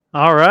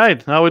All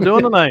right. How we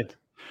doing tonight?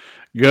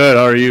 Good.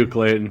 How are you,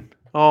 Clayton?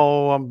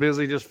 Oh, I'm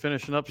busy just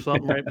finishing up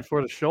something right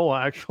before the show,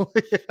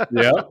 actually.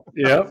 Yep.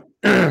 Yep.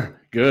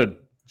 Good.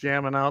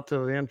 Jamming out to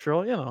the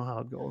intro. You know how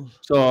it goes.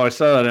 So I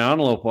saw that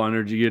antelope on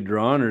there. Did you get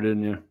drawn or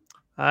didn't you?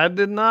 I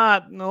did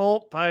not.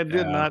 Nope. I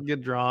did Yeah. not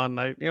get drawn.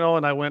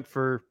 And I went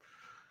for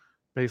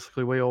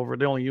basically way over.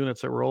 The only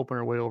units that were open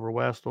are way over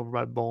west, over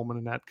by Bowman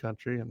in that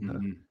country, and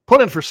Mhm. put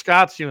in for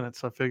Scott's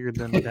units. I figured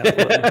then he'd have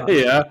to let me hunt.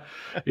 Yeah.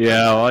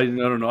 Yeah. Well, I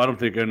don't know. I don't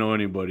think I know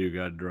anybody who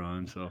got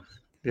drawn. So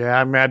Yeah,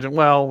 I imagine.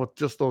 Well, with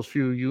just those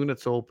few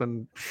units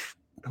open,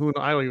 who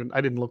I don't even.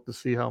 I didn't look to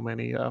see how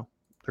many there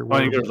I were,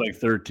 think but there's like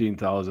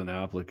 13,000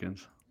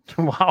 applicants.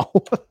 wow.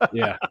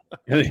 Yeah.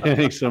 I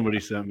think somebody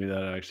sent me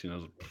that actually. And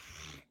I was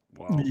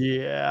like, wow.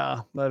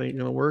 Yeah, that ain't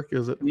gonna work,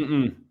 is it?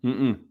 Mm-mm.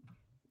 Mm-mm. Um,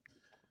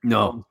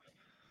 No.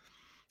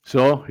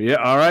 So yeah.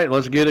 All right.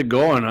 Let's get it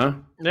going, huh?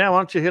 yeah, why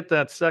don't you hit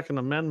that Second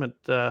Amendment?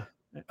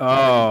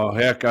 Oh,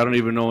 heck, I don't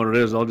even know what it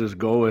is. I'll just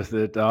go with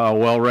it.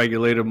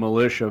 Well-regulated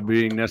militia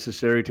being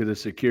necessary to the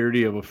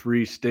security of a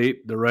free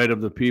state, the right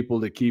of the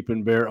people to keep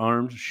and bear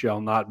arms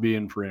shall not be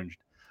infringed.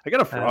 I got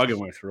a frog in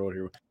That's, my throat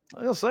here.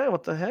 I was gonna say,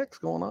 what the heck's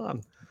going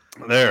on?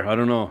 There, I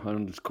don't know.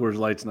 This Coors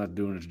Light's not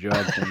doing its job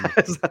for me.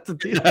 Is that the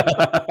deal?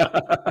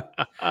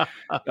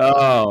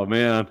 Oh,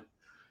 man.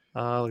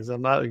 'Cause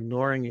I'm not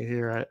ignoring you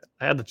here.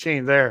 I had to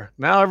change there.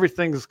 Now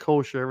everything's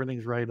kosher.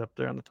 Everything's right up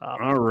there on the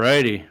top. All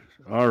righty.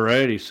 All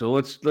righty. So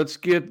let's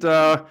get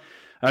I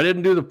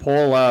didn't do the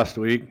poll last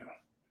week.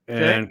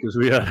 Okay. And because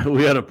we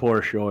had a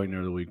poor showing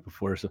there the week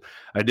before, so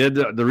I did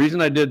the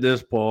reason I did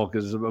this poll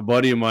because a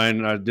buddy of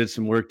mine, I did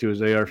some work to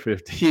his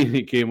AR-15.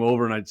 He came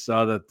over and I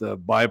saw that the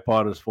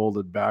bipod is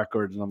folded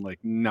backwards, and I'm like,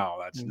 no,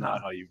 that's No.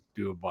 not how you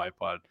do a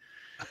bipod.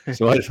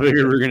 So I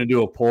figured we were going to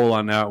do a poll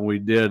on that, and we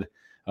did.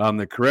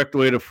 The correct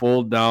way to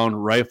fold down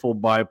rifle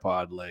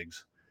bipod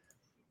legs.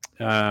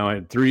 I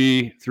had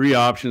three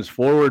options: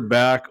 forward,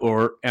 back,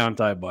 or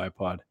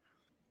anti-bipod.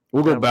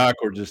 We'll go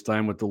backwards this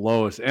time with the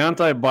lowest.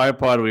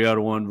 Anti-bipod, we had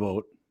one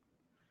vote.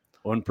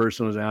 One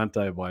person was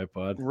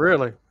anti-bipod.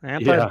 Really? Yeah.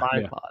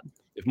 Anti-bipod.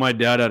 If my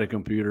dad had a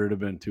computer, it'd have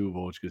been 2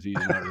 votes because he's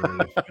not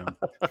really a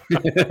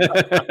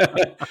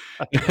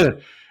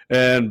fan.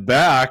 And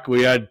back,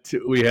 we had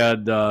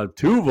 2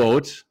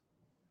 votes.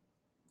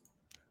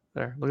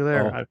 There, look at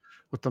there.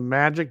 With the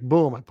magic,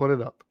 boom, I put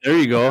it up. There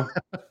you go.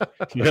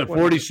 You had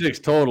 46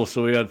 total,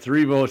 so we had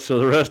 3 votes. So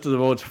the rest of the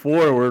votes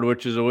forward,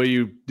 which is the way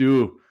you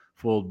do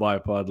fold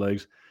bipod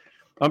legs.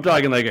 I'm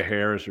talking like a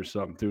Harris or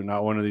something too,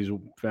 not one of these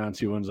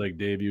fancy ones like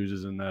Dave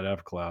uses in that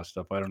F-class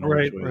stuff. I don't know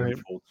which way they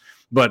fold.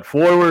 But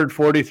forward,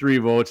 43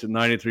 votes at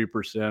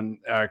 93%,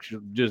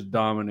 actually just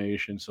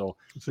domination. So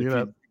if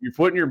you're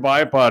putting your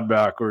bipod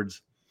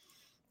backwards,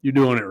 you're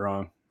doing it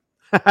wrong.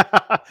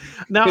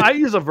 Now I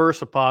use a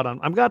VersaPod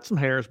I've got some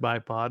Harris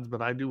bipods,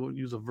 but I do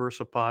use a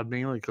VersaPod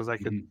mainly because I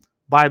could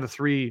buy the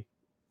 3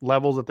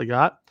 levels that they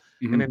got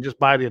and then just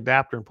buy the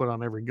adapter and put it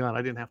on every gun.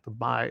 I didn't have to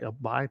buy a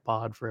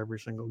bipod for every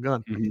single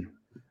gun.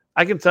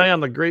 I can tell you on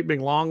the great big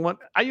long one,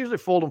 I usually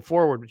fold them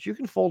forward, but you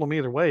can fold them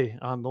either way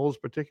on those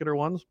particular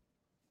ones.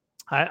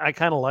 I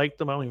kind of like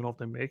them. I don't even know if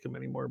they make them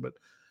anymore, but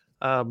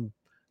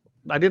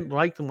I didn't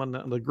like them on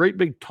the great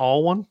big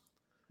tall one.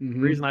 The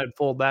reason I'd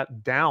fold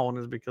that down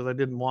is because I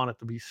didn't want it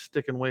to be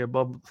sticking way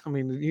above. I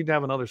mean, you'd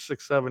have another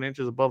 6-7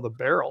 inches above the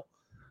barrel.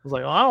 I was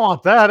like, oh, I don't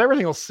want that.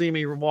 Everything will see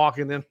me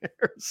walking in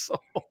there. So,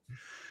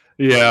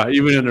 yeah,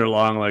 even in their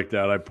long like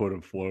that, I put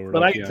them forward.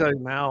 But I can tell you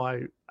now,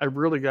 I've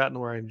really gotten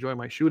where I enjoy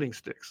my shooting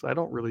sticks. I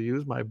don't really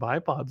use my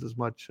bipods as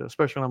much,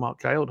 especially when I'm out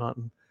coyote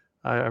hunting.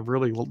 I've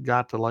really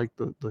got to like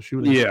the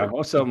shooting. Yeah,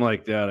 or something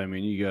like that. I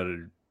mean, you got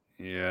to.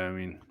 Yeah, I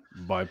mean,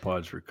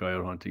 bipods for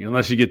coyote hunting,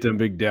 unless you get them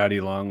big daddy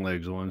long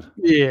legs ones.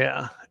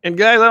 Yeah, and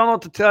guys, I don't know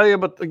what to tell you,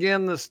 but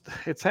again, it's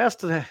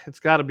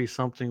got to be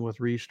something with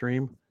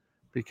Restream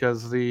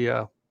because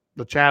the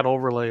chat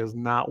overlay is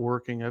not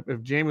working.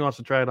 If Jamie wants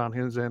to try it on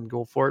his end,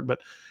 go for it. But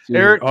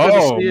Eric,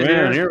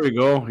 man, here we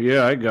go.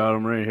 Yeah, I got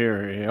him right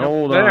here. Hey,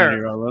 hold on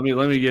here.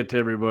 Let me get to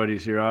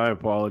everybody's here. I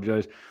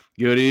apologize.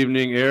 Good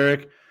evening,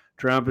 Eric.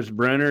 Trampus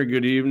Brenner.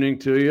 Good evening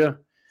to you.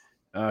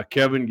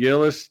 Kevin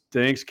Gillis,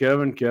 thanks,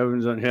 Kevin.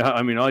 Kevin's on. Yeah,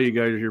 I mean, all you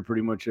guys are here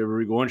pretty much every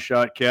week. One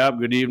Shot Cap,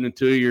 good evening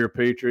to you. You're a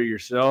patriot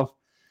yourself.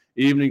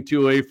 Evening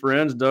to A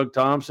friends. Doug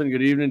Thompson,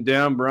 good evening.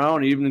 Dan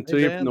Brown, evening to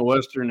you from the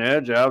Western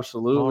Edge.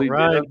 Absolutely. All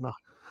right.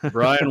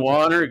 Brian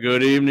Warner,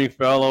 good evening,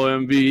 fellow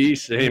MBE.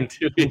 Same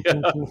to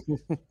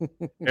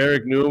you.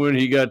 Eric Newman,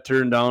 he got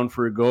turned down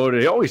for a go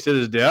today. Oh, he said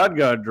his dad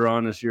got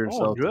drawn this year in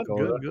South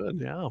Dakota. Good,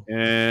 yeah.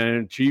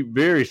 And Cheap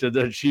Beer, he said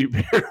that Cheap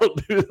Beer will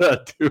do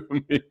that to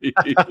me.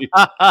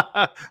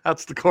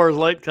 That's the Coors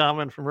Light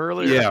comment from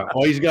earlier. Yeah.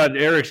 Oh,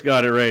 Eric's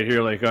got it right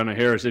here, like on a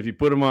Harris. If you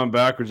put them on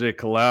backwards, they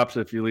collapse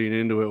if you lean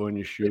into it when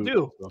you shoot. They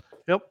do. So.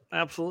 Yep,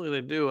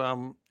 absolutely they do.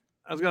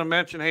 I was going to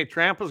mention, hey,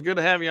 Tramp, it's good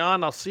to have you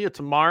on. I'll see you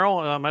tomorrow.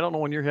 I don't know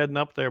when you're heading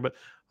up there, but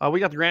we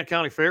got the Grant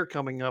County Fair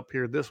coming up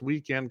here this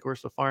weekend. Of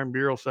course, the Farm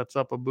Bureau sets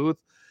up a booth.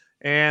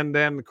 And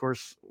then, of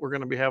course, we're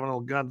going to be having a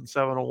little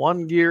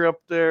G&T701 gear up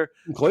there.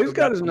 Clay's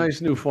got his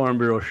nice new Farm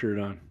Bureau shirt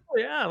on. Oh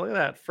yeah, look at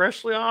that.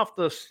 Freshly off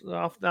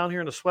down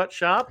here in the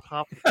sweatshop.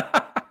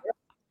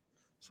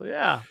 So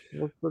yeah,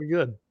 looks pretty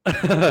good.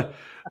 I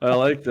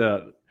like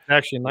that.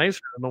 Actually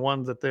nicer than the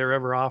ones that they're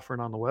ever offering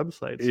on the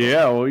website. So.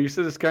 Yeah, well, you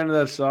said it's kind of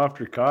that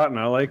softer cotton.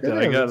 I like that.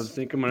 I got to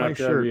think I'm gonna have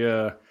to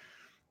have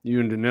you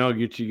and Danelle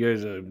get you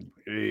guys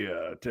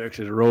a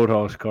Texas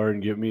Roadhouse card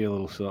and get me a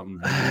little something.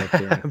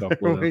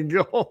 There we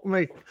go.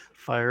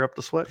 Fire up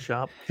the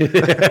sweatshop.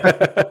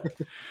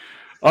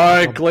 All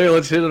right, Clay,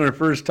 let's hit on our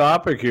first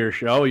topic here,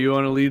 shall we? You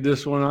want to lead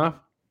this one off?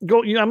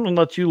 Go. Yeah, I'm going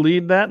to let you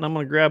lead that, and I'm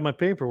going to grab my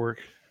paperwork.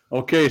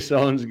 Okay,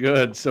 sounds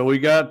good. So we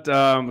got,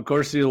 of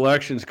course, the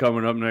elections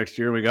coming up next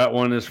year. We got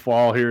one this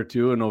fall here,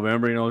 too, in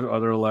November,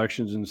 other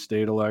elections and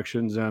state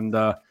elections. And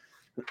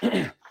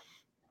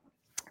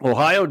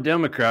Ohio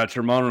Democrats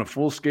are mounting a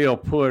full-scale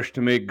push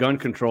to make gun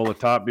control a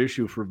top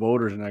issue for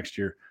voters next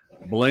year,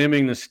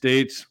 blaming the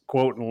state's,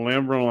 quote,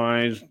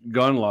 liberalized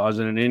gun laws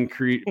and the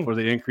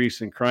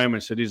increase in crime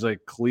in cities like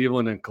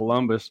Cleveland and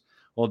Columbus,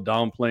 while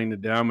downplaying the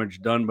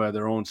damage done by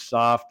their own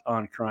soft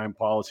on crime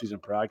policies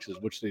and practices,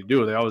 which they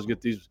do. They always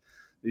get these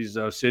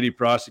city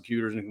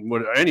prosecutors and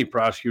any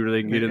prosecutor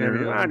they can get in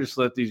there. Just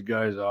let these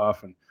guys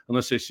off, and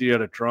unless they see you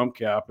at a Trump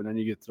cap, and then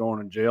you get thrown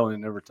in jail and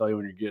they never tell you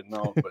when you're getting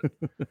out. But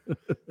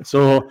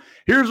so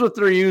here's what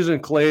they're using,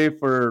 Clay,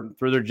 for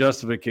their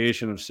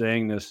justification of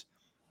saying this.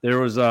 There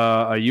was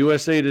a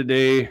USA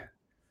Today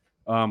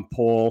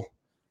poll.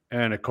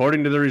 And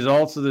according to the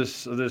results of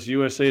this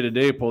USA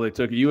Today poll, they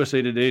took a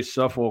USA Today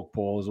Suffolk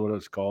poll is what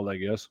it's called, I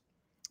guess.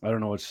 I don't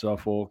know what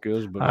Suffolk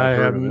is, but I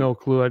have no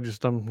clue.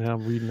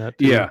 I'm reading that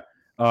too. Yeah.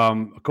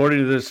 According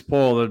to this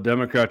poll, the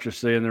Democrats are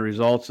saying the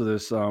results of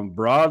this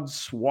broad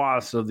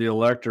swaths of the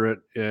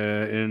electorate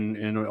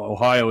in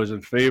Ohio is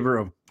in favor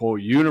of,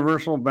 quote,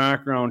 universal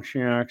background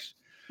checks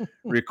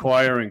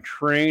requiring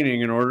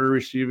training in order to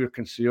receive a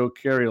concealed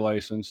carry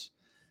license.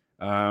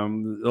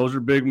 Those are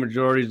big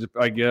majorities,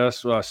 I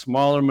guess.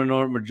 Smaller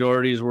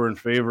majorities were in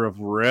favor of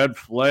red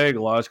flag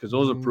laws because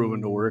those have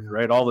proven to work,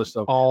 right? All this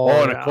stuff.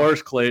 And of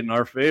course, Clayton,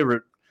 our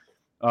favorite,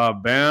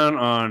 ban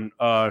on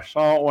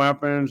assault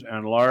weapons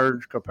and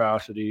large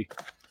capacity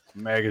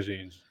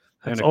magazines.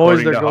 That's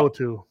always their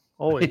go-to.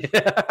 Always.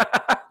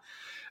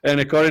 And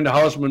according to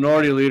House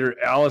Minority Leader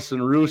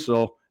Allison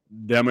Russo,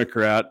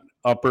 Democrat,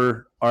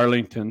 Upper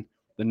Arlington,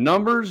 the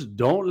numbers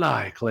don't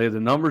lie, Clay.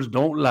 The numbers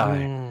don't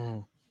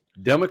lie.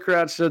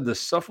 Democrats said the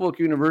Suffolk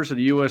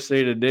University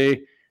USA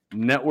Today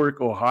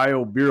Network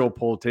Ohio Bureau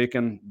poll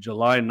taken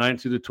July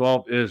 9th through the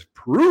 12th is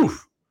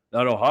proof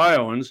that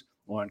Ohioans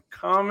want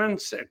common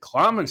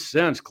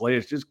sense, Clay.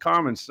 It's just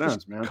common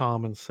sense, man.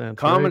 Common sense.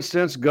 Common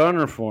sense gun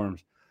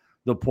reforms.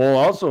 The poll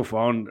also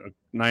found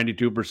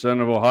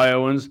 92% of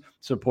Ohioans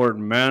support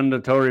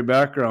mandatory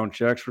background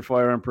checks for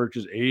firearm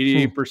purchase.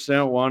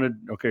 88% wanted,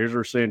 here's what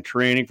we're saying,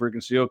 training for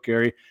concealed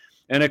carry.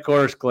 And of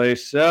course, Clay,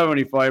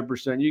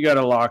 75%, you got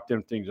to lock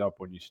them things up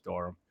when you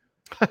store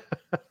them.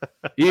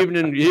 even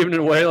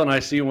in Wayland, I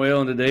seen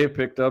Wayland today,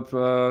 picked up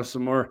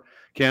some more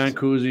can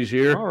koozies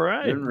here. All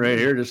right. Right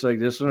here, just like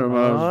this one.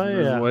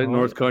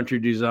 North Country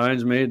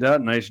Designs made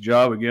that. Nice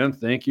job again.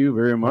 Thank you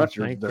very much.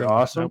 They're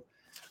awesome. Yep.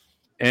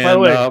 And, by the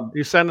way,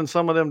 you sending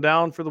some of them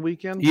down for the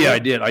weekend? Yeah, I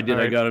did. Right,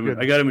 I got them. Good.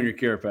 I got them in your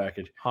care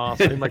package.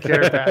 Awesome, in my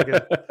care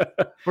package.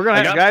 We're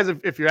gonna have guys.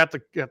 If you're at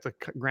the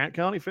Grant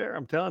County Fair,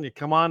 I'm telling you,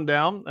 come on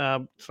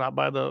down. Stop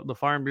by the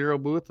Farm Bureau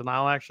booth, and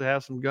I'll actually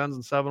have some guns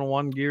and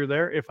 701 gear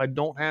there. If I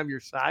don't have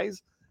your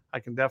size, I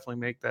can definitely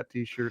make that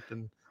T-shirt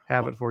and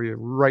have it for you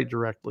right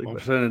directly. I'm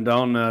sending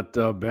down that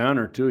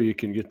banner too. You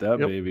can get that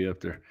baby up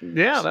there.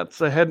 Yeah, that's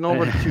heading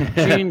over to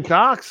Gene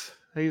Cox.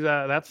 He's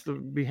that's to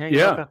be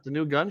hanging up at the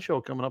new gun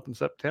show coming up in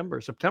September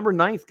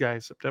 9th,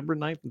 guys. September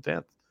 9th and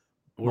 10th.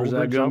 Where's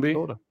that going to be?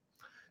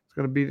 It's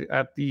going to be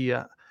at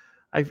the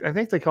I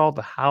think they call it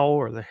the How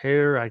or the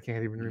Hare. I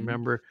can't even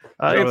remember.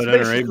 It's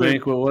NRA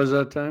banquet was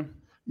that time?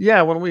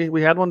 Yeah, when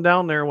we had one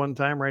down there one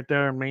time, right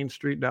there on Main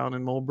Street down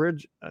in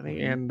Mulbridge, I think,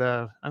 and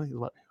I think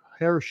what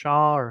Hare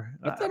Shaw or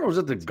I thought it was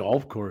at the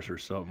golf course or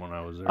something when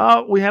I was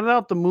there. We had it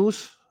out the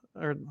Moose.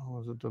 Or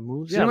was it the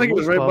Moose? Seemed like it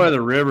was right by the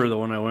river, the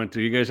one I went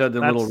to. You guys had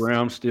the little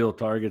round steel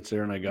targets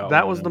there, and I got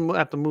that was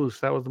at the Moose.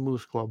 That was the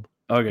Moose Club.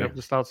 Okay,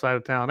 just outside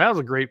of town. That was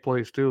a great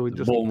place too. We the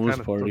just Bull Moose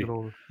party.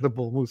 The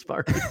Bull Moose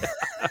party.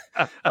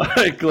 All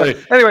right,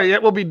 Clay. Anyway,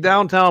 it will be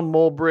downtown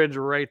Mulbridge,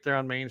 right there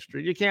on Main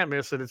Street. You can't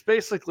miss it. It's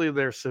basically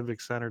their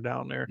civic center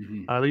down there.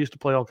 They used to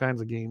play all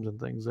kinds of games and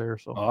things there.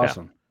 So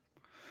awesome.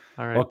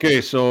 Yeah. All right. Okay,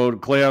 so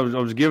Clay, I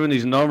was giving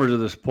these numbers of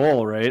this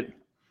poll, right?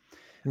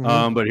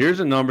 But here's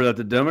a number that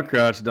the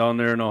Democrats down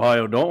there in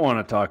Ohio don't want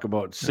to talk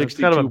about. 62.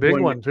 It's kind of a big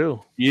one too.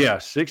 Yeah,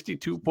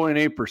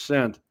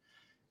 62.8%.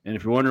 And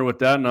if you wonder what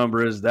that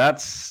number is,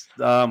 that's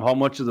how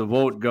much of the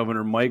vote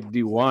Governor Mike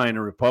DeWine,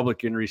 a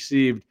Republican,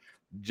 received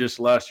just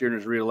last year in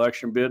his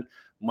re-election bid.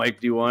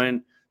 Mike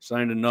DeWine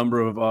signed a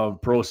number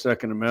of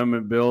pro-Second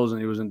Amendment bills,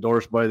 and he was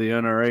endorsed by the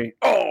NRA.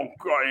 Oh,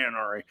 God,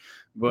 NRA.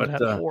 But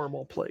that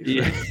horrible place.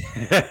 Yeah.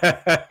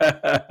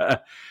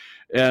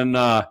 And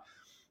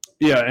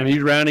Yeah, and he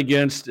ran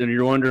against, and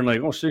you're wondering, like,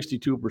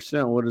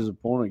 62%, what does his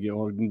opponent get?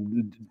 Well,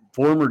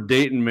 former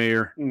Dayton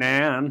mayor,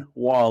 Nan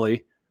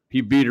Wally,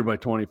 he beat her by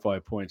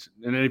 25 points.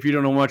 And then if you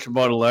don't know much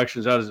about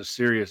elections, that is a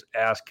serious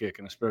ass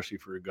kicking, especially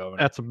for a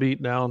governor. That's a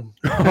beat down.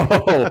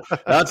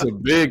 That's a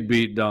big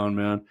beat down,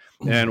 man.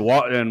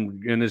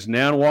 And this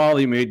Nan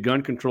Wally made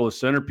gun control a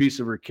centerpiece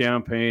of her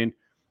campaign,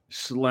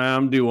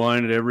 slammed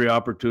DeWine at every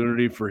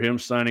opportunity for him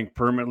signing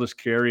permitless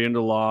carry into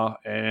law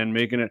and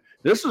making it.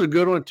 This is a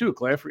good one too,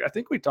 Clay. I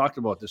think we talked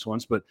about this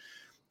once, but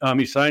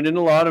he signed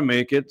into law to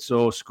make it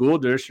so school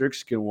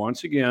districts can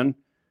once again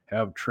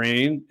have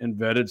trained and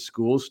vetted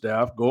school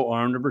staff go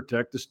armed to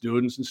protect the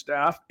students and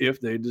staff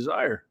if they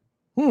desire.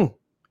 Boy,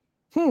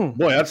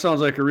 that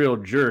sounds like a real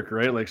jerk,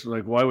 right?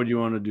 Like why would you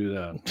want to do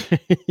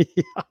that?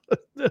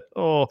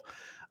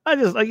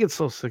 I get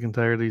so sick and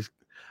tired of these.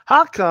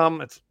 How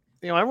come it's,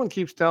 everyone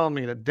keeps telling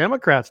me that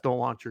Democrats don't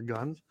want your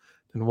guns.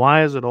 Then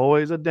why is it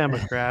always a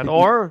Democrat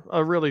or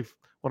a really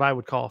what I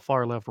would call a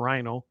far left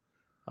rhino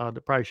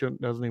that probably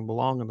doesn't even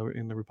belong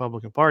in the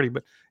Republican Party?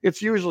 But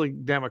it's usually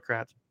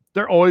Democrats.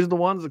 They're always the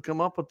ones that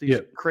come up with these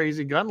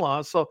crazy gun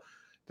laws. So,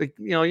 you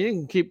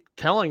can keep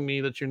telling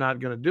me that you're not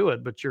going to do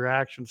it, but your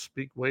actions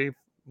speak way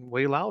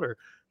louder.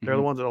 They're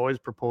the ones that always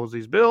propose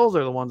these bills.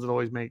 They're the ones that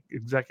always make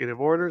executive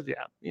orders.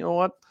 Yeah, you know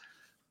what?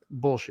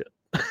 Bullshit.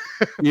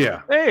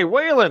 Yeah. Hey,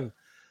 Waylon.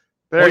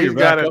 There you're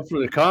back up for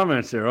the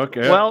comments there.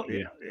 Okay. Well,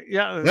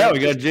 yeah. We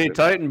got Jay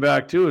Titan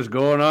back too. It's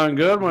going on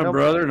good, my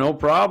brother. No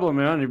problem,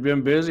 man. You've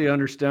been busy,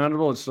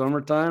 understandable. It's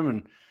summertime,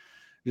 and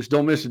just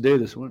don't miss a day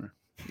this winter.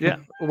 Yeah,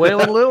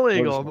 Waylon Little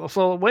Eagle.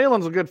 So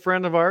Waylon's a good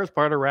friend of ours,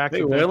 part of Rack's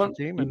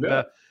team,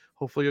 and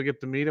hopefully you'll get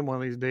to meet him one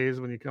of these days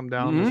when you come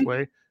down this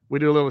way. We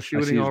do a little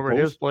shooting over at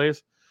his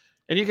place.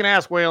 And you can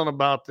ask Waylon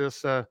about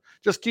this.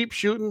 Just keep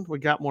shooting. We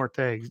got more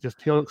tags.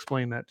 He'll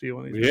explain that to you.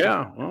 Well,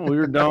 we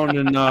were down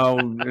in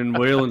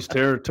Waylon's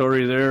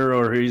territory there,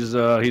 or he's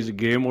a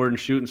game warden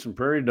shooting some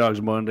prairie dogs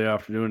Monday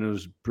afternoon. It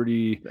was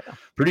pretty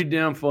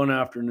damn fun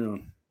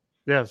afternoon.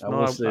 Yes, I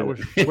wish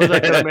I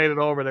could have made it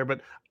over there.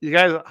 But you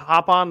guys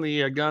hop on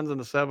the Guns in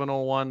the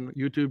 701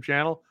 YouTube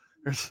channel.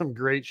 There's some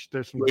great.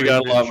 We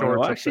got a lot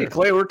more. Actually,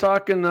 Clay, we're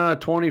talking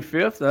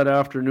 25th that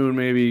afternoon,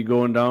 maybe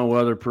going down,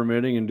 weather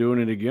permitting, and doing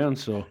it again.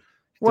 So.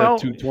 Well,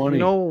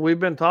 we've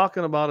been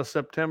talking about a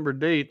September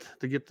date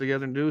to get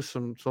together and do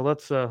some. So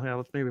let's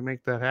maybe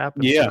make that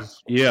happen. Yeah.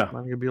 I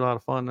think it'd be a lot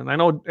of fun, and I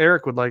know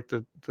Eric would like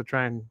to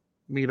try and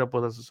meet up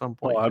with us at some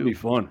point. Oh, that'd be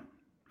fun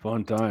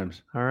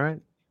times. All right,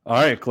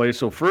 Clay.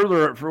 So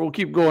we'll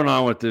keep going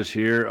on with this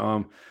here.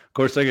 Of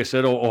course, like I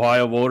said,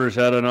 Ohio voters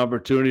had an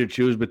opportunity to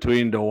choose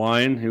between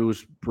DeWine, who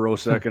was pro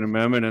Second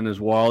Amendment, and his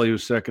Wally,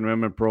 who's Second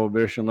Amendment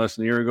prohibition less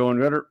than a year ago, and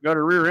got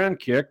her rear end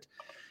kicked.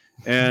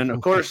 And of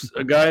course,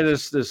 a guy,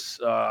 who's this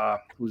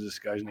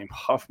guy's name?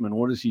 Huffman.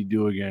 What does he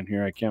do again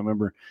here? I can't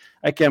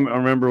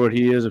remember what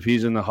he is. If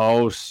he's in the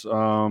House,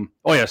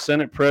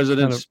 Senate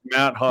President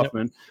Matt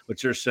Huffman,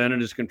 which their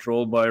Senate is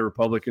controlled by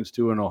Republicans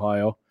too in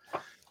Ohio.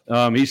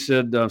 He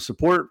said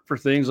support for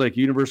things like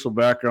universal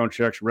background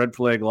checks, red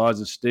flag laws,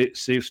 and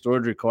safe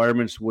storage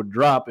requirements would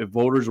drop if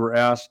voters were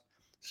asked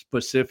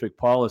specific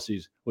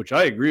policies. Which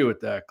I agree with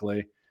that,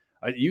 Clay.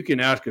 You can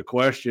ask a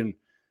question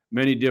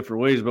many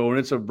different ways, but when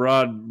it's a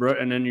broad,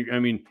 and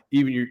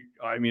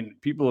then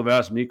people have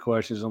asked me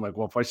questions. I'm like,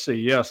 well, if I say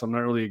yes, I'm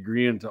not really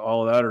agreeing to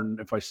all of that, or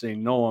if I say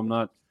no, I'm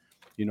not,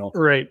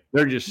 right.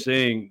 They're just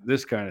saying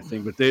this kind of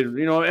thing, but they,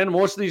 and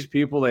most of these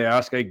people they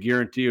ask, I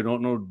guarantee you,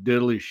 don't know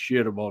diddly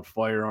shit about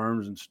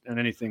firearms and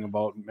anything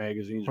about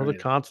magazines or the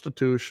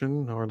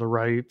Constitution or the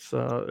rights,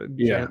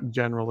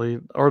 generally,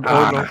 or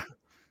that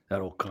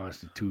old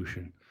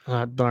Constitution.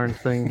 That darn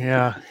thing,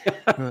 yeah.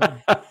 I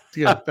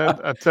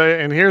tell you,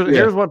 and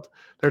here's what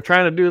they're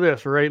trying to do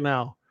this right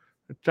now.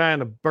 They're trying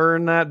to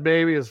burn that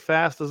baby as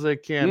fast as they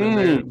can,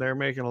 and they're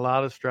making a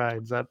lot of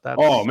strides. That's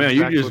man,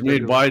 you just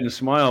made Biden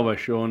smile by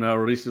showing that,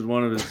 or at least as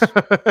one of his.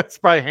 It's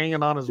probably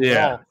hanging on his wall.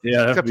 Yeah,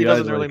 except he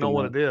doesn't really know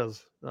what it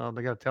is.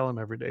 They got to tell him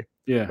every day.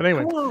 Yeah, but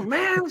anyway, come on,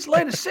 man, let's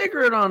light a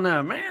cigarette on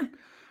that, man.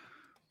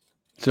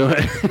 So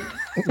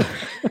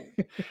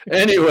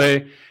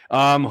anyway.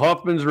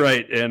 Huffman's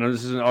right, and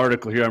this is an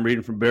article here I'm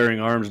reading from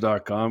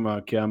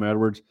BearingArms.com, Cam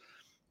Edwards.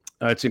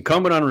 It's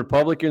incumbent on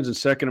Republicans and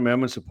Second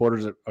Amendment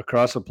supporters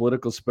across the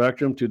political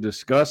spectrum to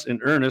discuss in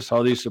earnest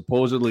how these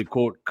supposedly,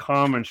 quote,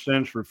 common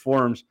sense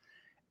reforms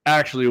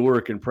actually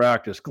work in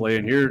practice, Clay.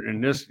 And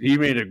he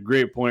made a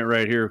great point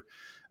right here,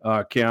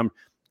 Cam.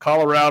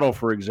 Colorado,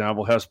 for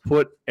example, has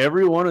put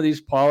every one of these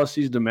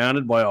policies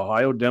demanded by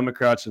Ohio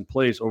Democrats in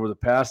place over the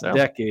past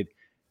decade,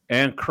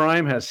 and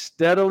crime has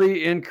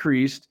steadily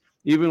increased.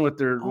 Even with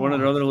one of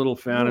their other little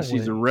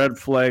fantasies, the red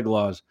flag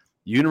laws,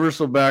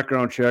 universal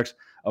background checks,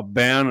 a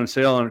ban on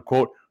sale on,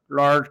 quote,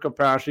 large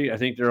capacity. I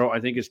think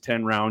it's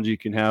 10 rounds you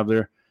can have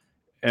there.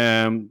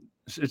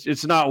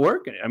 It's not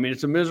working. I mean,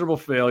 it's a miserable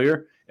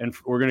failure, and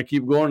we're going to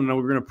keep going, and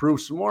we're going to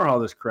prove some more how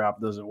this crap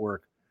doesn't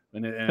work.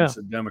 And it's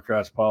the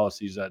Democrats'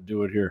 policies that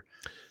do it here.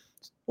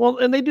 Well,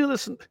 and they do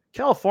this.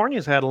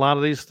 California's had a lot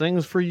of these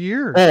things for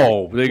years.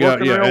 Oh, they got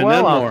real and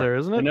well then out more. there,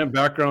 isn't it? And then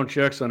background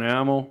checks on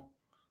ammo.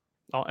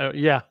 Oh,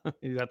 yeah,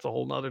 that's a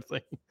whole nother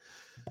thing.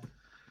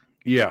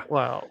 Yeah.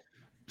 Wow.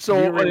 So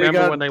do you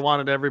remember when they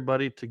wanted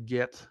everybody to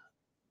get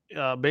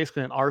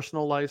basically an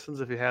arsenal license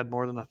if you had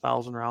more than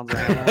 1,000 rounds of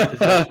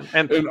ammo?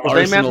 And what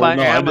they meant by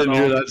ammo, I didn't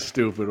hear that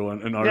stupid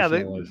one. An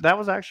arsenal license. That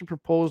was actually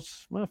proposed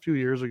a few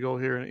years ago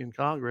here in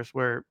Congress,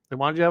 where they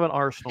wanted you to have an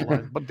arsenal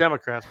license. But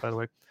Democrats, by the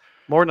way,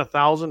 more than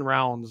 1,000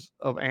 rounds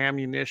of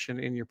ammunition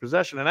in your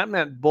possession, and that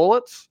meant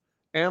bullets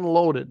and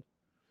loaded.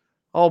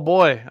 Oh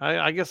boy,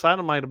 I guess I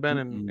might have been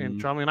in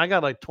trouble. I mean, I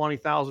got like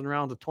 20,000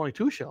 rounds of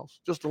 22 shells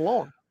just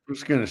alone. I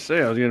was going to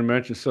say, I was going to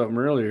mention something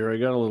earlier. I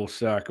got a little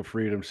sack of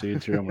freedom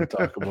seeds here I'm going to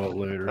talk about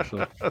later.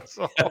 So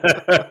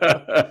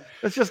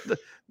it's just,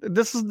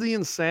 this is the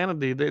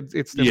insanity.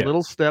 It's the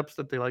little steps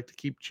that they like to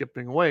keep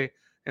chipping away,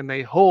 and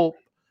they hope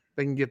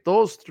they can get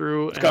those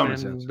through. It's common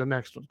sense. The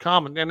next one,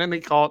 common, and then they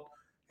call it,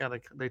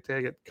 they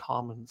tag it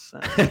common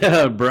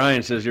sense.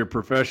 Brian says you're a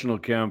professional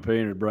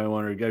campaigner, Brian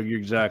Warner. You're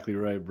exactly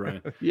right,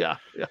 Brian. Yeah.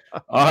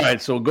 All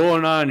right, so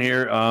going on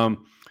here,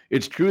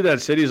 it's true that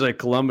cities like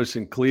Columbus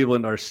and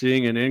Cleveland are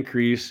seeing an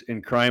increase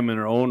in crime in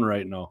their own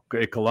right now.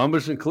 Okay,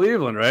 Columbus and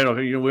Cleveland, right?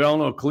 Okay, we all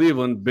know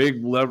Cleveland,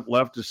 big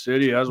leftist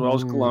city, as well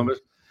as Columbus.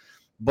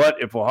 But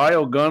if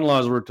Ohio gun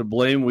laws were to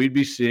blame, we'd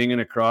be seeing an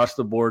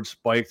across-the-board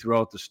spike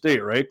throughout the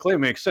state, right? Clay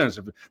makes sense.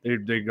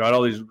 If they got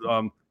all these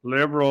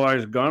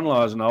liberalized gun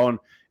laws now,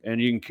 and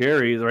you can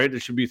carry, right? It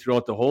should be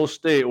throughout the whole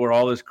state where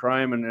all this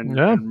crime and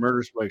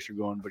murder spikes are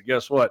going. But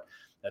guess what?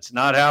 That's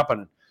not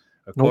happening.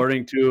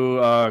 According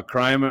to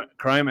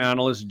crime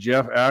analyst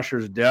Jeff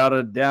Asher's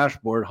data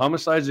dashboard,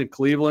 homicides in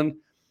Cleveland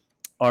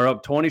are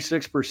up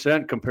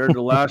 26% compared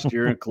to last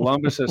year, and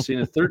Columbus has seen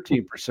a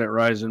 13%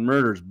 rise in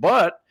murders.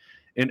 But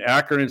in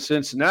Akron and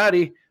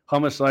Cincinnati,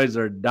 homicides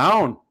are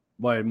down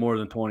by more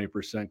than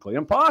 20%. Clay,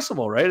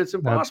 impossible, right? It's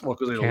impossible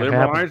because they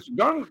liberalized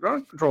gun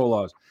control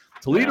laws.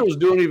 Toledo's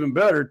doing even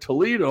better.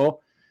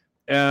 Toledo,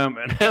 and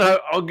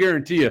I'll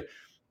guarantee you,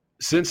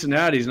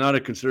 Cincinnati's not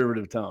a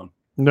conservative town.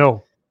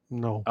 No.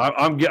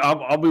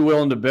 I'll be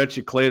willing to bet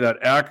you, Clay, that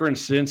Akron,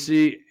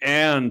 Cincy,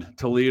 and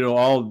Toledo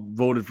all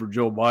voted for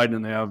Joe Biden,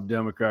 and they have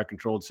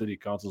Democrat-controlled city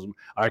councils.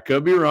 I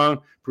could be wrong.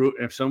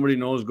 If somebody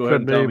knows, go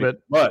ahead and tell me.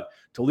 But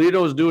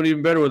Toledo is doing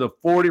even better with a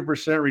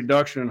 40%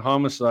 reduction in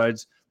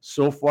homicides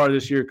so far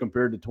this year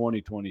compared to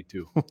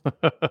 2022.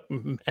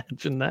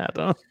 Imagine that,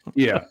 huh?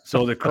 Yeah.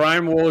 So the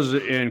crime woes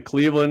in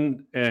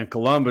Cleveland and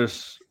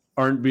Columbus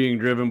aren't being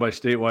driven by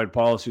statewide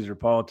policies or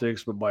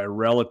politics, but by a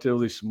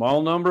relatively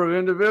small number of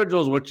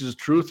individuals, which is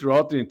true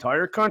throughout the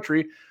entire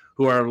country,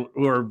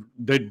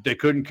 they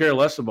couldn't care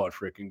less about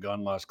freaking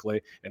gun laws,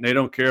 Clay, and they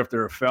don't care if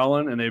they're a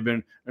felon, and they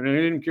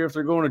didn't care if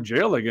they're going to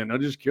jail again. They'll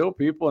just kill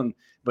people,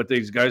 but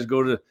these guys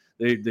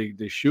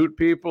they shoot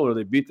people or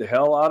they beat the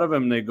hell out of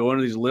them. And they go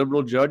into these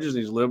liberal judges,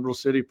 these liberal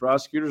city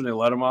prosecutors, and they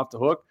let them off the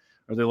hook,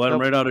 or they let them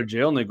right out of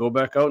jail, and they go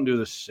back out and do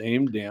the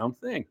same damn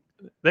thing.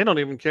 They don't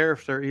even care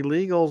if they're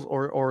illegals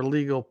or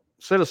legal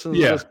citizens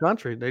of this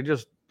country.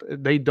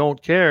 They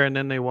don't care, and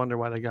then they wonder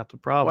why they got the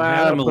problem.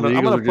 Well,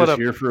 illegals are just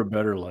here for a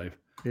better life.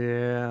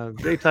 Yeah,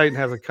 Jay Titan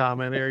has a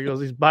comment here. He goes,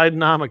 "These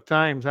Bidenomic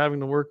times,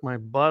 having to work my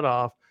butt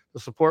off to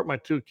support my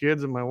 2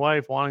 kids and my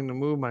wife, wanting to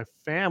move my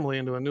family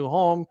into a new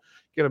home,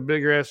 get a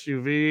bigger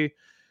SUV.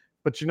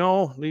 But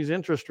these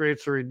interest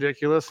rates are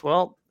ridiculous."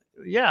 Well,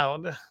 yeah,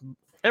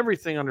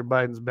 everything under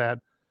Biden's bad.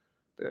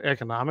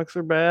 Economics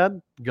are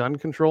bad. Gun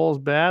control is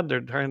bad.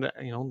 They're trying to,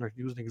 they're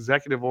using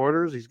executive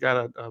orders. He's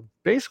got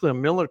basically a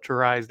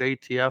militarized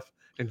ATF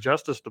and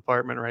Justice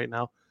Department right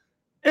now.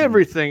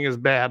 Everything is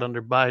bad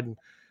under Biden.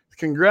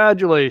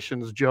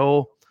 Congratulations,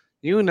 Joe.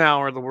 You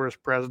now are the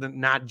worst president,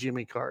 not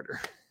Jimmy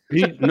Carter.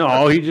 He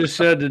just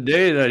said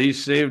today that he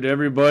saved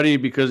everybody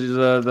because he's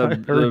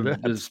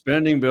the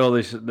spending bill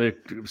they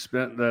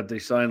spent that they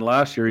signed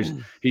last year.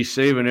 He's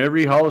saving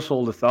every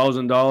household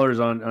 $1,000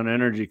 on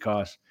energy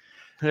costs.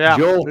 Yeah,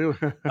 Joe,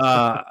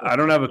 I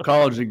don't have a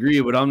college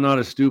degree, but I'm not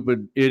a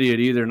stupid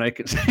idiot either, and I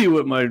can see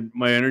what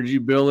my energy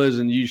bill is.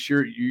 And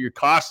you're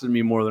costing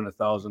me more than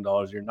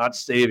 $1,000. You're not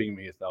saving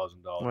me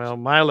 $1,000. Well,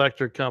 my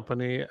electric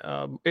company,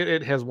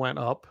 it has went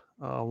up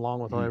along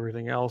with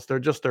everything else. Their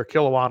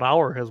kilowatt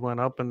hour has went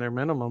up, and their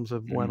minimums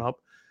have went up.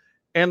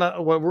 And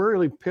what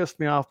really pissed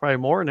me off probably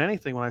more than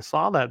anything when I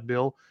saw that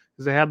bill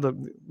is they had at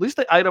least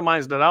they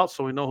itemized it out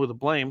so we know who to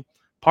blame.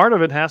 Part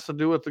of it has to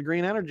do with the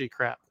green energy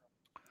crap.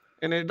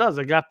 And it does.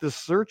 They got this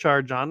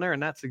surcharge on there,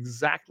 and that's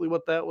exactly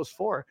what that was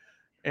for.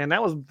 And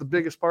that was the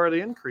biggest part of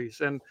the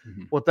increase. And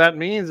what that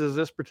means is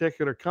this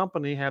particular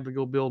company had to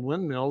go build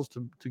windmills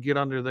to get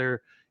under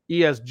their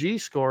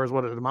ESG score is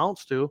what it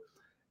amounts to.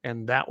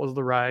 And that was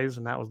the rise,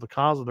 and that was the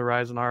cause of the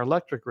rise in our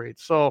electric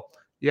rates. So,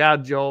 yeah,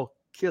 Joe,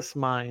 kiss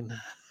mine.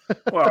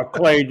 Well,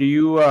 Clay, do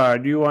you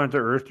want the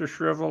Earth to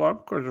shrivel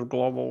up because of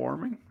global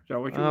warming? Is that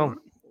what you want?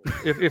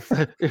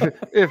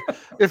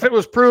 If it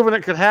was proven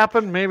it could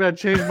happen, maybe I'd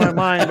change my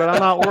mind, but I'm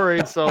not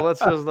worried. So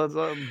let's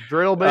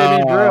drill,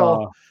 baby,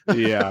 drill.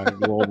 Yeah,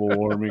 global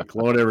warming,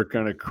 whatever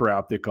kind of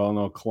crap they call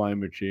now,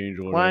 climate change,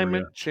 whatever.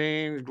 Climate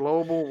change,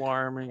 global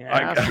warming,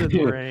 acid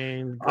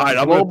rain,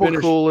 global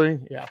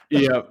cooling. Yeah.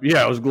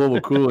 It was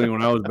global cooling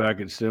when I was back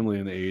at Simley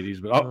in the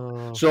 80s.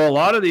 But so a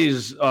lot of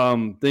these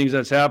things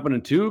that's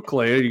happening too,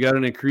 Clay, you got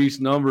an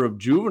increased number of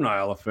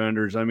juvenile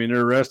offenders. I mean,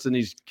 they're arresting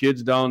these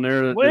kids down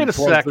there. Wait a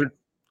second.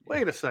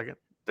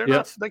 They're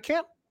not. They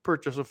can't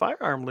purchase a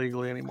firearm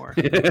legally anymore.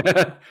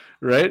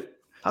 Right?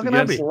 How can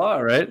that be? Against the law,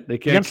 right? They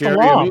can't carry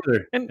them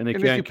either. And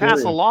if you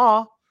pass a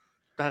law,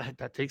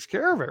 that takes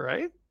care of it,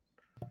 right?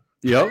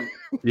 Yep.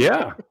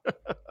 Yeah.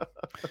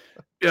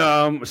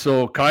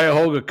 So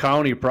Cuyahoga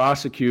County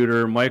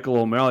prosecutor Michael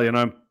O'Malley, and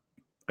I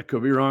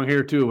could be wrong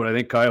here too, but I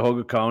think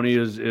Cuyahoga County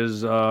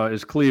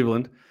is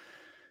Cleveland.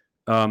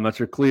 That's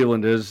where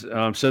Cleveland is.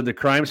 Said the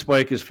crime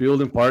spike is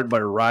fueled in part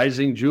by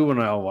rising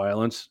juvenile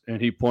violence,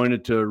 and he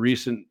pointed to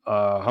recent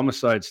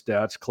homicide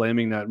stats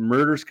claiming that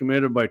murders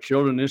committed by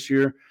children this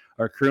year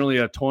are currently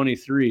at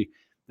 23.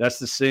 That's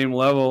the same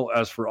level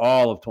as for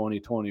all of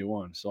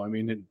 2021. So I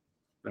mean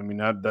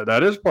that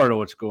is part of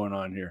what's going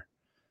on here.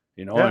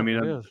 You know, yeah,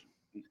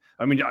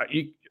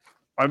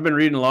 I've been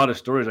reading a lot of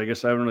stories. I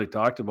guess I haven't really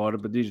talked about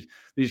it, but these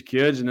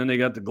kids, and then they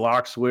got the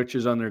Glock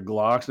switches on their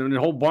Glocks, and a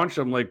whole bunch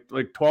of them,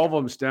 like 12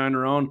 of them, standing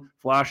around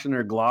flashing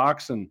their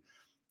Glocks. And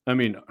I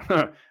mean,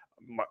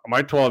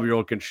 my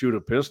 12-year-old can shoot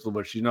a pistol,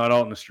 but she's not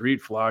out in the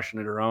street flashing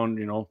it around.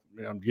 You know,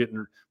 I'm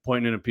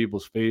pointing into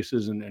people's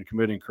faces and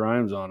committing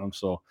crimes on them.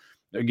 So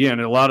again,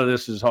 a lot of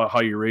this is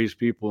how you raise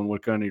people and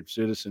what kind of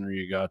citizenry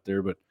you got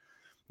there. But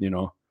you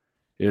know,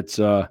 it's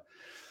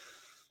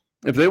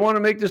if they want to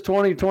make this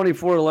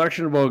 2024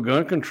 election about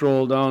gun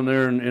control down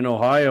there in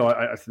Ohio,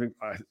 I think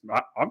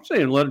I'm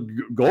saying let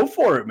it go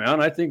for it,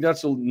 man. I think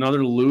that's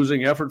another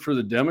losing effort for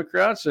the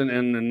Democrats, and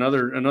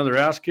another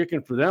ass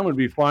kicking for them would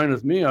be fine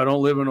with me. I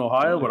don't live in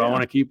Ohio, but I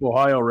want to keep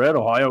Ohio red.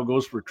 Ohio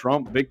goes for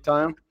Trump big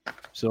time,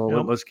 so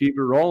let's keep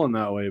it rolling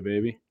that way,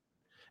 baby.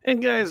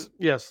 And guys,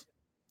 yes,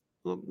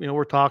 you know,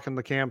 we're talking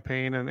the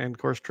campaign, and of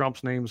course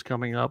Trump's name's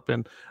coming up,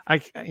 and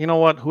you know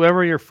what,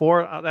 whoever you're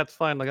for, that's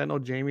fine. Like I know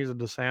Jamie's a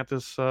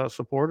DeSantis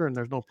supporter, and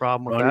there's no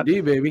problem with that,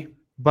 baby.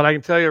 But I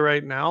can tell you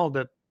right now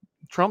that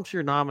Trump's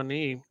your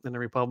nominee in the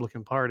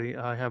Republican Party.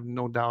 I have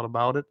no doubt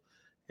about it,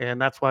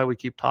 and that's why we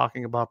keep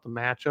talking about the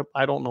matchup.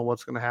 I don't know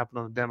what's going to happen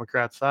on the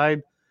Democrat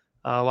side.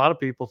 A lot of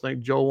people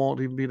think Joe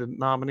won't even be the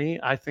nominee.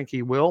 I think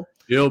he will.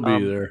 He'll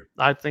be there.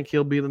 I think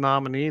he'll be the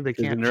nominee. They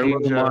can't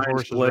change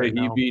horses right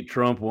now. He beat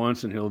Trump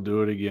once, and he'll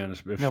do it again,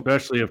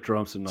 especially if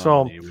Trump's the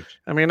nominee. So,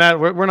 I mean,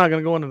 we're not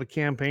going to go into the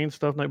campaign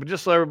stuff tonight, but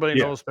just so everybody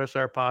knows,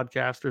 especially our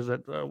podcasters,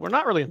 that we're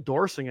not really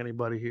endorsing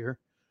anybody here.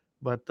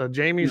 But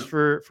Jamie's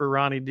for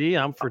Ronnie D.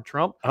 I'm for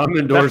Trump. I'm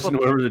endorsing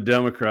whoever the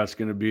Democrat's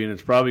going to be, and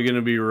it's probably going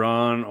to be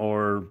Ron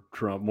or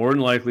Trump. More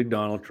than likely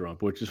Donald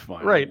Trump, which is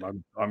fine. Right.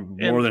 I'm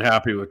more than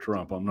happy with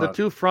Trump. I'm not. The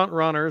two front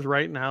runners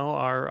right now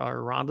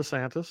are Ron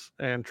DeSantis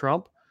and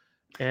Trump,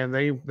 and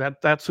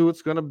that's who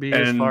it's going to be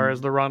as far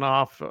as the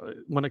runoff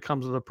when it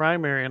comes to the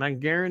primary. And I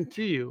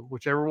guarantee you,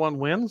 whichever one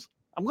wins,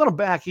 I'm going to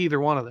back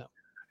either one of them.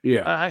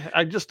 Yeah,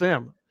 I just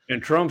am. And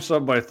Trump's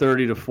up by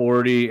 30 to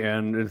 40,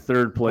 and in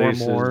third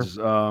place is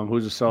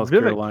who's a South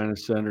Carolina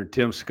senator,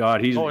 Tim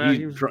Scott. He's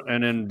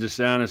and then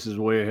DeSantis is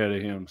way ahead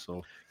of him.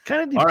 So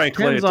kind of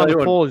depends on the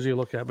polls you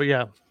look at, but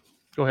yeah,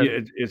 go ahead.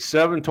 Yeah, it's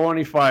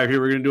 7:25 here.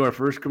 We're gonna do our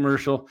first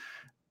commercial.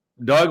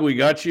 Doug, we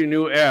got you a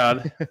new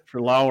ad for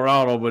Lauer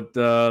Auto, but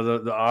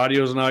the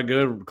audio's not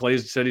good. Clay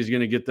said he's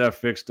gonna get that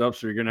fixed up,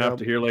 so you're gonna have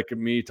to hear like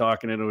me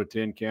talking into a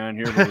tin can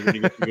here. But we're gonna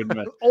get some good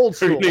message. Old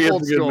school.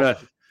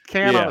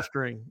 Can on a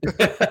string.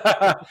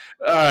 All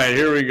right,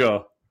 here we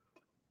go.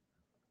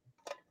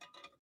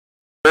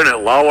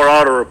 At Lauer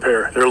Auto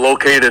Repair. They're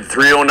located at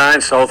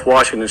 309 South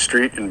Washington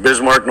Street in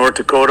Bismarck, North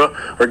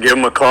Dakota, or give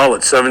them a call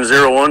at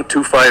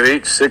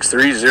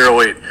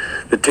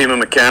 701-258-6308. The team of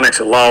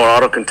mechanics at Lauer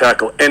Auto can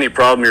tackle any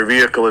problem your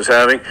vehicle is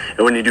having,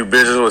 and when you do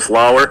business with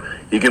Lauer,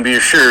 you can be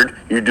assured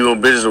you're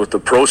doing business with the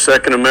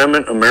Pro-Second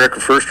Amendment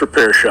America First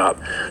Repair Shop.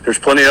 There's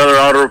plenty of other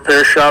auto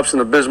repair shops in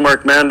the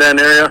Bismarck-Mandan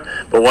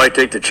area, but why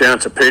take the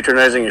chance of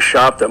patronizing a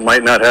shop that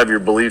might not have your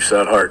beliefs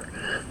at heart?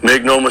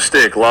 Make no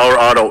mistake, Lauer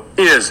Auto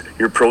is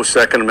your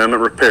Pro-Second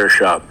Amendment repair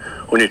shop.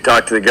 When you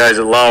talk to the guys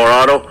at Lauer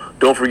Auto,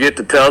 don't forget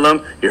to tell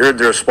them you heard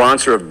they're a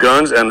sponsor of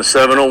Guns and the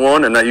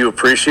 701 and that you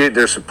appreciate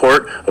their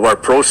support of our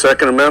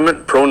Pro-Second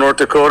Amendment, Pro-North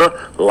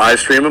Dakota live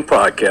stream and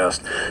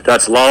podcast.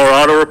 That's Lauer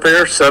Auto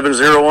Repair,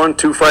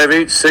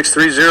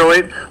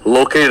 701-258-6308,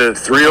 located at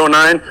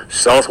 309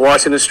 South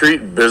Washington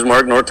Street,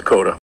 Bismarck, North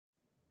Dakota.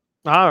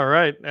 All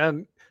right.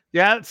 And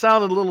yeah, it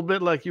sounded a little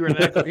bit like you were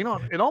in echo. You know,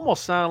 it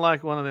almost sounded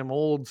like one of them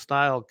old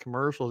style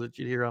commercials that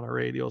you'd hear on the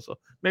radio. So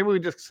maybe we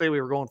just say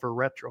we were going for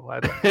retro. I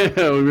don't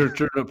know. We were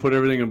trying to put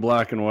everything in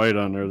black and white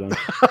on there then.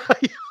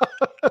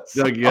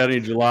 Doug, you got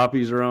any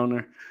jalopies around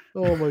there?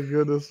 Oh my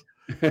goodness.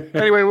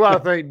 Anyway, we want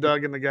to thank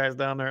Doug and the guys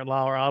down there at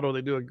Lauer Auto.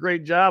 They do a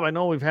great job. I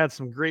know we've had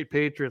some great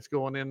Patriots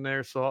going in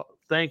there. So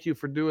thank you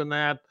for doing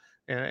that.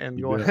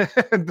 And go ahead.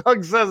 And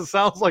Doug says it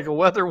sounds like a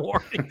weather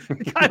warning.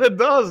 It kind of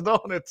does,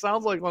 don't it? It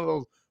sounds like one of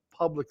those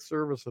public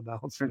service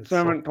announcements.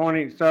 At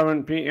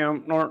 7:27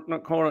 p.m. North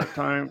Dakota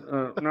time,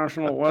 the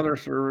National Weather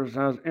Service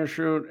has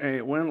issued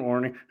a wind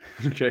warning.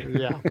 Okay.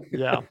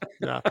 Yeah.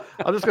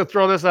 I'm just going to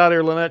throw this out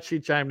here. Lynette, she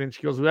chimed in.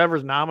 She goes,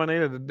 whoever's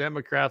nominated, the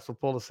Democrats will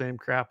pull the same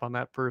crap on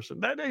that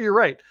person. You're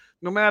right.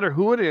 No matter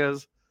who it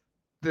is,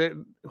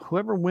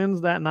 whoever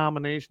wins that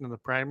nomination in the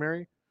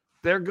primary,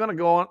 they're going to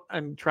go on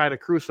and try to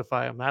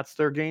crucify him. That's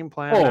their game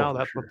plan now.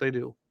 That's what they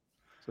do.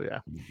 So, yeah.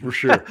 For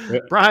sure.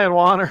 Brian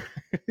Warner,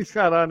 he's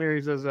got on here.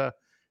 He says,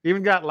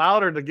 even got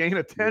louder to gain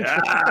attention.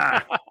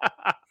 Yeah.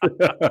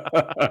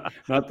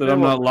 Not that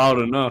I'm not loud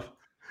enough.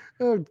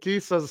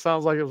 Keith says it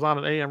sounds like it was on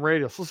an AM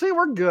radio. So, see,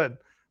 we're good.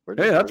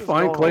 Hey, that's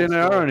fine. Clay and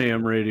I are on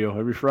AM radio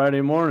every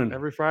Friday morning.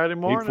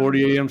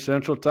 8:40 a.m.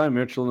 Central Time.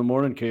 Mitchell in the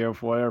morning,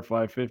 KFYR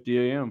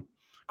 5:50 a.m.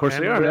 Of course,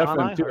 they are on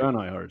FM too, on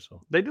iHeart.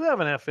 So they do have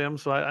an FM,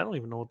 so I don't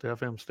even know what the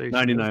FM station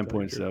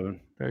 99.7.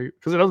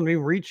 Because it doesn't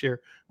even reach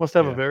here. Must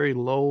have a very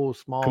low,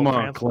 small. Come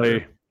on,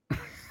 Clay.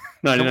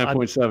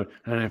 99.7.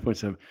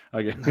 99.7.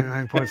 Okay.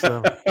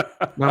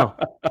 99.7. No.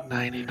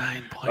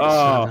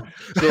 99.7.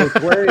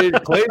 So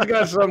Clay's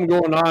got something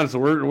going on. So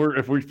we're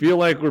if we feel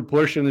like we're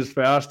pushing this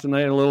fast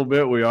tonight a little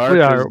bit, we are.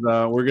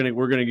 We're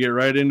gonna get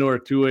right into our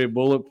 2A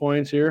bullet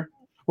points here.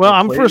 Well,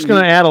 I'm first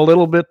going to add a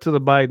little bit to the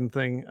Biden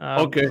thing.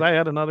 Okay. Because I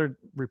had another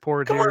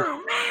report here. Come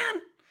on,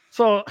 man.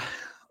 So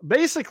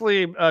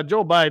basically,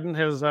 Joe Biden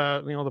has,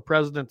 the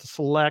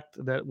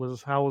president-elect that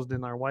was housed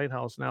in our White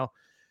House now.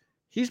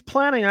 He's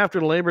planning after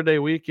the Labor Day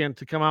weekend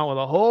to come out with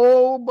a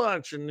whole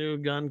bunch of new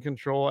gun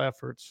control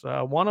efforts.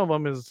 One of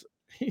them is,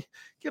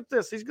 get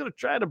this, he's going to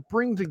try to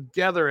bring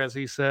together, as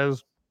he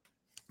says,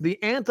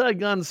 the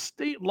anti-gun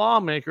state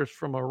lawmakers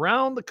from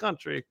around the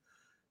country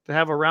to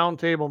have a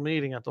roundtable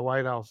meeting at the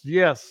White House.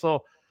 Yes,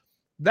 so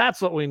that's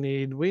what we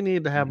need. We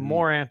need to have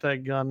more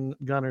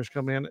anti-gunners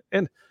come in.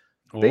 And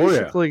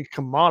basically,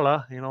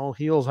 Kamala,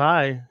 heels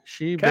high.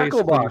 She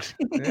Cacklebox.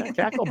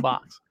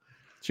 Cacklebox.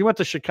 She went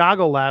to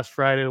Chicago last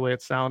Friday, the way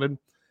it sounded,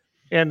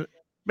 and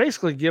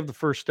basically give the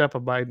first step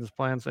of Biden's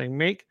plan, saying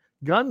make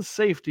gun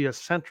safety a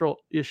central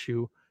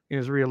issue in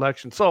his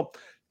reelection. So,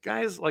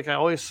 guys, like I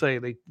always say,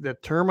 the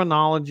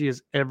terminology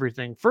is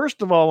everything.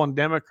 First of all, when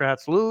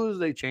Democrats lose,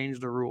 they change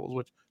the rules,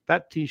 which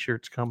that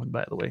T-shirt's coming,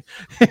 by the way.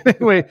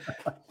 Anyway,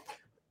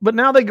 but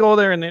now they go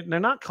there and they're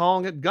not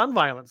calling it gun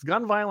violence.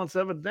 Gun violence,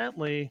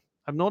 evidently,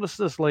 I've noticed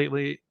this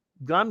lately,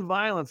 gun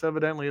violence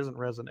evidently isn't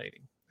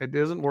resonating. It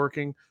isn't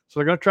working. So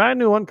they're going to try a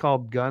new one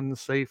called gun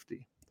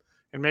safety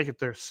and make it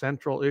their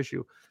central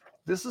issue.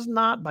 This is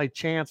not by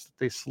chance that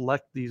they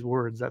select these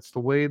words. That's the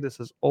way this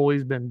has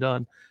always been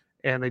done.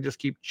 And they just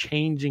keep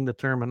changing the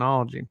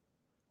terminology.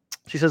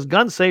 She says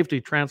gun safety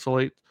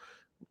translates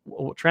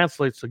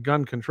to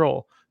gun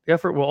control. The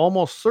effort will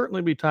almost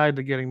certainly be tied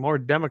to getting more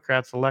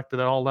Democrats elected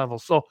at all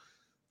levels. So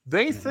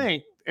they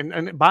think,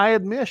 and by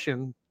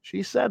admission,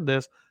 she said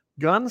this,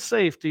 gun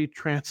safety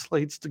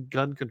translates to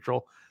gun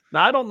control.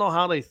 Now, I don't know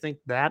how they think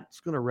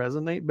that's going to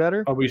resonate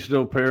better. Are we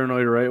still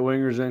paranoid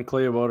right-wingers then,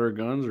 Clay, about our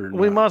guns? Or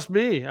we must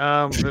be.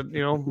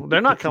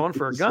 They're not coming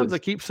for our guns. They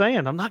keep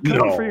saying, I'm not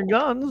coming for your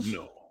guns.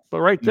 No.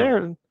 But right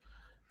there,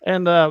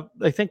 and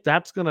they think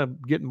that's going to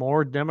get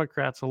more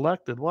Democrats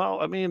elected. Well,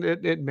 I mean,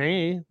 it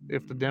may,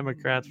 if the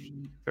Democrats,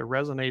 if it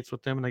resonates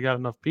with them and they got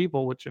enough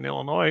people, which in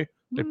Illinois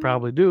they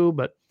probably do,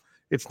 but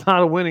it's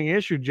not a winning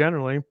issue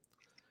generally.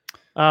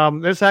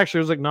 This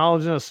actually was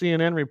acknowledged in a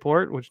CNN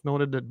report, which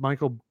noted that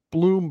Michael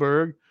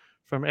Bloomberg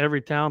from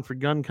Everytown for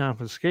Gun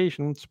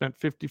Confiscation spent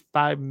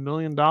 $55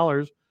 million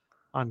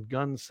on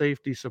gun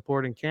safety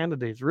supporting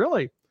candidates.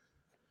 Really?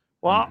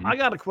 Well, I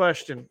got a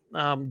question.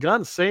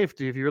 Gun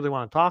safety, if you really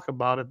want to talk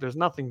about it, there's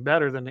nothing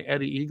better than the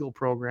Eddie Eagle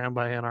program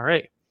by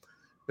NRA.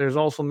 There's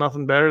also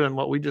nothing better than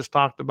what we just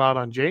talked about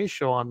on Jay's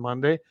show on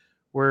Monday,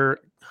 where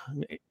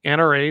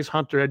NRA's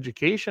hunter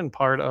education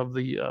part of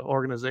the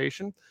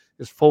organization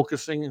is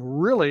focusing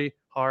really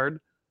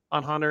hard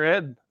on hunter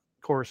ed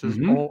courses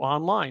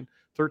online.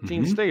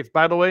 13 states.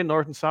 By the way,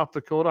 North and South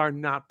Dakota are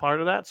not part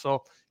of that.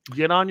 So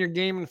get on your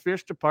game and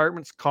fish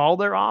departments. Call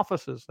their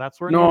offices. That's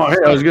where. No, I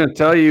was going to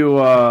tell you,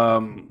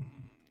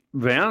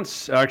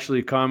 Vance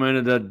actually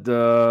commented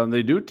that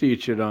they do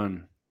teach it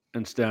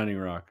in Standing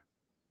Rock.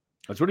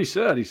 That's what he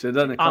said. He said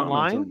that in the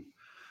online.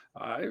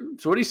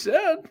 That's what he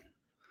said.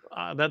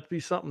 That'd be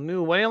something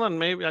new. Waylon,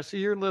 maybe I see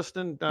you're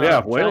listening.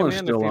 Waylon's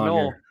still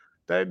on here.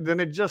 Then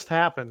it just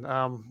happened.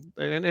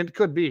 And it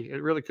could be.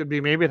 It really could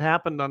be. Maybe it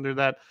happened under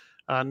that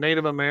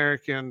Native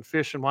American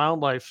Fish and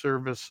Wildlife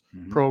Service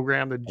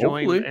program that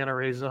joined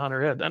NRA's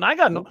Hunter Ed. And I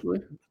got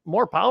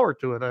more power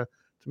to it. To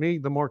me,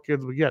 the more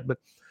kids we get. But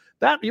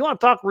that you want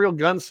to talk real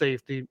gun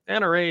safety,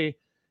 NRA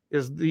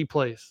is the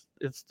place.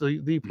 It's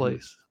the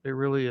place. It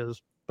really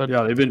is. But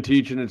yeah, they've been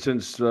teaching it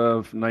since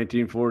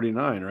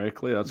 1949, right,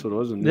 Clay? That's what it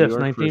was in New York.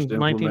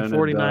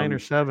 1949 or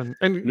 7.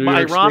 And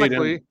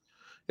ironically,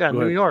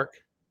 New York.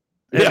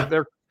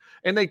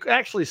 And they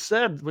actually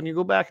said, when you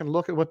go back and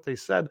look at what they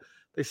said,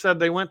 They said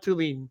they went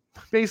to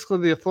basically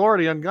the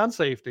authority on gun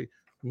safety,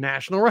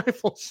 National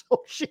Rifle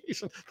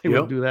Association. They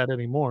wouldn't do that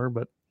anymore,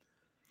 but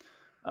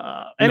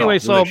anyway,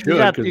 so you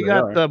got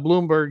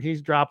Bloomberg.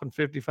 He's dropping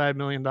 $55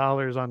 million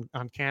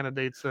on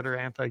candidates that are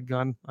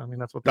anti-gun. I mean,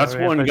 that's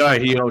one guy.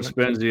 He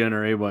outspends the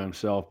NRA by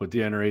himself, but the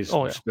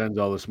NRA spends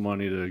all this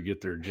money to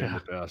get their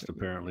agenda passed.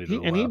 Apparently,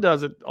 he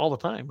does it all the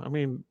time. I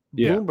mean,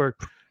 Bloomberg,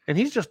 and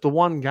he's just the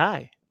one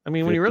guy. I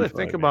mean, when you really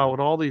think about what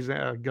all these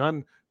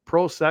gun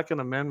pro Second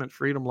Amendment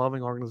freedom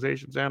loving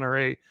organizations,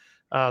 NRA,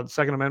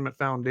 Second Amendment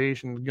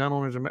Foundation, gun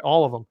owners,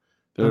 all of them,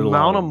 the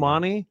amount of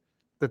money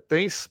that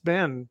they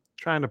spend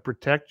trying to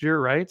protect your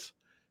rights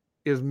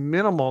is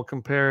minimal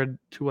compared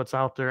to what's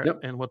out there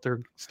and what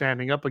they're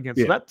standing up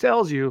against. So that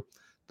tells you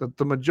that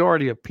the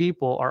majority of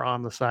people are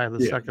on the side of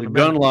the Second Amendment.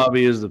 The gun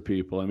lobby is the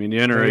people. I mean, the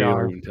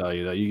NRA will tell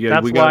you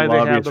that. We got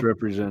lobbyists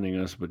representing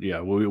us, but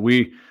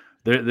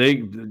they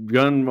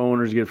gun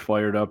owners get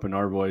fired up, and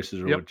our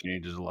voices are what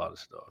changes a lot of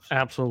stuff. So.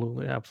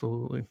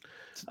 Absolutely.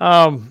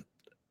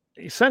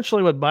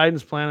 Essentially, what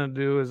Biden's planning to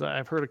do is,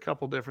 I've heard a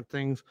couple different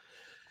things.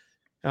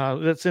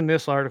 That's in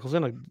this article, it's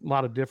in a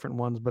lot of different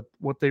ones, but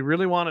what they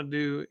really want to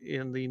do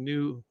in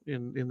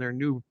their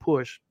new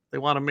push, they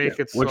want to make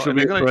it so. What should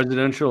be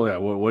presidential? Yeah.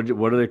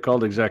 What are they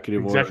called?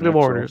 Executive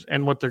orders.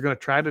 And what they're going to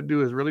try to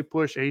do is really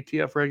push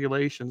ATF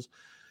regulations.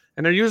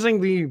 And they're using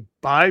the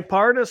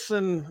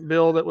bipartisan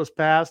bill that was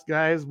passed,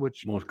 guys,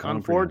 which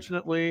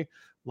unfortunately a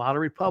lot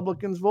of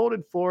Republicans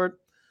voted for it.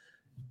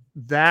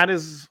 That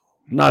is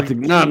not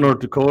North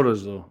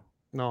Dakota's though.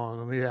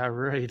 No, yeah,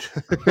 right.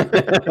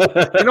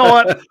 You know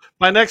what?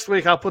 By next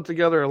week, I'll put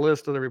together a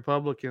list of the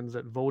Republicans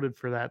that voted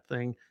for that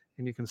thing,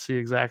 and you can see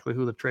exactly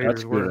who the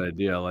traitors were. That's a good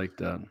idea. I like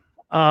that.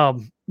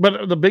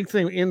 But the big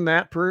thing in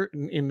that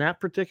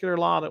particular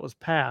law that was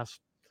passed,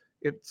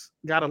 it's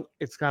got an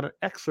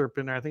excerpt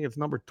in there. I think it's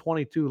number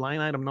 22, line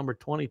item number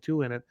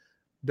 22 in it,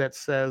 that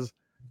says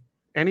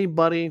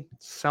anybody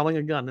selling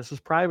a gun, this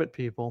is private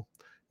people,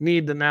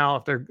 need to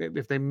now,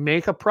 if they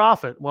make a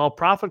profit, well,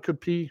 profit could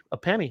be a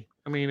penny.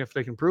 I mean, if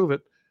they can prove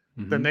it,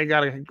 then they got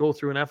to go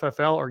through an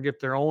FFL or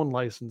get their own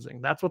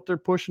licensing. That's what they're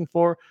pushing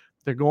for.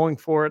 They're going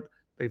for it.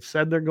 They've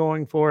said they're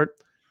going for it.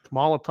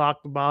 Kamala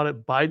talked about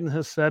it. Biden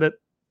has said it.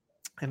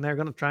 And they're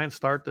going to try and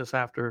start this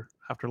after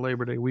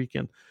Labor Day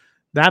weekend.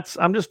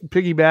 I'm just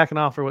piggybacking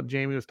off of what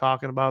Jamie was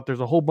talking about. There's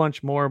a whole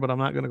bunch more, but I'm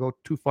not going to go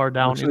too far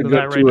down into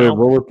that right now.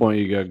 Bullet point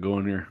you got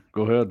going here.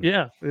 Go ahead.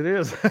 Yeah, it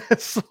is.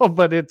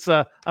 But it's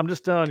I'm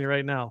just telling you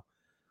right now.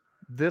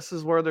 This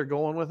is where they're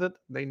going with it.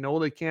 They know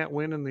they can't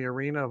win in the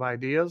arena of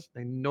ideas.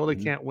 They know they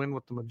can't win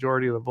with the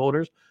majority of the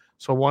voters.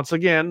 So once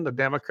again, the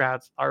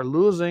Democrats are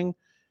losing.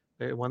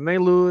 When they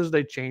lose,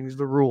 they change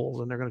the rules.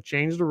 And they're going to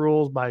change the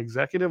rules by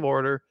executive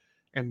order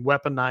and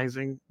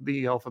weaponizing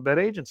the alphabet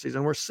agencies.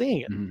 And we're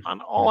seeing it on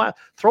all that.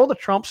 Throw the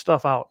Trump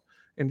stuff out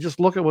and just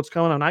look at what's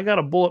going on. I got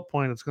a bullet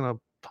point that's going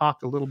to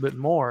talk a little bit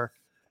more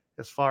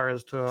as far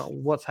as to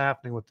what's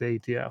happening with the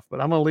ATF.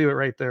 But I'm going to leave it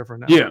right there for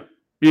now.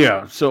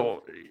 Yeah.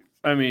 So,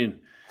 I mean,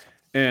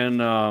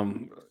 a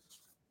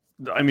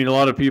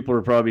lot of people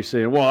are probably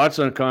saying, well, that's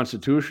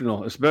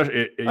unconstitutional,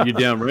 especially you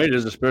damn right it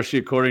is, especially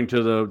according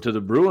to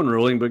the Bruin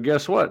ruling. But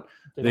guess what?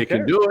 They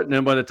can do it. And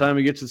then by the time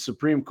it gets to the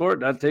Supreme Court,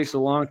 that takes a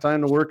long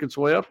time to work its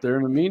way up there.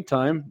 In the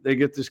meantime, they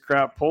get this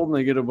crap pulled and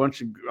they get a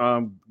bunch of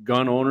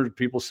gun owners,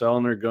 people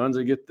selling their guns.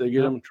 They get them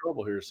in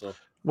trouble here. So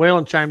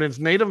Waylon chimed in. It's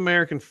Native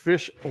American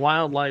Fish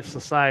Wildlife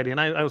Society. And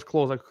I was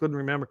close. I couldn't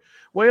remember.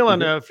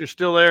 Waylon, if you're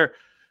still there,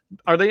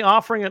 are they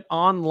offering it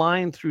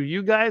online through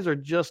you guys, or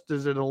just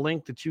is it a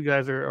link that you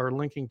guys are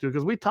linking to?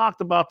 Because we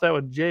talked about that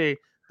with Jay,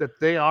 that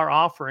they are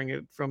offering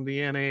it from the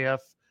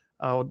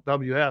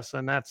NAFWS,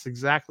 and that's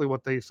exactly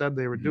what they said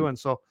they were doing.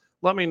 So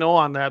let me know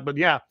on that. But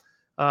yeah,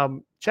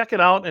 check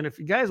it out. And if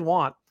you guys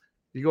want,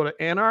 you go to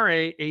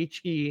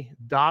nrahe.org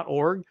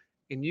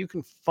and you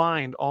can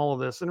find all of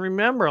this. And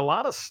remember, a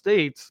lot of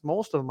states,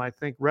 most of them, I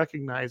think,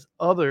 recognize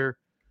other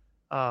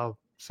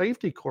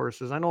safety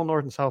courses. I know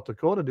North and South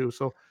Dakota do.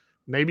 So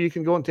maybe you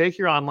can go and take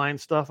your online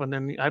stuff, and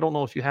then I don't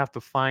know if you have to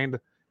find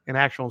an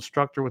actual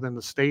instructor within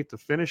the state to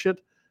finish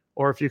it,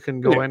 or if you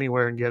can go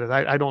anywhere and get it.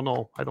 I don't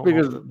know.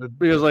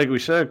 Because like we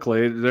said,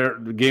 Clay,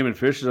 the Game and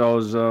Fish is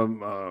always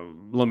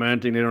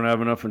lamenting they don't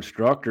have enough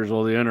instructors.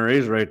 Well, the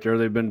NRA's right there.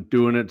 They've been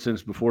doing it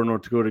since before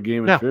North Dakota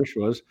Game and Fish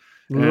was,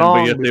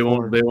 but yet they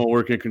won't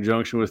work in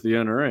conjunction with the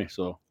NRA.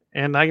 So,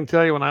 and I can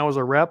tell you, when I was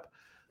a rep,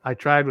 I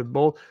tried with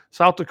both.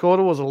 South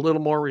Dakota was a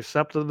little more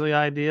receptive to the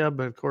idea,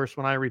 but of course,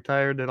 when I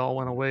retired, it all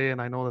went away.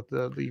 And I know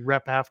that the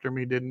rep after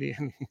me didn't.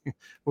 That's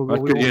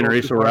the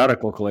NRA so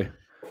radical, Clay.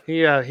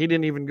 He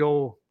didn't even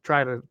go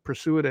try to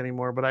pursue it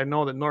anymore. But I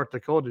know that North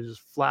Dakota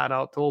just flat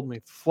out told me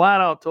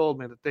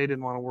that they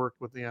didn't want to work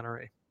with the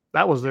NRA.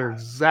 That was their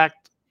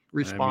exact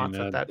response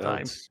at that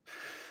time.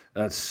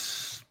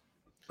 That's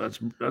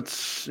and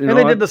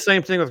they did the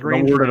same thing with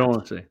Green. I don't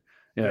want to say.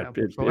 Yeah. It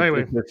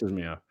pisses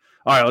me off.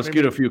 All right, let's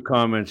get a few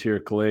comments here,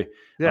 Clay.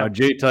 Yeah.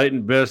 Jay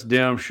Titan, best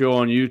damn show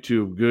on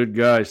YouTube. Good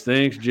guys.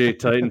 Thanks, Jay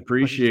Titan.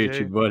 Appreciate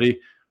you,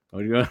 buddy.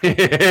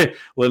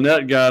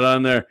 Lynette got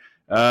on there.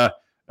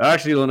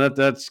 Actually, Lynette,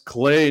 that's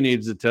Clay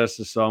needs to test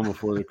the sound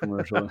before the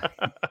commercial.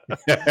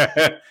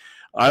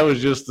 I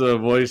was just the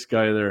voice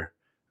guy there.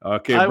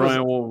 Okay,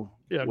 Brian,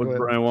 what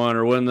Brian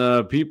wanted, when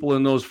the people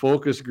in those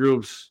focus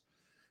groups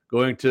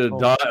going to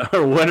die,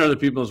 or when are the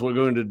people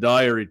going to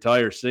die or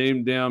retire?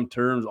 Same damn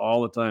terms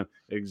all the time.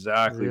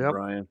 Exactly,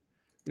 Brian.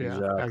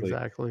 Yeah,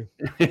 exactly.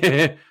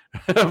 You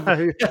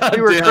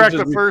were correct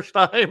the first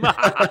time.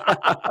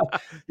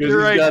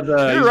 You're right.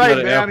 You're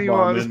right, man. He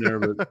was. In there,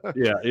 but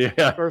yeah.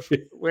 Of course,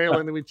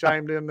 Whalen, we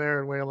chimed in there,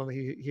 and Whalen,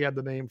 he had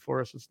the name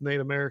for us. It's Native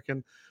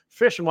American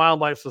Fish and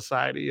Wildlife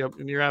Society. Yep,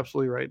 and you're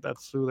absolutely right.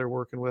 That's who they're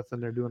working with,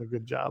 and they're doing a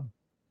good job.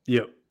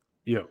 Yep.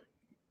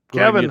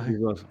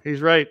 Kevin,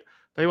 he's right.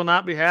 They will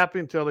not be happy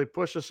until they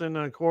push us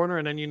into a corner,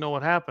 and then you know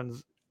what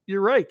happens.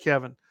 You're right,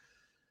 Kevin.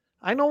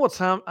 I know what's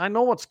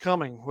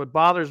coming. What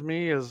bothers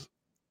me is,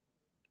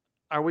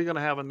 are we going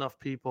to have enough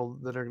people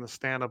that are going to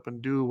stand up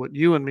and do what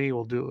you and me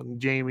will do, and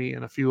Jamie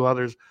and a few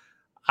others?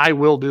 I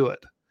will do it.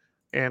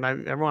 And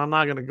I'm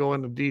not going to go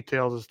into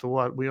details as to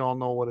what. We all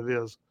know what it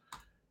is.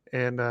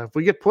 And if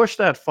we get pushed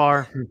that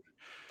far,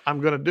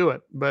 I'm going to do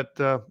it. But,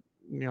 I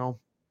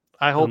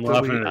hope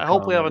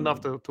we have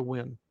enough to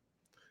win.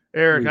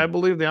 Eric, I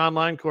believe the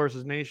online course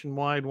is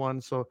nationwide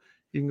one, so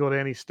you can go to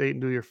any state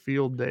and do your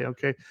field day.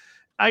 Okay.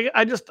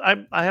 I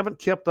haven't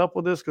kept up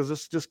with this because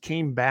this just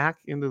came back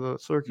into the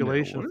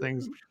circulation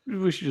things.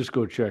 We should just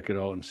go check it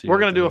out and see. We're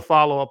going to do a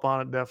follow-up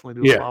on it.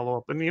 Definitely do a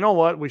follow-up. And you know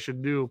what we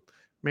should do?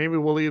 Maybe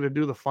we'll either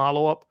do the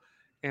follow-up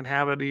and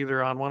have it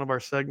either on one of our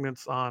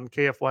segments on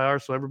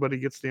KFYR, so everybody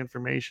gets the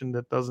information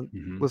that doesn't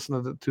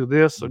listen to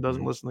this or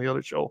doesn't listen to the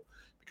other show.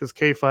 Because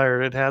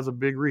KFire, it has a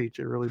big reach.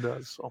 It really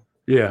does. So.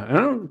 Yeah, and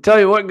I'll tell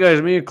you what,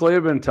 guys. Me and Clay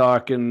have been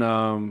talking.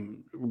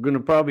 We're going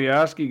to probably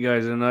ask you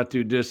guys in the not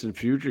too distant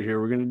future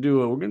here. We're going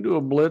to do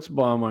a blitz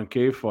bomb on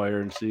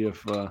KFire and see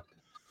if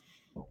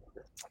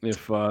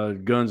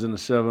Guns in the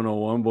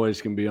 701 boys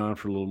can be on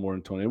for a little more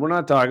than 20. We're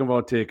not talking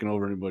about taking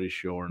over anybody's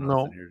show or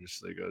nothing here.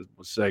 Just like a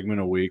segment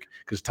a week.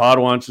 Because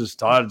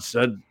Todd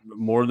said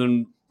more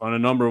than on a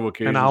number of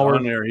occasions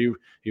on there. He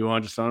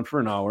wants us on for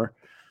an hour.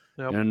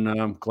 Yep.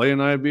 And Clay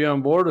and I would be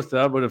on board with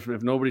that, but if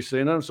nobody's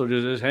saying nothing, so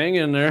just hang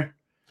in there.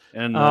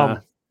 And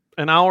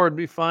an hour would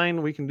be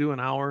fine. We can do an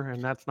hour,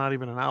 and that's not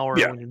even an hour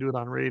when you do it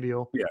on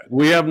radio. Yeah,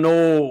 we have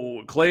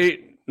no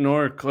Clay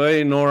nor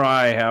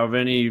I have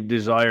any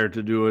desire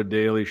to do a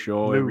daily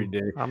show every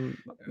day.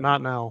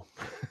 Not now.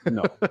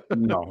 No,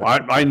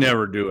 I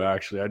never do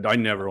actually. I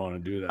never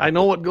want to do that. I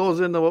know what goes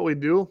into what we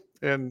do,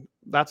 and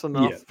that's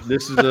enough. Yeah,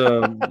 this is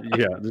a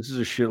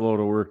shitload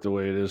of work the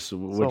way it is,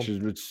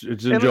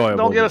 it's enjoyable.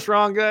 Don't get us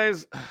wrong,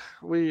 guys.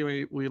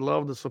 We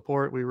love the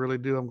support. We really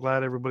do. I'm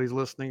glad everybody's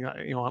listening.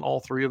 On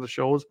all three of the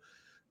shows,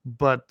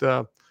 but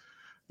 1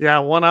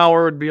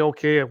 hour would be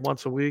okay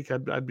once a week.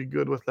 I'd be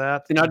good with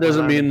that. And that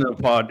doesn't mean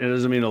it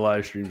doesn't mean the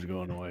live stream's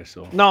going away.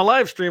 So no,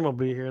 live stream will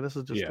be here. This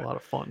is just a lot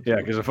of fun. Yeah,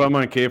 because if I'm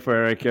on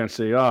KFire, I can't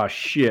say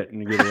shit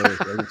and get away. I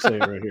can say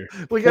it right here.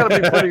 We got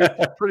to be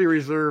pretty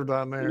reserved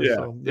on there.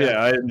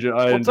 I enjoy.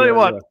 I'll tell you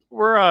what.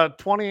 We're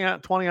 20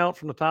 out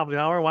from the top of the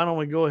hour. Why don't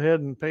we go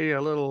ahead and pay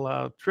a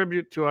little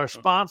tribute to our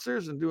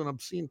sponsors and do an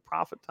obscene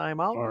profit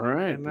timeout? All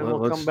right, and then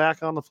we'll come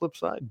back on the flip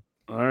side.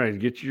 All right,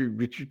 get your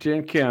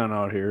tin can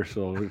out here.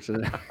 So it's all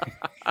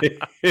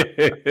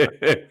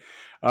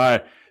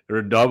right. They're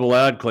a double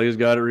ad. Clay's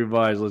got it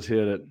revised. Let's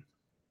hit it.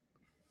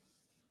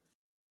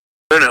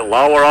 At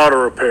Lauer Auto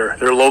Repair.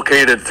 They're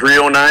located at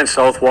 309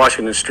 South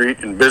Washington Street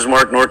in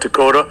Bismarck, North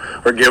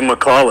Dakota, or give them a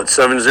call at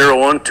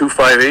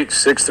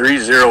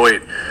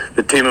 701-258-6308.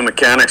 The team of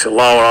mechanics at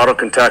Lauer Auto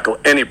can tackle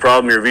any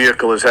problem your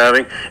vehicle is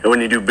having, and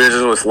when you do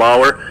business with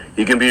Lauer,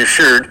 you can be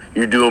assured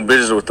you're doing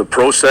business with the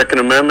Pro Second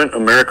Amendment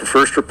America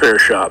First Repair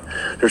Shop.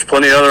 There's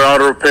plenty of other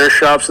auto repair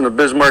shops in the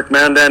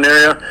Bismarck-Mandan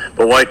area,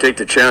 but why take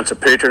the chance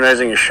of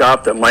patronizing a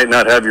shop that might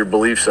not have your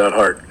beliefs at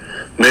heart?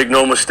 Make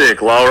no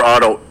mistake, Lauer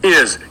Auto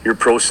is your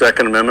Pro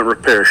Second Amendment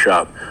repair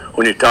shop.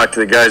 When you talk to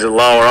the guys at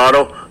Lauer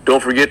Auto,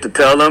 don't forget to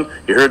tell them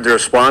you heard they're a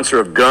sponsor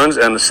of Guns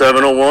and the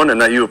 701 and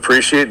that you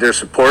appreciate their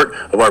support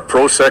of our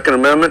Pro Second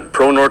Amendment,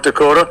 Pro North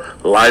Dakota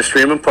live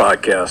stream and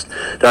podcast.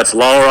 That's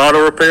Lauer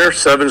Auto Repair,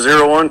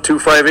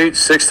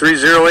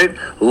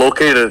 701-258-6308,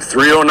 located at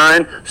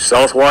 309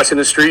 South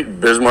Washington Street,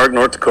 Bismarck,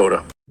 North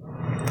Dakota.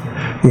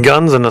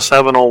 Guns and the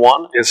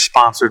 701 is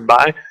sponsored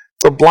by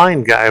the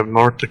Blind Guy of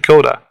North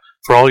Dakota.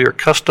 For all your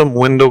custom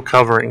window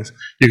coverings,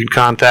 you can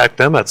contact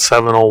them at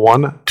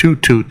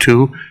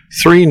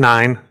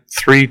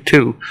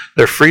 701-222-3932.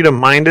 They're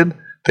freedom-minded,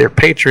 they're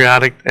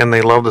patriotic, and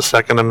they love the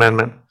Second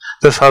Amendment.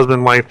 This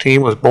husband-wife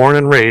team was born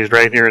and raised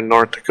right here in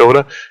North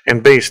Dakota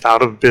and based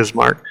out of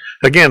Bismarck.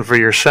 Again, for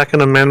your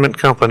Second Amendment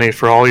company,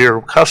 for all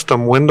your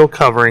custom window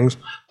coverings,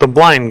 the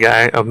Blind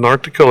Guy of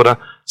North Dakota,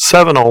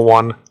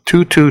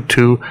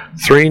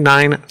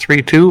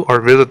 701-222-3932, or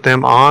visit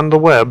them on the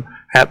web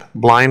at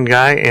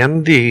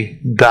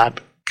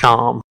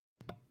blindguynd.com.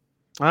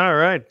 All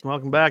right.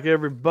 Welcome back,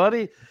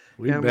 everybody.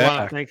 We want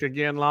to thank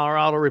again Lauer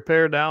Auto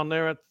Repair down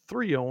there at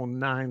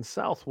 309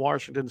 South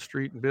Washington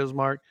Street in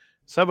Bismarck,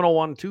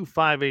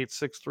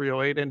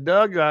 701-258-6308. And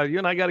Doug, you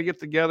and I got to get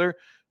together.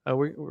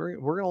 We're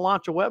going to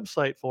launch a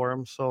website for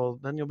them, so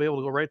then you'll be able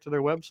to go right to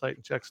their website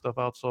and check stuff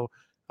out. So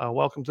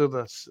welcome to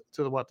the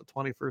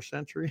 21st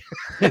century.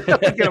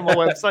 Get them a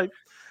website.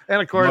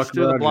 And of course,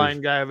 to the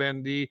Blind Guy of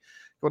ND.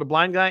 Go to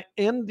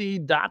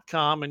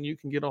blindguynd.com and you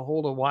can get a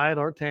hold of Wyatt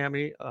or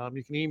Tammy.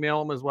 You can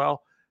email them as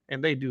well.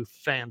 And they do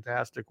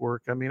fantastic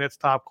work. I mean, it's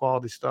top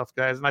quality stuff,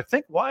 guys. And I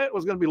think Wyatt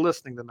was going to be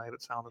listening tonight,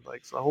 it sounded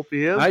like. So I hope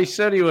he is. I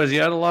said he was. He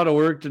had a lot of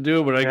work to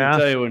do, but I can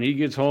tell you, when he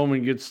gets home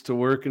and gets to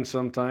working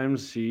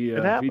sometimes, if he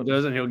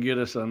doesn't, he'll get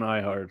us on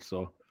iHeart.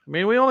 So, I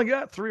mean, we only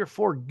got 3 or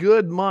 4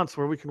 good months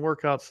where we can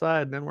work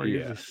outside, and then we're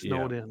usually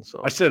snowed in. So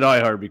I said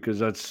iHeart because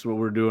that's what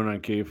we're doing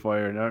on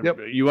K-Fire. Yep.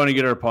 You want to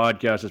get our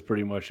podcast, it's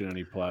pretty much in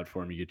any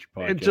platform you get your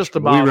podcast. It's just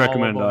about we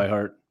recommend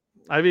iHeart.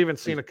 I've even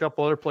seen a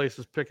couple other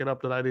places pick it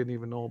up that I didn't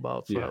even know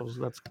about. So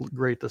that's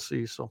great to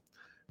see. So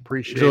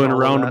appreciate it. So in a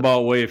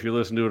roundabout way, if you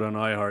listen to it on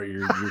iHeart,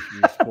 you're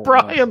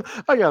Brian,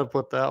 I got to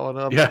put that one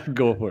up. Yeah,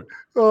 go for it.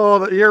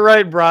 Oh, you're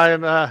right,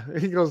 Brian.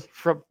 He goes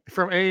from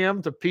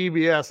AM to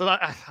PBS. And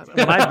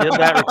when I did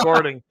that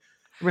recording,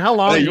 I mean, how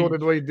long ago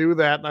did we do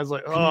that? And I was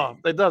like, oh,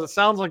 it does. It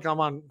sounds like I'm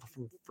on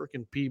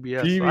freaking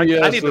PBS. PBS So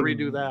I need to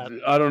redo that.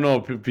 I don't know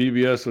if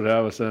PBS would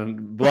have us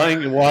on.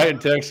 Wyatt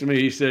texted me.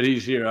 He said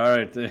he's here. All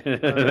right.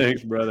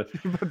 Thanks, brother.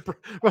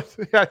 but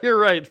yeah, you're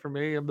right. From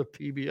AM to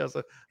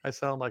PBS, I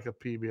sound like a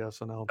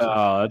PBS announcer.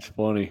 Oh, that's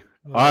funny.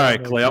 All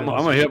right, Clay. I'm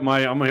gonna hit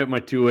my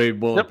 2A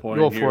bullet point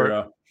go here. For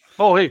it.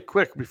 Oh, hey,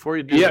 quick before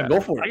you do that. Go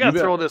for it. I gotta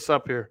throw this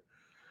up here.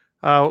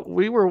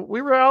 We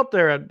were out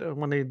there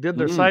when they did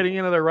their sighting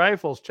into their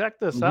rifles. Check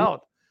this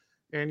out.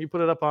 And you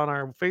put it up on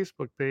our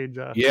Facebook page.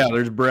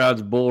 There's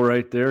Brad's bull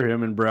right there.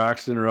 Him and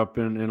Braxton are up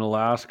in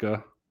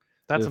Alaska.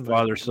 That's a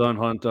father-son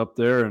hunt up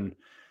there, and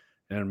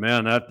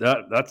man,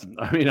 that's.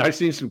 I mean, I've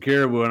seen some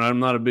caribou, and I'm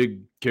not a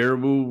big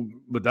caribou,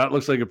 but that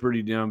looks like a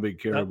pretty damn big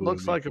caribou. That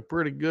looks like a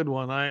pretty good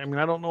one. I mean,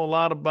 I don't know a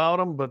lot about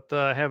them, but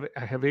I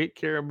have 8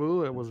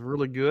 caribou. It was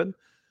really good.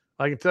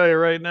 I can tell you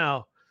right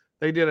now,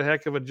 they did a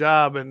heck of a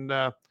job,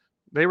 and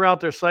they were out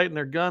there sighting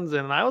their guns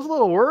in, and I was a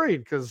little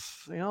worried because,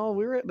 we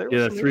were there.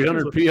 Yeah,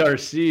 300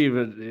 PRC,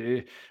 but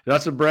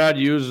that's what Brad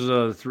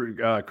uses.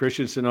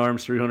 Christensen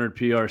Arms 300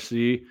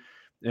 PRC,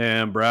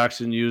 and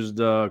Braxton used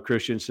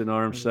Christensen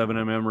Arms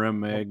 7mm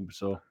Rem Mag.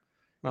 So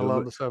I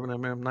love the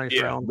 7mm,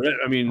 nice round.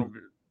 I mean,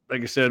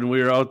 like I said, when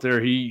we were out there,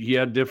 he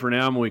had different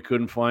ammo. He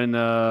couldn't find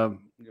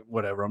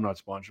whatever. I'm not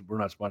sponsored. We're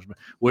not sponsored.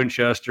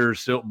 Winchester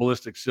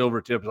ballistic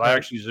silver tips. I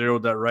actually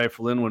zeroed that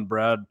rifle in when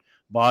Brad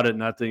bought it,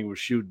 and that thing would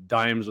shoot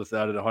dimes with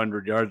that at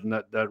 100 yards. And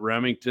that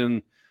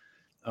Remington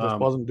just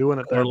wasn't doing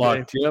it that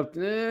day. Tip.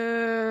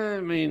 I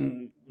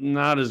mean,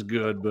 not as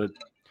good, but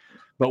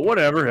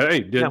whatever. Hey,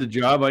 did the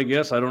job, I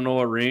guess. I don't know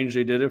what range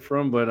they did it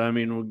from, but I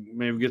mean, we'll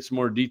maybe get some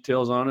more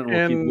details on it. And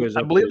we'll keep you guys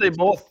I believe they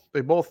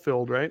both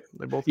filled, right?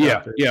 They both.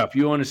 Yeah. If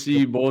you want to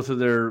see both of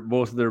their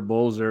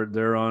bulls,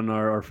 they're on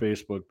our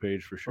Facebook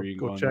page for sure. You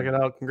can go check it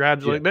out.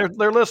 Congratulations. Yeah.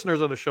 They're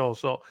listeners of the show,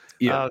 so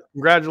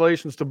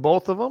congratulations to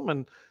both of them.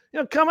 And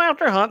come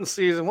after hunting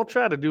season. We'll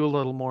try to do a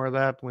little more of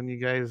that when you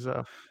guys.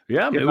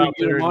 Maybe we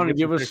get them on and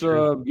give us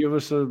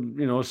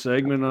a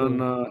segment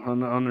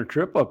on their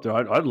trip up there.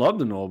 I'd love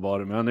to know about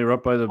it, man. They were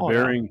up by the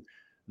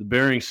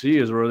Bering Sea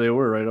is where they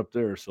were, right up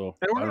there. So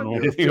I don't know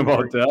anything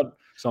about that.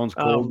 Sounds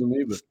cold to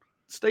me, but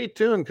stay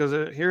tuned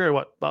because here,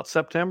 about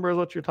September is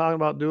what you're talking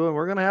about doing.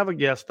 We're going to have a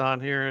guest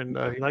on here, and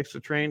he likes to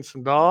train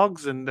some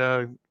dogs and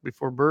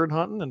before bird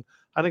hunting, and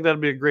I think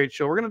that'd be a great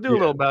show. We're going to do a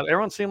little bit.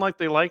 Everyone seemed like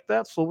they like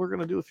that, so we're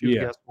going to do a few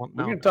guests. We're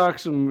going to talk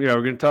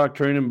we're going to talk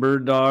training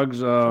bird dogs,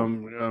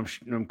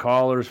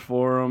 collars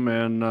for them,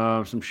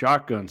 and some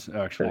shotguns,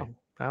 actually. Yeah,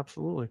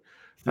 absolutely.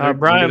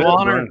 Brian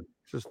Warner,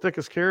 it's as thick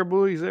as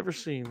caribou he's ever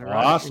seen. Right?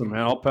 Awesome,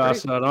 man. I'll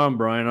pass that on,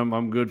 Brian.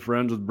 I'm good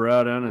friends with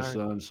Brad and his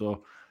son,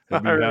 so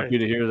I'd be happy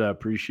to hear that.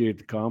 Appreciate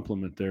the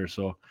compliment there.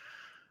 So,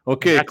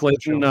 okay,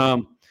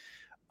 Clayton.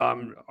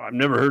 I've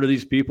never heard of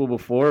these people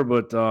before,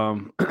 but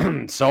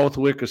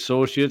Southwick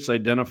Associates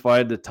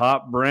identified the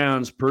top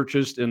brands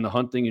purchased in the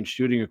hunting and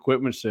shooting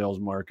equipment sales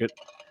market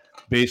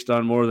based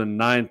on more than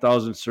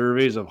 9,000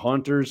 surveys of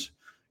hunters,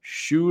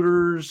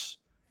 shooters.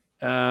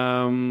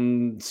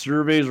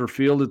 Surveys were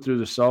fielded through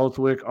the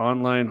Southwick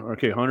online,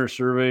 hunter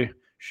survey,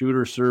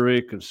 shooter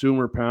survey,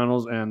 consumer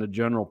panels, and the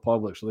general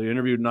public. So they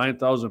interviewed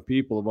 9,000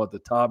 people about the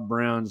top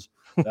brands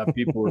that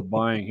people were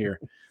buying here.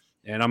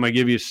 And I'm going to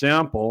give you a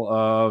sample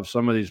of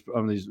some of these. I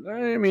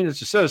mean, it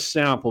says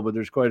sample, but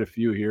there's quite a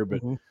few here.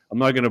 But I'm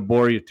not going to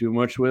bore you too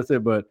much with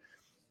it. But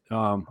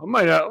I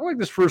might like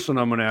this first one.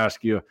 I'm going to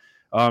ask you: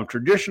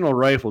 traditional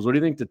rifles. What do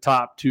you think the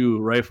top 2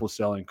 rifle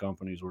selling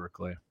companies were,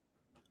 Clay?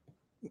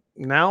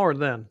 Now or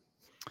then?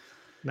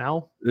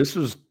 Now. This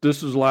was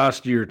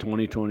last year,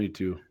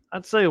 2022.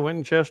 I'd say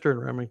Winchester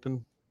and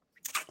Remington.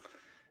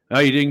 No,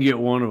 you didn't get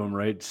one of them,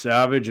 right?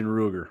 Savage and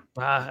Ruger.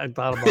 I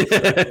thought about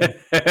that.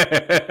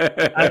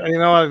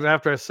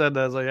 After I said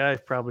that, I was like, I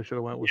probably should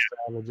have went with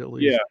Savage at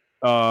least. Yeah.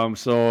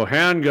 So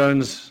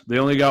handguns, they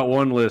only got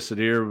one listed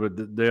here,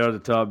 but they are the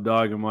top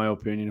dog in my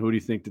opinion. Who do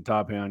you think the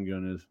top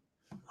handgun is?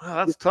 Well,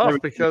 that's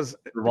tough because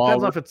it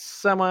depends on if it's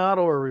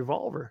semi-auto or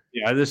revolver.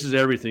 Yeah, this is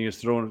everything. It's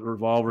throwing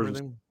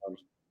revolvers.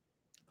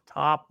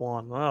 Top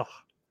one. Ugh.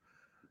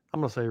 I'm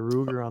gonna say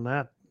Ruger on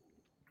that.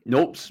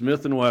 Nope,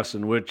 Smith &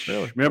 Wesson, which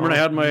remember I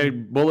had my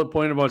bullet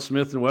point about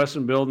Smith &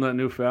 Wesson building that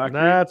new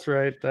factory? That's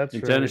right. That's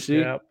in right. Tennessee.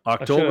 Yeah.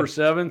 October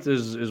 7th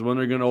is when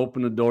they're going to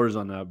open the doors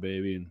on that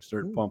baby and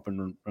start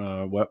pumping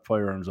wet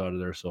firearms out of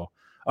there. So,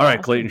 all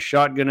right, Clayton,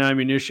 shotgun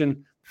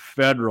ammunition,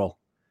 Federal.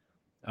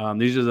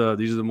 These are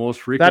the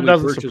most frequently that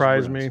doesn't purchased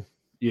surprise brands. me.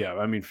 Yeah,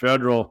 I mean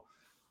Federal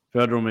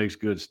makes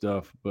good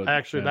stuff, but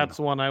actually that's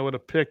the one I would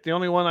have picked. The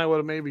only one I would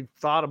have maybe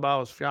thought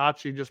about was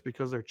Fiatchi just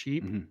because they're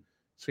cheap. Mm-hmm.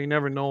 So you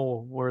never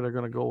know where they're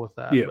going to go with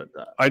that. Yeah,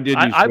 but I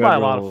buy a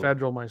lot of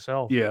Federal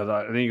myself. Yeah,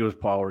 I think it was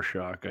Power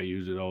Shock. I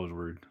use it. I was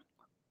weird.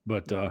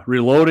 But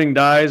reloading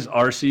dies,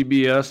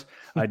 RCBS.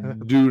 I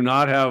do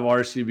not have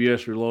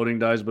RCBS reloading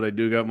dies, but I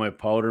do got my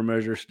powder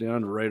measure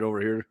stand right over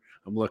here.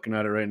 I'm looking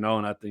at it right now,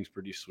 and that thing's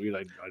pretty sweet.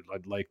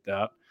 I'd like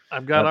that.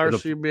 I've got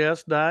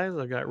RCBS dies.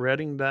 I've got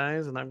Redding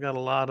dies, and I've got a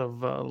lot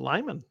of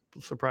Lyman,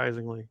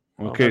 surprisingly.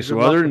 Okay, so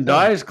other than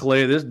dies,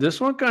 Clay,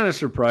 this one kind of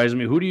surprised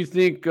me. Who do you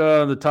think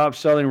the top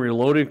selling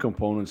reloading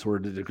components were?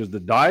 Because the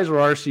dies were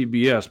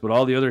RCBS, but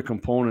all the other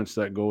components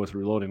that go with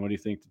reloading, what do you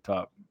think the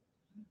top?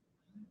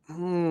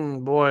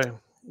 Boy,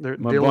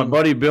 my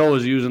buddy Bill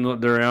was using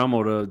their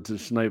ammo to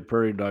snipe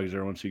prairie dogs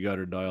there once he got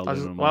her dialed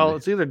in. Well,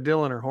 it's either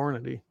Dillon or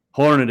Hornady.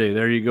 Hornady,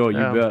 there you go,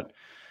 you bet.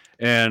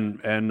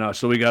 And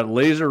so we got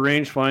laser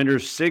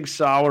rangefinders. Sig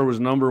Sauer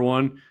was number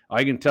one.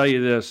 I can tell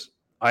you this.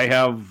 I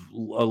have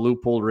a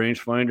Leupold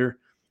rangefinder.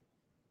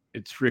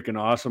 It's freaking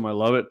awesome. I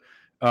love it.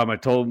 I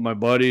told a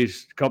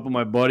couple of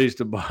my buddies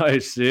to buy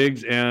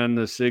Sigs and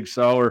the Sig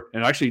Sauer.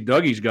 And actually,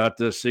 Dougie's got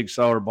the Sig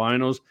Sauer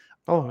binos.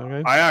 Oh,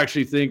 okay. I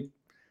actually think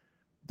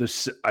the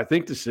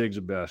Sig's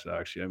the best,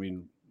 actually. I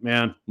mean,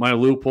 man, my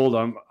Leupold,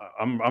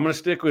 I'm going to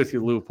stick with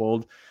you,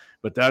 Leupold.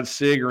 But that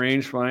Sig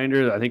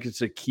rangefinder, I think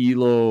it's a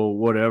kilo,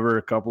 whatever.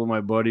 A couple of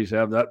my buddies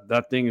have that.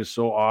 That thing is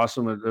so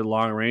awesome at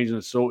long range, and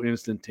it's so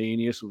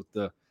instantaneous with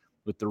the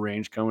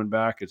range coming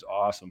back. It's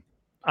awesome.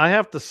 I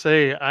have to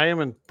say, I am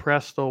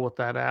impressed though with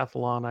that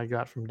Athlon I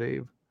got from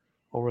Dave.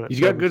 Over that, he's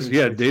got good.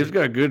 Yeah, Dave's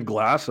got good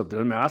glass up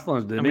there.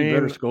 Athlons, they made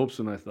better scopes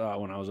than I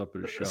thought when I was up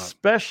at his shop.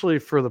 Especially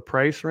for the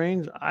price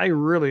range, I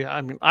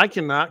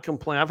cannot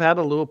complain. I've had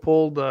a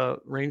Leupold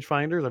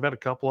rangefinders. I've had a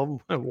couple of them.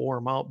 I wore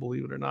them out,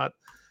 believe it or not.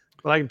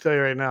 But I can tell you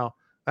right now,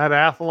 that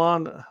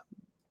Athlon,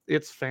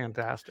 it's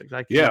fantastic.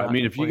 I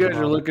mean, if you guys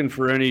are looking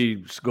for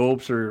any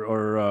scopes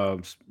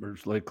or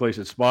like Clay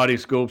said, spotty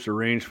scopes or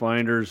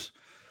rangefinders,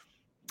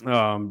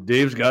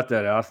 Dave's got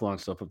that Athlon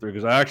stuff up there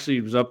because I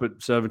actually was up at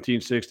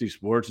 1760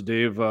 Sports.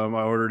 Dave, I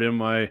ordered him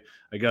I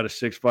got a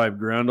 6.5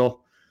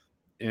 Grendel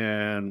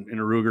and in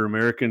a Ruger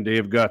American.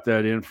 Dave got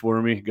that in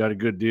for me. Got a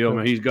good deal. I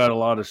mean, he's got a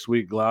lot of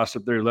sweet glass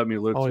up there. He let me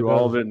look through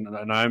all of it,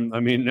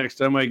 and next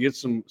time I get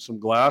some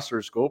glass or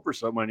a scope or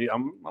something,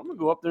 I'm gonna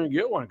go up there and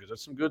get one because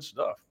that's some good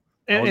stuff.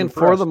 And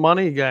for the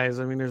money,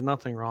 guys, I mean, there's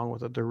nothing wrong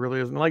with it. There really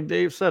isn't. Like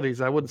Dave said,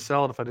 I wouldn't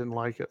sell it if I didn't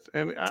like it.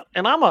 And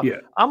I'm a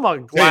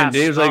glass.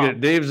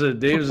 And Dave's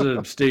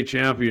a state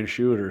champion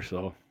shooter,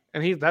 so.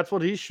 And that's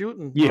what he's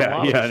shooting.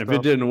 Yeah. And if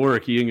it didn't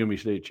work, he ain't gonna be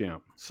state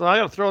champ. So I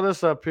got to throw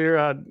this up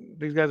here.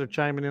 These guys are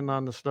chiming in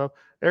on the stuff.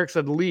 Eric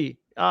said Lee.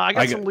 I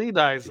got some Lee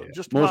dies.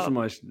 Yeah.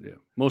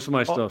 Most of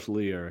my stuff's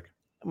Lee, Eric.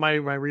 My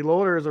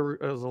reloader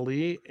is a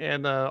Lee,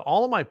 and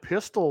all of my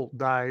pistol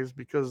dies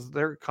because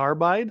they're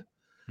carbide.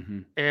 Mm-hmm.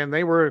 And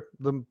they were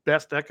the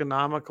best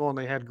economical, and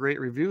they had great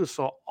reviews.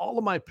 So all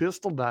of my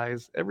pistol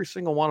dies, every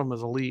single one of them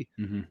is a Lee,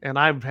 and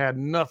I've had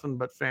nothing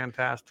but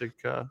fantastic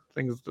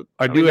things.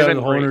 I do have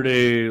the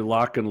Hornady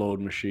lock and load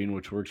machine,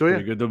 which works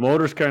pretty good. The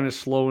motor's kind of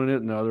slow in it,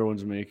 and the other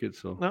ones make it.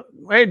 So,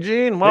 hey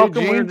Gene,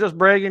 welcome. We were just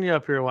bragging you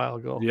up here a while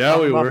ago. Yeah,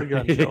 we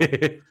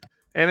were.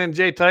 And then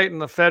Jay Titan,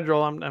 the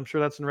Federal. I'm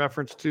sure that's in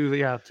reference to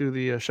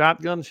the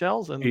shotgun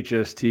shells and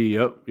HST.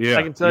 Yep. Yeah.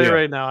 I can tell you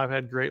right now, I've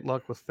had great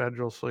luck with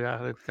Federal. So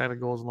it kind of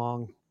goes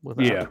along with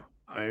that.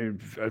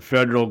 Yeah.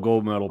 Federal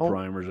gold medal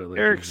primers.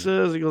 Eric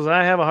says, he goes,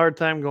 I have a hard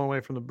time going away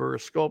from the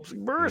Burris scopes.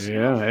 Burris.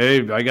 Yeah.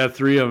 Hey, I got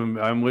 3 of them.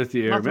 I'm with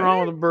you, Eric. Nothing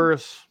wrong with the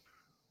Burris.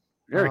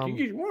 Eric,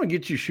 you want to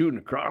get you shooting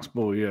a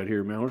crossbow yet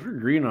here, man? We're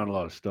agreeing on a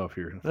lot of stuff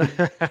here.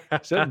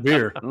 Except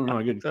beer. I don't know.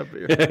 Except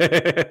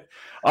beer.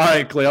 All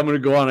right, Clay, I'm going to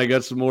go on. I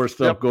got some more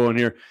stuff going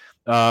here.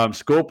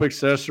 Scope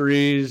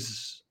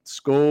accessories,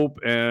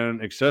 scope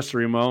and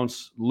accessory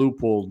mounts,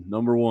 Leupold,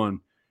 number 1.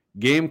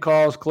 Game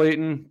calls,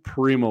 Clayton,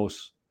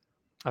 Primos.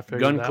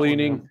 Gun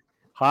cleaning,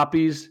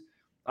 Hoppies.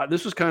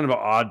 This was kind of an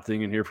odd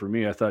thing in here for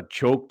me. I thought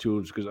choke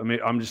tubes, because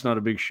I'm just not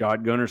a big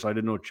shotgunner, so I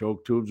didn't know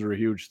choke tubes are a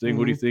huge thing.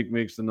 Who do you think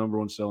makes the number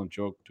 1 selling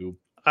choke tube?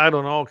 I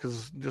don't know,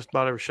 because just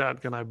about every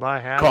shotgun I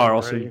buy has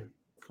Carlson.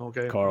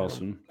 Okay.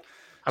 Carlson.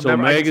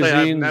 Magazines.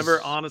 I've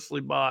never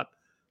honestly bought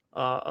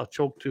a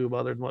choke tube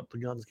other than what the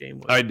guns came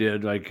with. I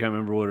did. I can't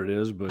remember what it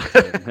is, but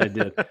I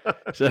did.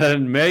 So,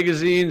 and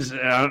magazines,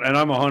 and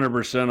I'm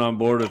 100% on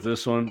board with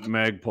this one.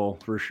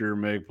 Magpul, for sure.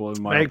 Magpul,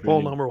 in my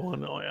opinion. Magpul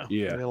 #1. Oh, yeah.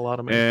 Yeah. They got a lot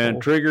of Magpul.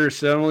 And trigger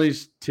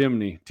assemblies,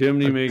 Timney.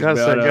 Timney makes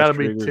badass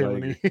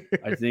triggers.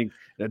 I think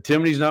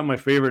Timney's not my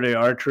favorite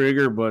AR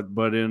trigger,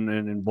 but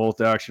in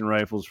bolt action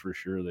rifles, for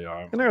sure they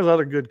are. And there's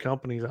other good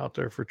companies out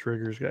there for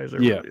triggers, guys.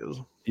 There really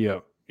is. Yeah.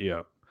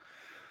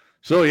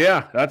 So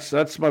yeah,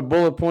 that's my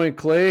bullet point,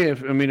 Clay.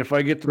 If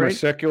I get to my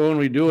second one,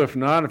 we do. If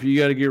not, if you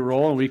got to get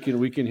rolling,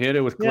 we can hit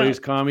it with Clay's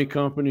Commie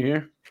Company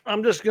here.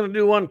 I'm just going to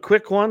do one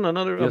quick one, a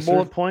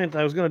bullet point.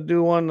 I was going to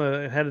do one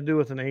that had to do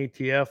with an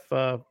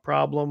ATF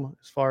problem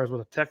as far as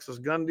with a Texas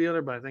gun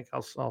dealer, but I think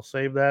I'll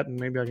save that, and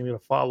maybe I can get a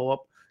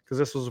follow-up because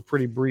this was a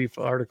pretty brief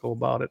article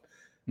about it.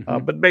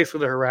 Mm-hmm. But basically,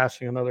 they're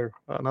harassing another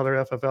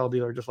FFL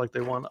dealer, just like they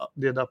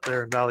did up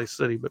there in Valley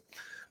City. But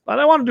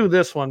I want to do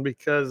this one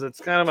because it's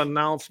kind of an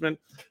announcement.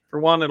 For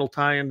one, it'll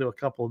tie into a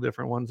couple of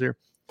different ones here.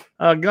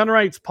 Gun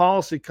Rights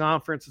Policy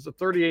Conference is the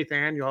 38th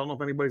annual. I don't know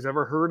if anybody's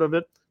ever heard of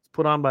it. It's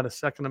put on by the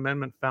Second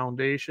Amendment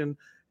Foundation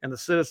and the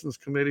Citizens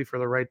Committee for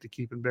the Right to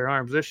Keep and Bear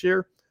Arms this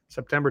year,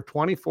 September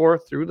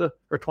 24th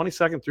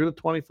 22nd through the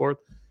 24th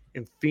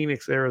in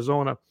Phoenix,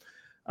 Arizona.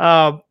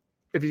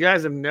 If you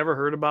guys have never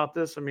heard about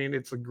this,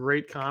 it's a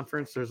great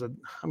conference. There is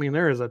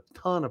a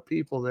ton of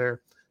people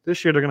there.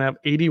 This year, they're going to have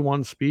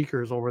 81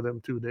 speakers over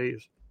them 2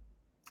 days,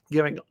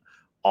 giving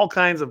all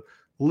kinds of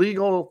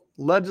legal,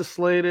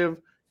 legislative,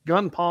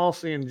 gun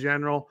policy in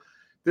general.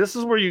 This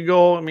is where you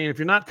go. If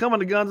you're not coming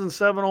to Guns and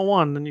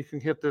 701, then you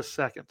can hit this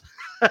second.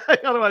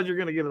 Otherwise, you're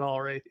going to get it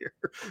all right here.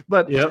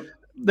 But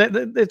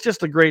it's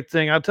just a great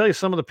thing. I'll tell you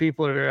some of the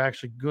people that are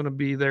actually going to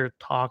be there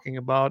talking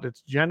about. It's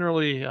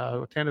generally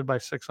attended by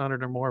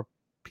 600 or more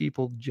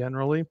people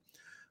generally.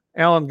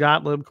 Alan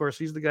Gottlieb, of course,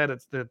 he's the guy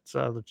that's the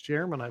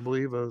chairman, I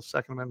believe, of the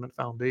Second Amendment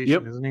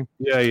Foundation, isn't he?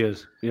 Yeah, he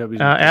is. Yeah,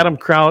 Adam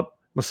Kraut,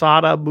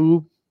 Masada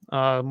Abu,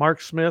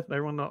 Mark Smith.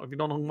 Everyone know, if you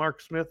don't know who Mark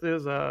Smith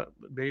is,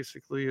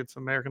 basically it's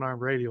American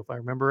Armed Radio, if I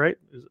remember right.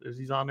 Is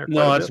he's on there?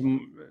 No,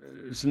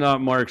 it's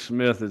not Mark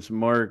Smith. It's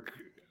Mark.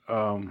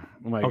 Oh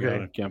my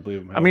God, I can't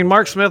believe it.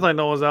 Mark Smith I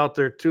know is out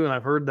there too, and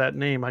I've heard that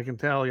name. I can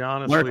tell you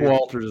honestly. Mark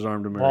Walters is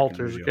Armed American.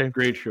 Walters, Radio. Okay.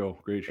 Great show.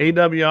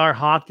 AWR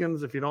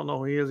Hawkins, if you don't know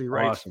who he is, he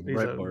writes. Awesome. He's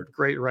a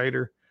great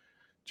writer.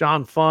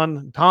 John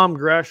Funn, Tom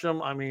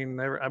Gresham. I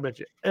bet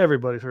you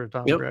everybody's heard of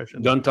Tom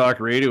Gresham. Gun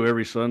Talk Radio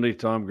every Sunday.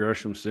 Tom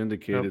Gresham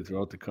syndicated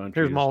throughout the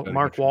country. Here's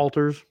Mark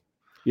Walters.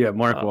 Yeah,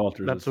 Mark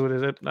Walters. That's who it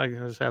is. I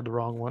just had the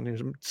wrong one.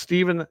 Here's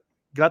Stephen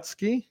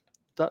Gutsky.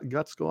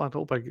 Gutsko. I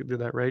hope I did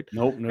that right.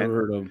 Nope, never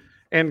heard of him.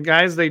 And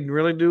guys, they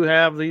really do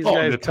have these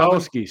guys.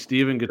 Gutowski,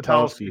 Stephen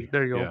Gutowski.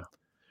 There you go.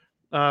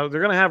 Yeah.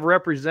 They're going to have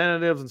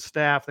representatives and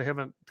staff. They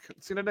haven't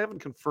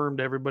confirmed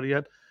everybody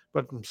yet,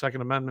 but from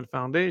Second Amendment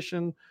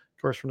Foundation,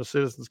 of course, from the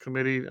Citizens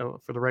Committee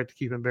for the Right to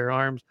Keep and Bear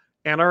Arms,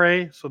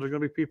 NRA. So there's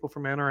going to be people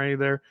from NRA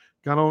there,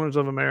 Gun Owners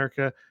of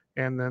America,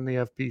 and then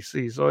the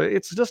FPC. So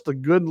it's just a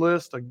good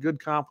list, a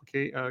good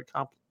complete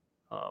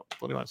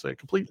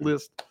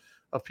list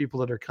of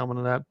people that are coming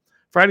to that.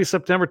 Friday,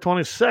 September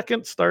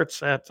 22nd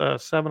starts at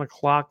 7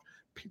 o'clock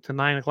to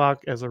 9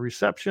 o'clock as a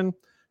reception.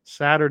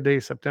 Saturday,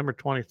 September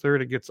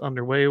 23rd, it gets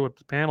underway with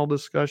the panel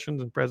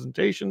discussions and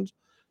presentations.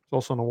 There's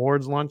also an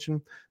awards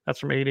luncheon. That's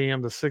from 8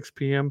 a.m. to 6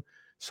 p.m.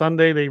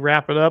 Sunday, they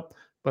wrap it up,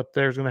 but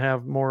there's going to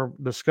have more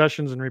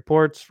discussions and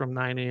reports from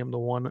 9 a.m. to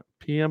 1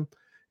 p.m.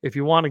 If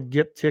you want to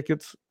get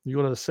tickets, you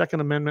go to the Second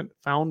Amendment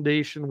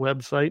Foundation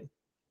website,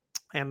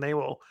 and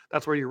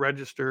that's where you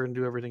register and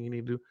do everything you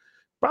need to do.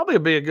 Probably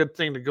be a good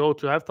thing to go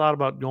to. I've thought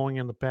about going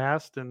in the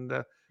past, and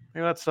maybe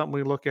that's something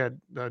we look at,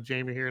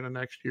 Jamie, here in the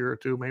next year or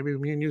two. Maybe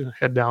me and you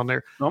head down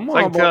there. I'm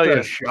not about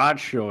that SHOT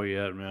Show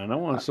yet, man. I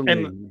want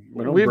somebody.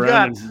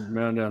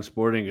 Man down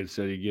Sporting Goods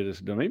said he'd get us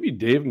done. Maybe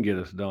Dave can get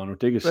us done or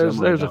take us.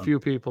 There's a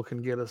few people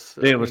can get us.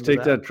 Dave, let's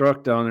take that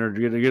truck down there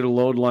to get a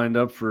load lined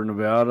up for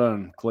Nevada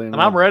and Clay. And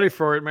I'm ready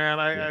for it, man.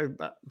 I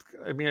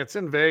mean, it's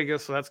in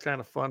Vegas, so that's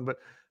kind of fun. But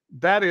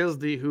that is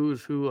the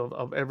who's who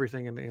of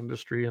everything in the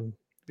industry, and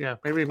yeah,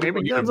 maybe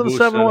Guns and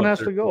 701 has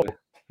to go.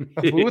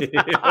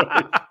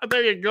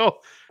 There you go.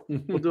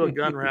 We'll do a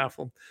gun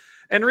raffle.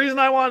 And the reason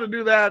I wanted to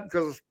do that,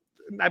 because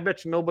I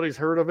bet you nobody's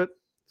heard of it.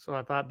 So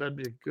I thought that'd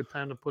be a good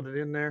time to put it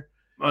in there.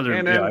 I've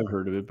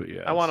heard of it, but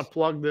yeah. I want to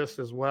plug this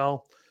as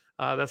well.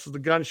 This is the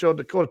Gun Show,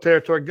 Dakota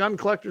Territory Gun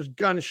Collectors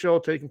Gun Show,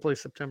 taking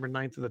place September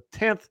 9th to the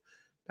 10th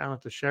down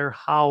at the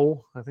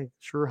Sherhow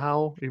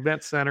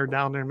Event Center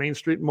down there, Main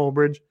Street in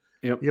Mobridge.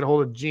 Yep. You get a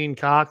hold of Gene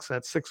Cox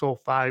at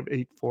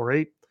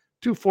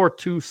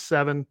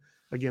 605-848-2427.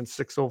 Again,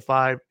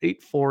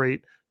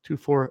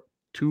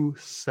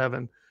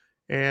 605-848-2427.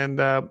 And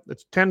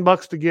it's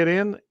 $10 to get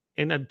in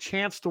and a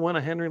chance to win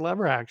a Henry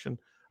Lever action.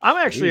 I'm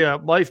actually a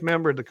life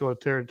member of Dakota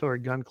Territory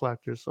Gun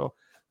Collectors, so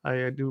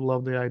I do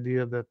love the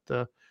idea that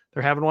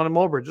they're having one in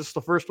Mobridge. This is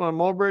the first one in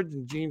Mobridge,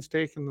 and Gene's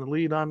taking the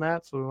lead on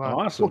that. So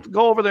awesome. We'll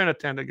go over there and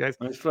attend it, guys.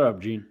 Nice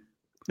job, Gene.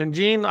 And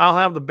Gene, I'll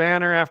have the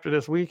banner after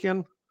this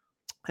weekend.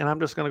 And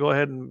I'm just going to go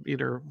ahead and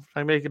either if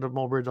I make it to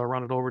Mobridge, I'll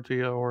run it over to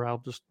you, or I'll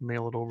just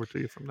mail it over to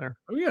you from there.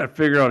 We got to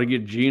figure out how to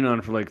get Gene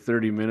on for like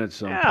 30 minutes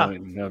some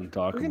point and have him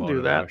talk we can about do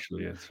it. that.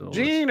 Actually, so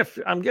Gene, if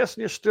I'm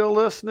guessing you're still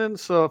listening,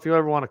 so if you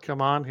ever want to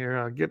come on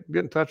here, get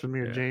in touch with me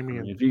or Jamie,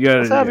 and if you got,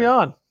 let's have you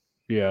on.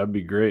 Yeah, that'd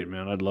be great,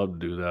 man. I'd love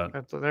to do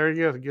that. There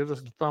you go. It gives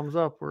us the thumbs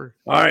up. All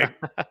right.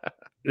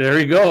 There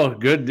you go.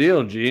 Good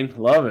deal, Gene.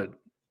 Love it.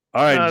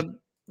 All right.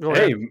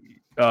 Hey,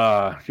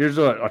 here's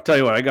what I'll tell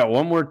you. What I got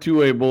one more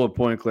two-way bullet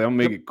point, Clay. I'll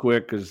make it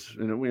quick because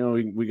we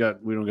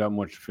don't got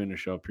much to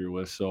finish up here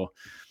with. So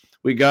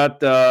we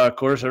got, of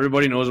course,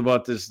 everybody knows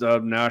about this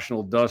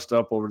national dust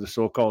up over the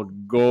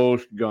so-called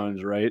ghost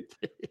guns, right?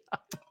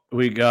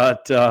 We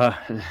got,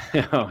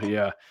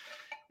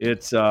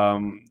 it's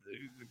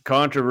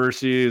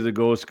controversy, the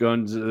ghost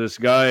guns. This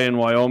guy in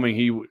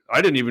Wyoming,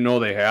 I didn't even know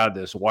they had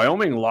this.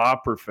 Wyoming law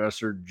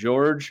professor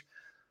George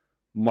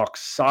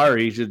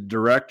Moksari, he's the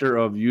director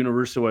of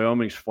University of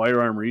Wyoming's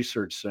Firearm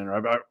Research Center.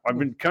 I've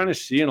been kind of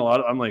seeing a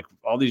lot. I'm like,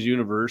 all these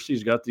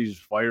universities got these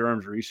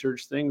firearms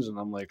research things, and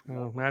I'm like,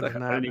 I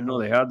didn't even know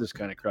they had this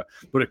kind of crap.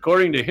 But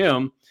according to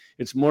him,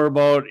 it's more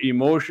about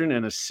emotion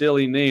and a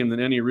silly name than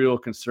any real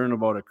concern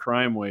about a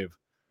crime wave.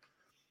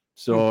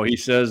 So he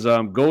says,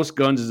 ghost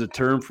guns is a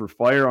term for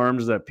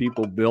firearms that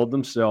people build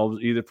themselves,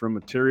 either from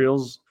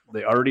materials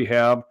they already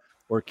have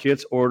or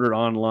kits ordered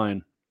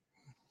online,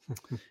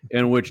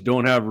 and which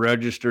don't have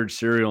registered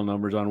serial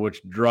numbers on,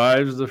 which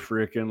drives the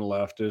frickin'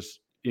 leftists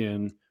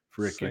in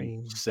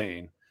frickin'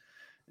 sane.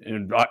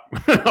 And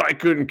I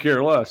couldn't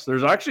care less.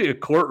 There's actually a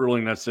court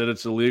ruling that said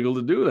it's illegal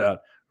to do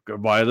that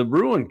by the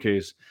Bruin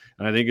case.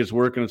 And I think it's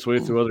working its way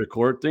through other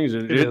court things.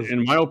 And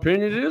in my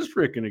opinion, it is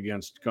freaking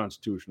against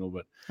constitutional.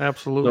 But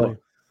absolutely. So,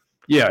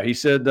 yeah, he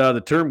said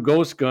the term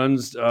ghost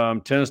guns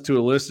tends to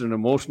elicit an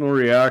emotional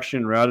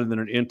reaction rather than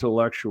an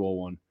intellectual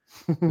one.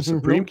 The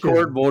Supreme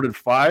Court voted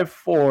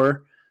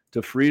 5-4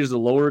 to freeze the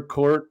lower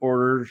court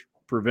orders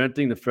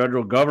preventing the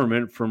federal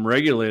government from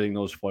regulating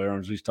those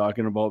firearms. He's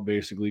talking about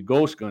basically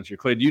ghost guns here.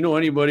 Clay, do you know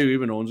anybody who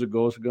even owns a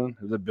ghost gun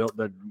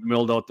that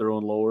milled out their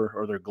own lower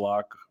or their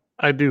Glock?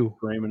 I do.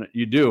 Framing it.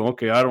 You do?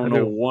 Okay, I don't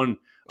know one.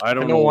 I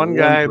don't know one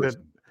guy that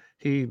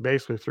he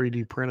basically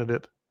 3D printed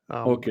it.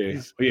 Okay.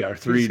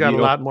 He's got a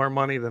lot more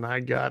money than I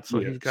got, so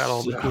he's got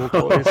all the cool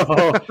toys.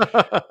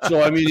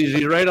 So I mean,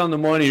 he's right on the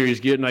money here.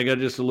 I got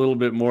just a little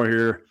bit more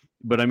here,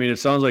 but I mean, it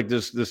sounds like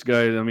this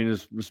guy. I mean,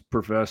 this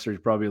professor is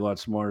probably a lot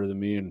smarter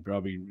than me, and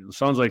probably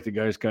sounds like the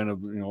guy's kind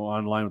of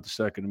on line with the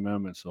Second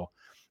Amendment. So,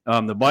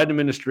 the Biden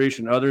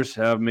administration and others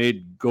have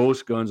made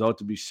ghost guns out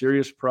to be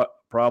serious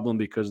problem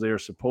because they are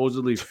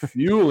supposedly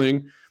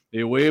fueling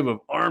a wave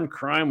of armed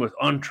crime with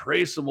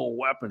untraceable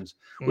weapons.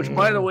 Which,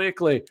 by the way,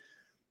 Clay.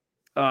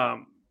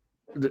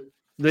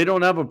 They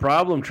don't have a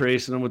problem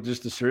tracing them with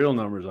just the serial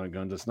numbers on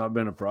guns. It's not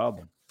been a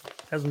problem.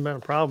 Hasn't been a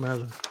problem, has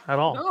it? At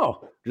all.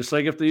 No. Just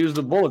like if they use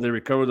the bullet, they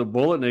recover the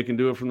bullet and they can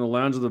do it from the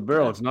lands of the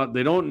barrel. It's not.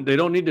 They don't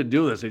need to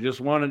do this. They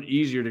just want it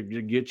easier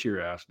to get your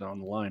ass down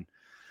the line.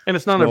 And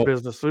it's none of their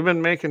business. We've been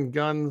making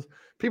guns.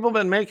 People have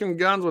been making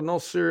guns with no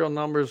serial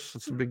numbers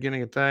since the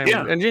beginning of time.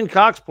 Yeah. And Gene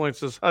Cox points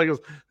this out. He goes,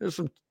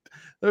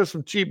 there's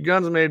some cheap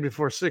guns made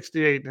before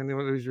 68, and it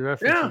was your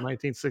reference in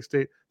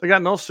 1968. They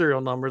got no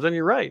serial numbers, and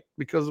you're right,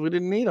 because we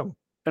didn't need them.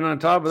 And on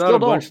top of that,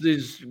 bunch of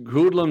these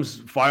hoodlums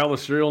file the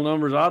serial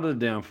numbers out of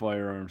the damn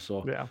firearm.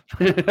 So yeah.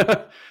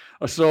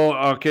 So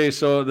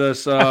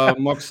this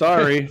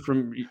Moksari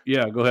from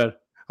go ahead.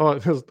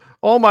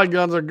 All my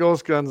guns are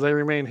ghost guns. They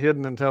remain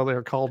hidden until they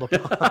are called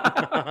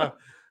upon.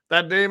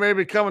 That day may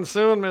be coming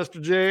soon,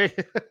 Mr. J.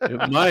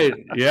 It might,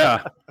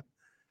 yeah.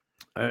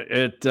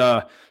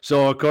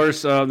 So of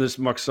course this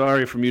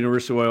Moksari from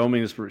University of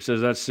Wyoming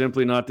says that's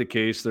simply not the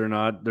case. They're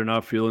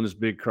not feeling this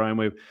big crime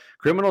wave.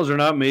 Criminals are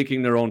not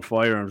making their own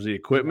firearms. The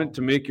equipment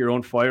to make your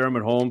own firearm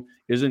at home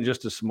isn't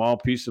just a small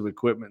piece of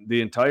equipment.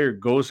 The entire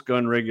ghost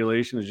gun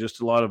regulation is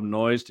just a lot of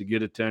noise to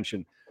get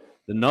attention.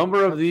 The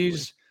number of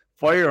these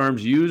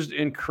firearms used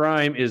in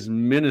crime is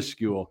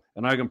minuscule,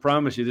 and I can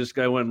promise you this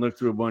guy went and looked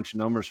through a bunch of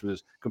numbers for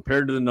this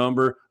compared to the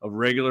number of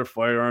regular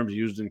firearms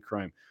used in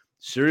crime.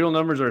 Serial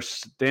numbers are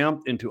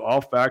stamped into all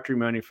factory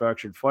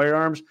manufactured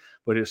firearms,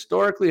 but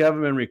historically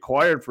haven't been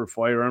required for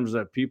firearms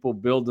that people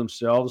build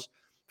themselves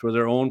for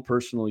their own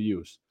personal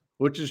use,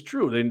 which is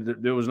true.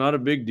 It was not a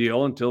big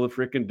deal until the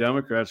freaking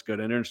Democrats got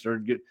in there and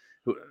started getting.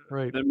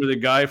 Right. Remember the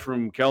guy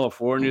from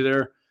California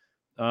there?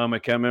 I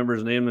can't remember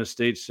his name, the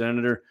state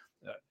senator.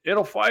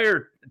 It'll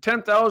fire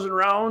 10,000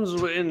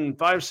 rounds in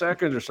 5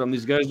 seconds or something.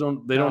 These guys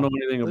don't know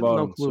anything about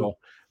them. So,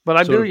 but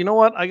I do. You know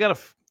what? I'm going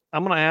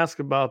to ask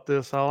about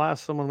this. I'll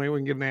ask someone. Maybe we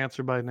can get an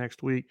answer by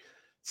next week.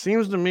 It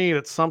seems to me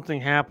that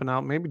something happened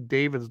out. Maybe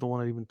David's the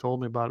one that even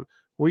told me about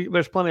it.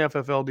 There's plenty of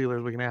FFL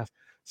dealers we can ask.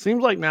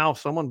 Seems like now if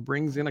someone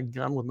brings in a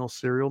gun with no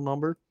serial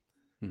number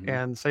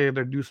and say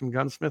they do some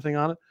gunsmithing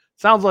on it,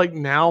 sounds like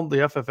now the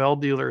FFL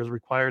dealer is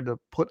required to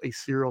put a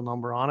serial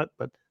number on it,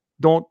 but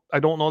I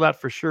don't know that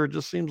for sure. It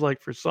just seems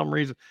like for some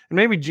reason, and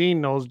maybe Gene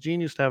knows.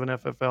 Gene used to have an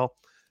FFL,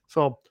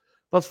 so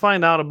let's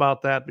find out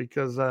about that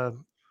because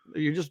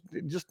you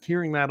just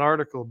hearing that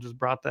article just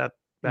brought that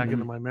back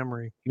into my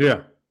memory.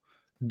 Yeah.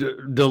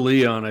 De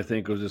Leon, I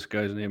think, was this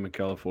guy's name in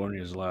California,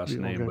 his last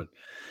name. But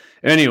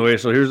anyway,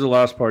 so here's the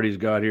last part he's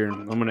got here,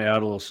 and I'm going to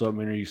add a little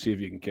something here. You see if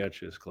you can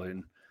catch this,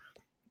 Clayton.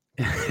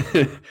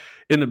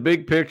 In the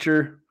big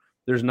picture,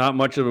 there's not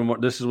much of a.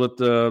 This is what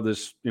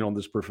this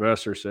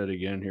professor said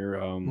again here.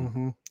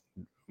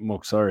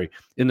 Sorry.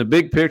 In the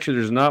big picture,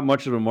 there's not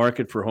much of a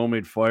market for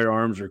homemade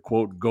firearms or,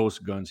 quote,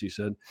 ghost guns, he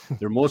said.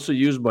 They're mostly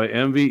used by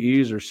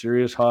MVEs or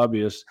serious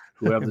hobbyists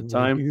who have the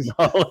time,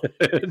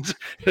 knowledge,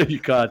 you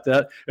caught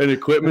that, and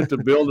equipment to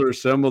build or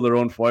assemble their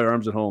own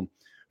firearms at home.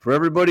 For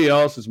everybody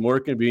else, it's more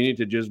convenient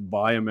to just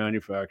buy a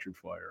manufactured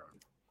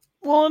firearm.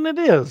 Well, and it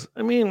is.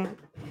 I mean,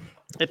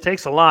 it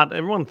takes a lot.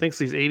 Everyone thinks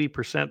these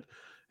 80%,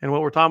 and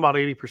what we're talking about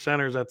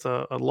 80%ers, that's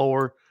a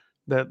lower,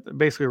 that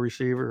basically a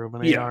receiver of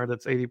an AR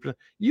that's 80%.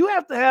 You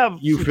have to have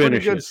some pretty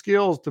good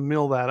skills to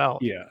mill that out.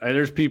 Yeah, and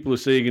there's people who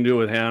say you can do it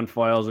with hand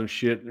files and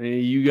shit.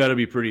 You got to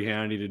be pretty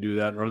handy to do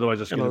that, or otherwise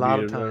it's going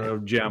to be a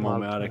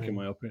jam-o-matic in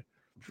my opinion.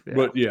 Yeah.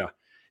 But yeah,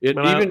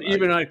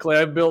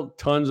 I've built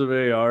tons of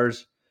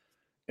ARs,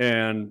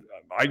 and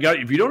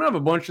if you don't have a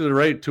bunch of the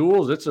right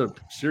tools, it's a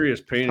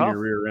serious pain in your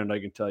rear end. I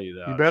can tell you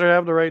that. You better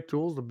have the right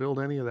tools to build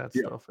any of that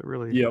stuff. It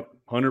really.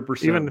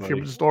 100%. Even if you're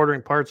just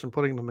ordering parts and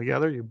putting them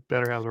together, you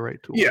better have the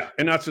right tools. Yeah,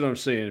 and that's what I'm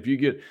saying. If you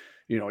get,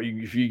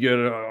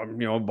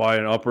 buy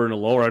an upper and a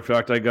lower. In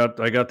fact, I got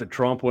the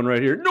Trump one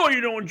right here. No,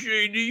 you don't,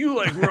 JD. You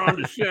like Ron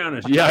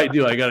DeSantis. Yeah, I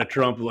do. I got a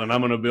Trump one.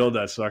 I'm going to build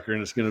that sucker,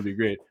 and it's going to be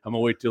great. I'm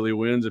going to wait till he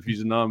wins if he's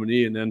a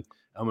nominee, and then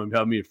I'm going to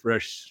have me a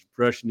fresh,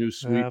 new,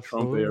 sweet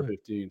Trump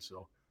AR-15.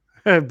 So.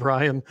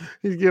 Brian,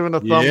 he's giving a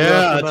thumbs up.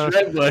 Yeah, that's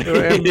right, buddy.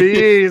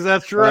 MBEs,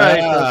 that's right.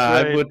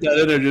 I put that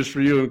in there just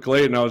for you and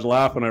Clayton. I was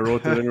laughing. I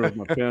wrote that in there with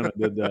my pen. I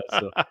did that.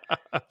 So,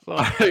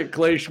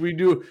 Clay, should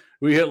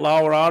we hit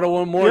Lauer Auto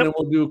one more, and then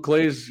we'll do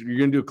Clay's. You're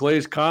gonna do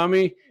Clay's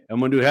commie.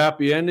 I'm gonna do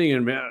happy ending.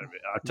 And man,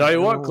 I'll tell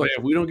you what, Clay,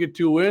 if we don't get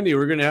too windy,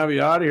 we're gonna have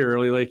you out of here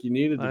early like you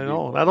needed to. I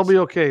know that'll be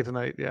okay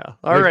tonight. Yeah.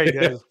 All right,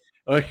 guys.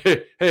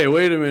 Okay. Hey,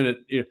 wait a minute.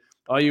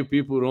 All you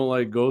people who don't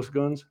like ghost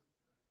guns.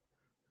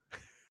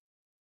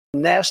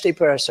 Nasty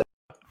person.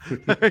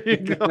 There you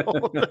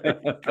go.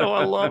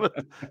 I love it.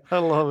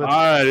 All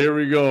right, here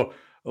we go.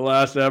 The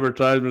last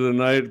advertisement of the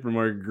night from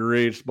our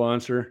great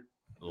sponsor,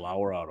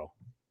 Lauer Auto.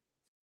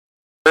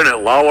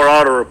 At Lauer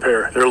Auto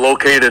Repair. They're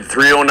located at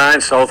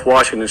 309 South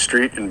Washington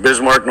Street in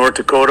Bismarck, North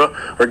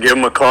Dakota, or give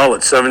them a call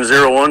at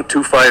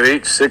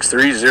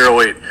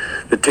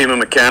 701-258-6308. The team of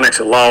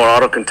mechanics at Lauer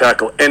Auto can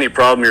tackle any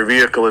problem your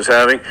vehicle is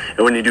having, and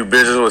when you do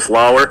business with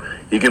Lauer,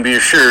 you can be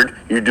assured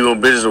you're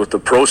doing business with the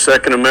Pro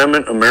Second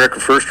Amendment America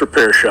First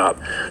Repair Shop.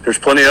 There's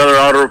plenty of other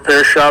auto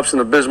repair shops in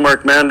the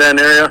Bismarck-Mandan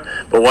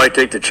area, but why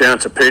take the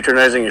chance of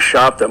patronizing a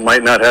shop that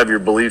might not have your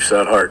beliefs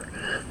at heart?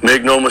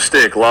 Make no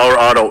mistake, Lauer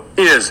Auto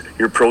is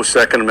your Pro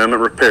Second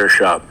Amendment repair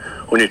shop.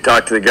 When you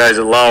talk to the guys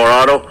at Lauer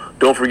Auto,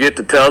 don't forget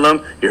to tell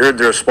them you heard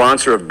they're a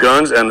sponsor of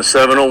Guns and the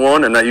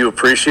 701 and that you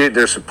appreciate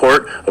their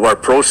support of our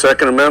Pro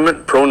Second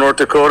Amendment, Pro North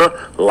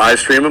Dakota live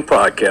stream and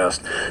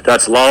podcast.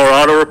 That's Lauer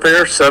Auto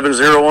Repair,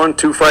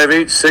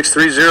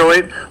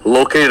 701-258-6308,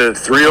 located at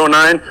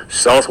 309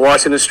 South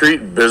Washington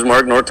Street,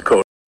 Bismarck, North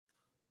Dakota.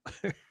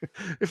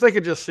 If they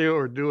could just see what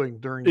we're doing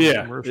during the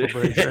commercial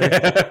break.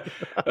 Right?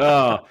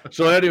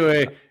 So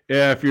anyway,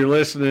 if you're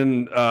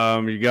listening,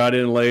 you got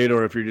in late,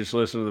 or if you're just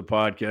listening to the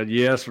podcast,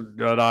 yes,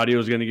 that audio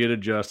is going to get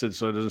adjusted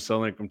so it doesn't sound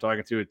like I'm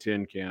talking to a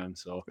tin can.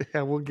 So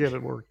yeah, we'll get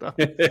it worked out.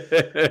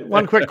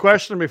 One quick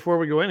question before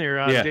we go in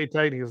here. Jay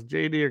Titan goes,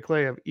 JD or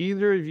Clay, have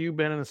either of you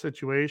been in a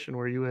situation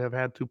where you have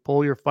had to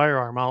pull your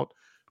firearm out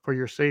for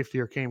your safety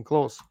or came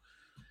close?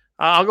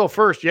 I'll go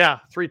first. Yeah,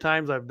 3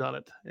 times I've done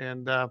it.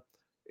 And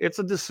it's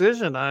a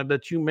decision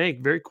that you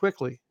make very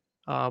quickly.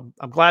 I'm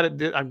glad it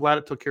did. I'm glad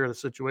it took care of the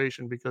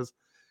situation, because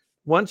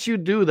once you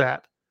do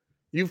that,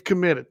 you've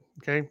committed.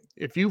 Okay.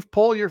 If you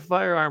pull your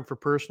firearm for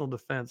personal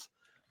defense,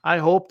 I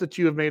hope that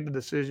you have made the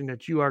decision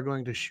that you are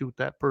going to shoot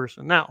that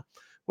person. Now,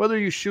 whether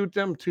you shoot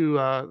them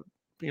to,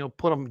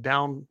 put them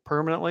down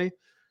permanently,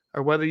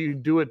 or whether you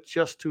do it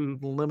just to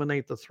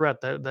eliminate the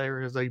threat, that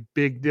there is a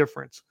big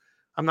difference.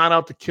 I'm not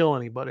out to kill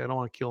anybody. I don't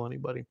want to kill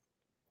anybody,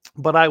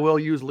 but I will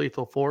use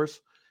lethal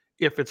force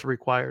if it's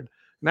required.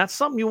 And that's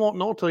something you won't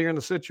know till you're in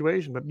the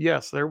situation. But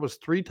yes, there was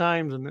 3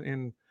 times,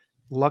 and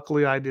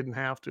luckily I didn't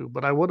have to,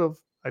 but I would have.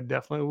 I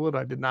definitely would.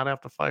 I did not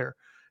have to fire,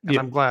 and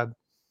I'm glad.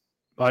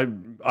 I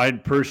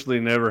personally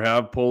never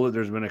have pulled it.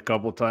 There's been a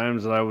couple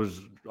times that I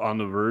was on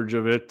the verge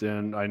of it,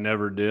 and I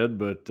never did.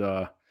 But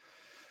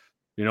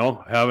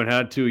haven't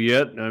had to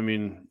yet. I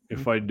mean,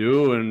 if I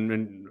do,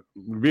 and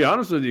to be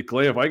honest with you,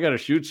 Clay, if I got to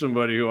shoot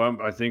somebody who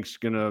I think's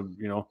gonna,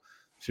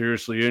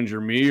 seriously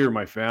injure me or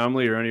my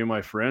family or any of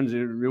my friends,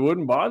 it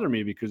wouldn't bother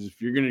me, because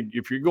if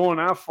you're going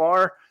that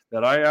far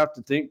that I have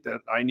to think that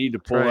I need to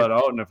pull that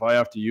out, and if I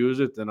have to use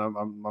it, then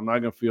I'm not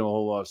gonna feel a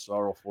whole lot of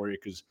sorrow for you,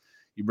 because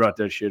you brought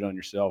that shit on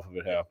yourself if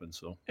it happens.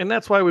 So, and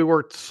that's why we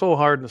worked so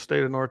hard in the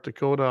state of North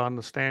Dakota on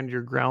the Stand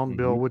Your Ground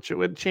bill, which it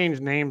would change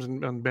names,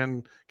 and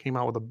Ben came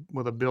out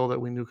with a bill that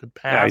we knew could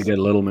pass. Yeah, you get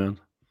a little man.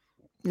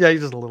 Yeah,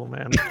 he's just a little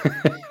man.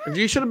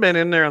 You should have been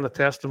in there on the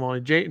testimony.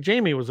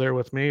 Jamie was there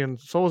with me, and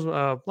so was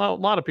a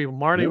lot of people.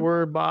 Marty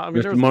were, Bob. I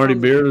mean, Mr. Marty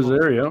Beard was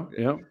there.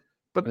 Yeah.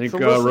 But I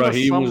think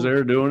Raheem was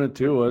there doing it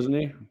too, wasn't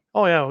he?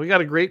 Oh yeah, we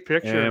got a great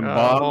picture and of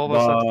all of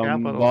us at the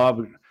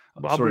Capitol.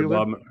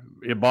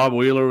 Bob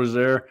Wheeler was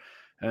there,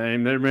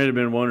 and there may have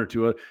been one or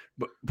two.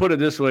 But put it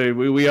this way,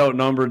 we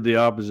outnumbered the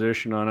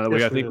opposition on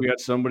it. I think we got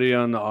somebody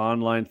on the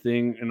online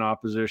thing in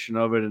opposition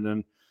of it, and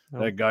then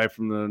that guy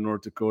from the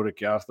North Dakota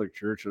Catholic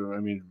Church. I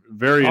mean,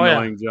 very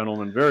annoying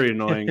gentleman, very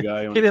annoying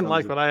guy. He didn't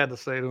like what I had to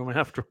say to him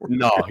afterwards.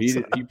 No, he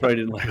probably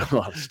didn't like a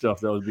lot of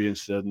stuff that was being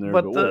said in there.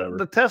 But whatever.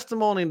 The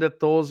testimony that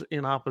those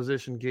in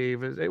opposition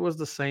gave, it was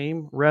the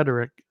same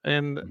rhetoric.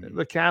 And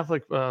the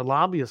Catholic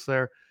lobbyists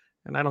there,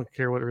 and I don't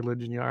care what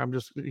religion you are,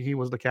 he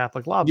was the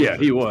Catholic lobbyist. Yeah,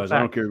 he was. I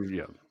don't care.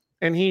 Yeah.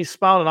 And he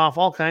spouted off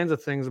all kinds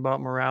of things about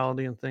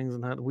morality and things,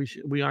 and that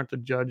we aren't the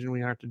judge and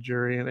we aren't the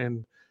jury.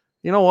 And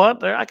you know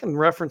what? I can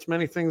reference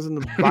many things in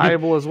the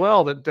Bible as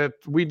well that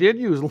we did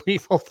use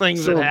lethal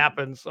things that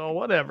happened. So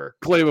whatever.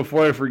 Clay,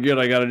 before I forget,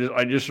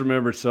 I just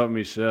remembered something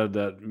he said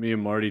that me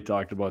and Marty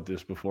talked about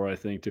this before, I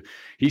think too.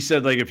 He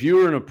said, like, if you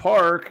were in a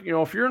park,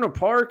 if you're in a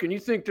park and you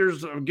think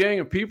there's a gang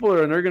of people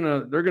there and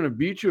they're gonna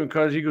beat you, and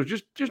cause he goes,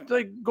 just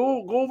like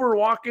go over,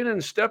 walk in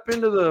and step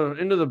into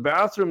the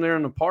bathroom there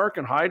in the park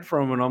and hide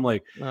from them. And I'm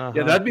like, yeah,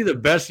 that'd be the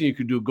best thing you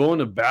could do. Go in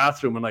the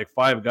bathroom and like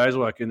 5 guys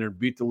walk in there and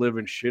beat the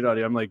living shit out of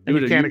you. I'm like,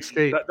 dude,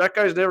 that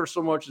guy's never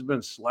so much as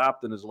been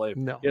slapped in his life.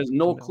 No, he has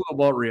no clue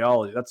about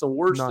reality. That's the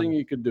worst thing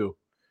you could do.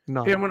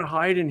 No. Hey, I'm going to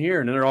hide in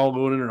here. And then they're all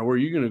going in there. Where are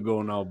you going to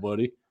go now,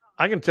 buddy?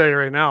 I can tell you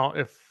right now,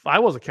 if I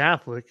was a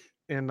Catholic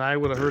and I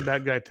would have heard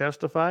that guy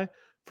testify,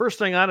 first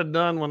thing I'd have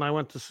done when I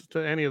went to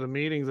any of the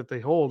meetings that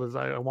they hold is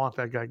I want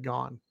that guy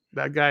gone.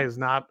 That guy is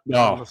not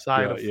on the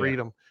side of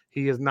freedom.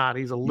 He is not.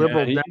 He's a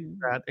liberal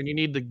Democrat, and you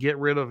need to get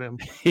rid of him.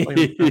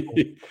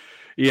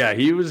 Yeah,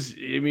 he was.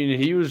 I mean,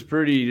 he was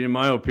pretty. In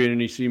my opinion,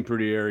 he seemed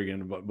pretty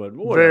arrogant, but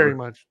whatever. Very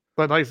much.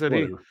 But like I said,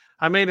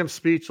 I made him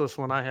speechless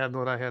when I had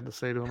what I had to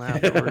say to him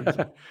afterwards.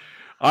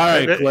 All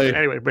right, Clay.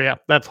 Anyway, but yeah,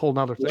 that's a whole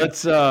nother thing.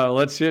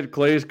 Let's hit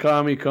Clay's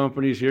commie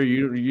companies here.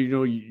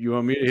 You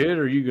want me to hit,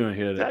 or are you gonna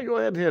hit it? Yeah, go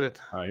ahead and hit it.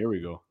 All right, here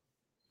we go.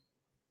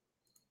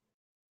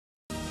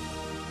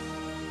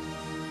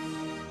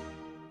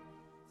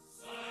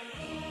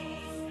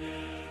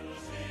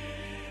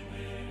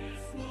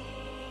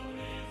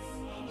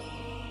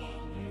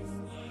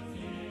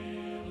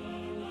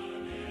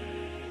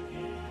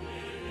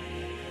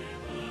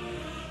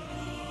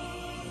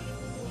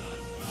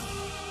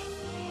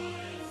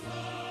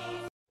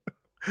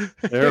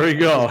 There we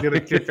go. Get a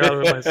kick out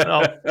of it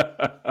myself.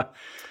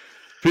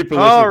 People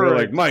listen to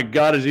like, my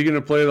God, is he going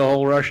to play the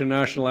whole Russian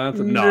national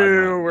anthem? No,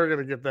 we're going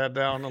to get that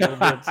down a little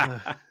bit.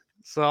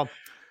 So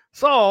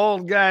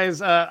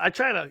guys, I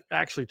try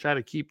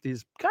to keep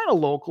these kind of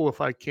local if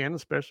I can,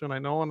 especially when I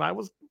know. And I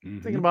was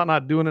thinking about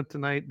not doing it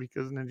tonight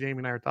because then Jamie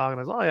and I were talking.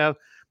 I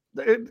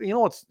was, you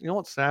know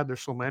what's sad?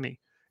 There's so many,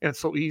 and it's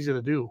so easy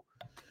to do.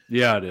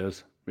 Yeah, it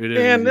is.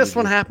 And this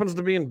one happens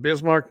to be in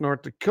Bismarck,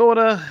 North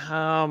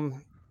Dakota.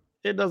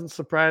 It doesn't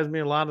surprise me.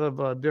 A lot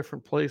of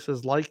different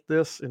places like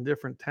this in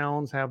different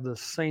towns have the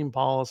same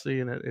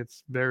policy, and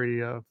it's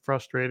very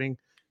frustrating,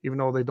 even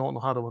though they don't know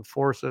how to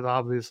enforce it,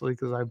 obviously,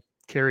 because I've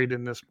carried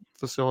in this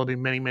facility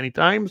many, many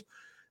times,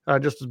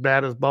 just as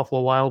bad as Buffalo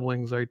Wild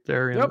Wings right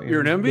there.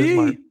 You're an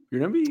MVE.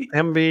 You're an MVE.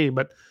 MVE.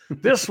 But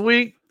this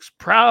week's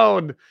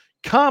proud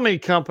commie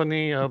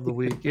company of the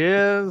week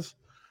is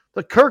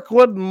the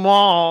Kirkwood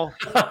Mall.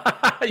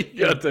 You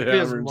got the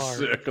hammer and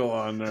sickle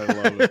on there. I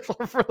love it.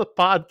 For the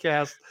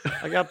podcast,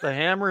 I got the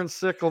hammer and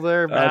sickle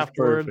there. That's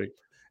perfect.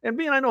 And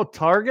being I know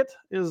Target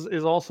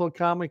is also a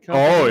commie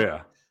company. Oh,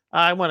 yeah.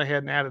 I went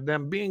ahead and added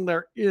them, being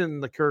they're in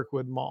the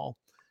Kirkwood Mall.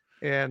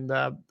 And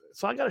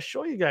so I got to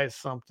show you guys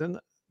something.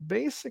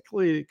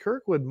 Basically,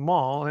 Kirkwood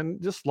Mall,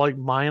 and just like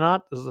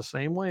Minot is the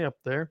same way up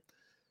there,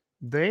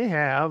 they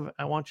have,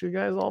 I want you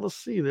guys all to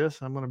see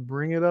this. I'm going to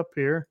bring it up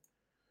here.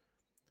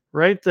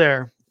 Right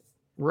there.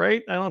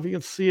 Right? I don't know if you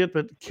can see it,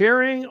 but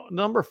carrying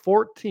number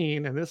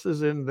 14, and this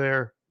is in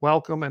their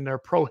welcome and their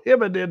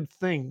prohibited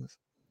things.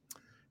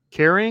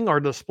 Carrying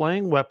or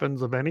displaying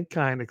weapons of any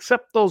kind,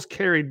 except those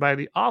carried by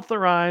the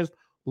authorized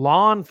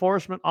law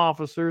enforcement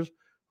officers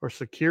or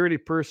security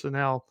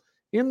personnel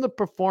in the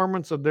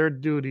performance of their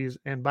duties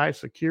and by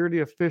security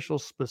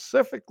officials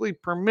specifically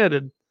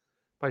permitted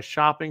by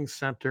shopping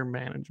center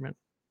management.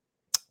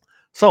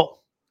 So,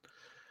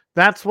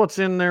 that's what's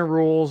in their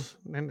rules.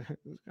 And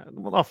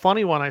a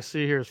funny one I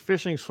see here is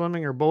fishing,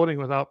 swimming, or boating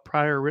without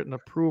prior written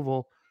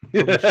approval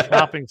of the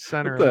shopping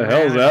center. What the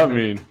hell does that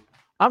mean?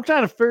 I'm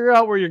trying to figure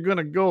out where you're going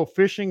to go,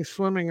 fishing,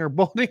 swimming, or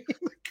boating.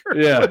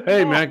 Yeah.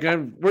 Hey,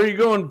 man, where are you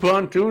going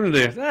pontoon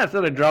today? I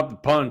thought I'd drop the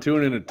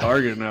pontoon in at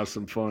Target and have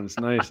some fun. It's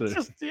nice.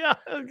 Yeah.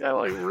 I'm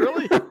like,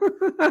 really?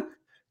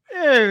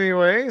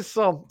 Anyway,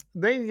 so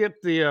they get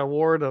the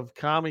award of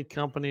Commie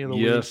Company of the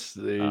Week. Yes,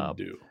 they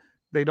do.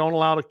 They don't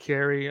allow to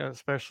carry,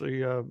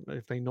 especially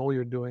if they know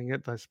you're doing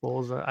it. I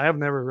suppose I have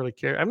never really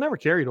carried. I've never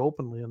carried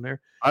openly in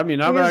there. I mean,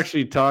 I've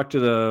actually talked to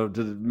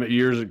the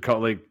years ago,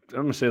 like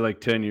I'm gonna say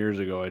like 10 years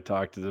ago. I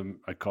talked to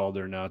them. I called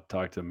there now to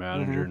talk to the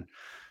manager, and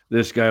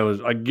this guy was.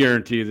 I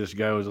guarantee this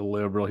guy was a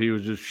liberal. He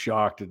was just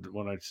shocked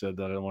when I said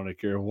that I don't want to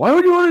carry. Why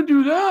would you want to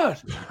do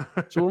that?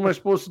 So what am I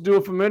supposed to do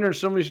if I'm in there and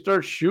somebody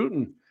starts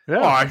shooting? Yeah.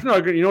 Oh, it's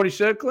not good. You know what he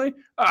said, Clay?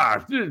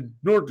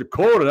 North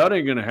Dakota, that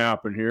ain't gonna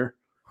happen here.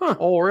 Huh?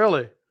 Oh,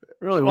 really?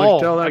 Really? Well,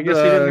 tell that, I guess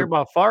he didn't hear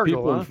about Fargo.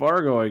 People in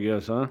Fargo, I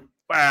guess, huh?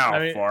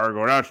 Wow,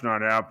 Fargo, that's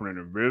not happening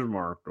in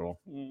Bismarck, though.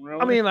 Really?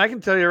 I mean, I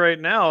can tell you right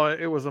now,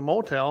 it was a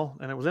motel,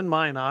 and it was in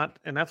Minot,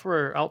 and that's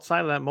where,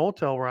 outside of that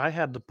motel, where I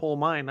had to pull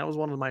mine. That was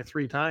one of my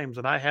 3 times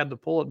that I had to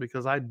pull it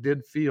because I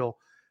did feel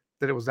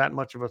that it was that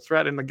much of a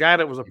threat. And the guy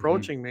that was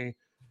approaching me,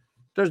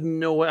 there's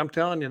no way. I'm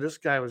telling you, this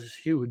guy was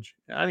huge.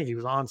 I think he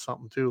was on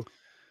something, too.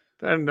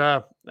 And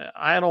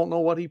I don't know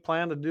what he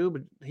planned to do,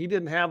 but he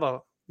didn't have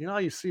a, you know how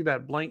you see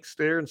that blank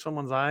stare in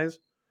someone's eyes?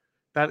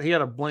 That he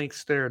had a blank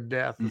stare of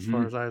death as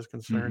far as I was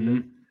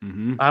concerned.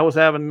 I was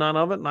having none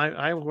of it, and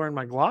I was wearing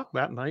my Glock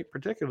that night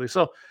particularly.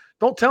 So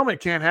don't tell me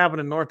it can't happen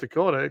in North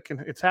Dakota.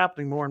 It's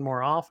happening more and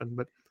more often.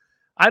 But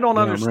I don't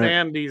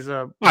understand these.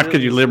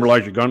 Because you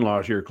liberalize your gun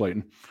laws here,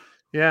 Clayton.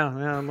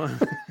 Yeah.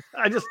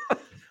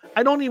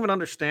 I don't even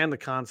understand the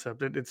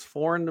concept. It's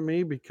foreign to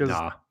me because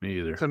me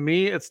either. To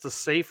me, it's the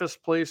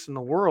safest place in the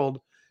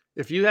world.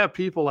 If you have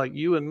people like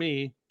you and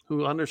me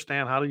who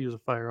understand how to use a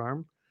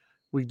firearm,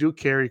 we do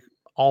carry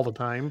all the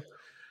time,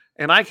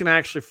 and I can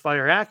actually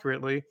fire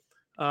accurately.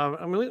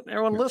 I mean,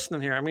 everyone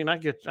listening here, I mean, I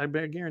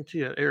guarantee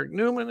you, Eric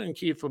Newman and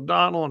Keith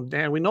O'Donnell and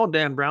Dan, we know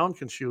Dan Brown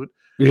can shoot.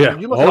 Yeah.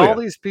 And you look at all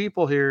these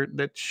people here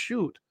that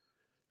shoot.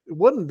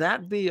 Wouldn't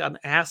that be an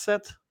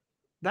asset?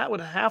 That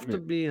would have to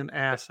be an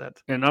asset.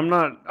 And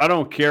I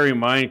don't carry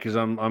mine because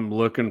I'm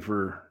looking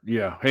for,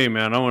 hey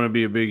man, I want to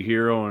be a big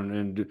hero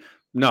and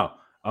no,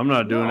 I'm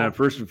not doing that.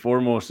 First and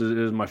foremost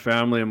is my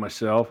family and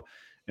myself.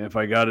 And if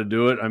I got to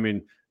do it, I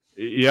mean,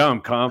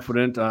 I'm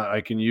confident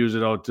I can use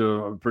it out to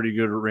a pretty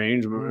good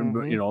range,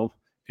 but you know,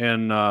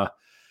 and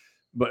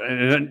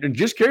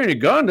just carrying a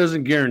gun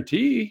doesn't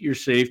guarantee your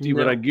safety.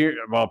 No.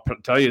 But I'll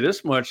tell you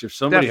this much: if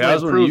somebody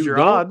has one, you don't.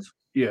 Odds.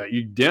 Yeah,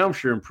 you damn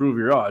sure improve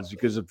your odds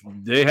because if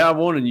they have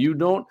one and you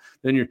don't,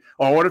 then you're.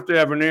 Oh, what if they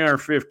have an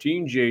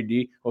AR-15,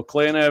 JD? Well,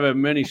 Clay and I have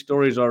many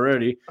stories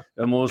already.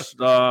 The most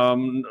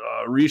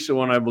recent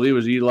one, I believe,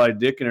 was Eli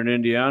Dickin in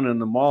Indiana in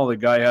the mall. The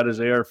guy had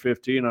his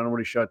AR-15. I don't know what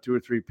he shot 2 or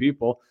 3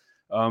 people.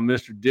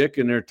 Mr. Dick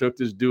in there took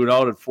this dude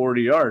out at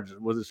 40 yards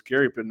with his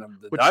carry pin.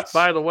 Which,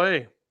 by the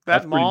way,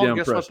 that mall,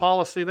 guess what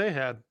policy they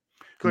had?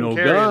 Couldn't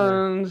carry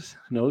guns.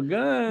 No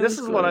guns. This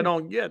is what I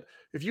don't get.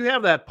 If you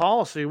have that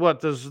policy,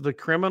 what does the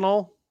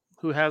criminal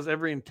who has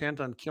every intent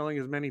on killing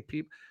as many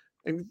people?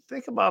 And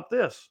think about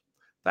this.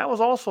 That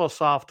was also a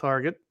soft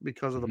target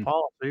because of the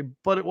policy,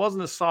 but it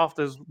wasn't as soft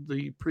as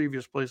the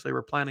previous place they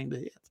were planning to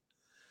hit.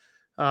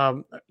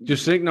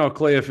 Just think now,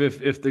 Clay, if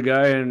the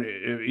guy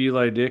in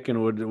Eli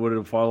Dickin would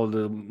have followed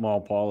the mall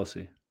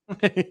policy.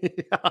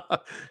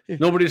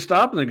 Nobody's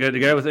stopping the guy. The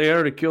guy with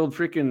AR that killed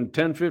freaking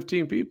 10,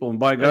 15 people. And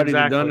by God, he'd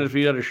have done it if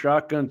he had a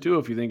shotgun too,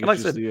 if you think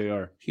it's just the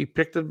AR. He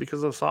picked it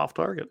because of a soft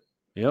target.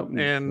 Yep.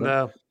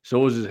 And so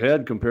was his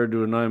head compared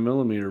to a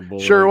 9mm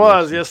bullet. Sure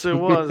was. Yes, it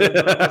was. It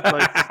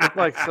looked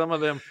like some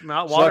of them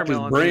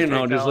watermelons. His brain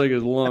out just like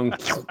his lung.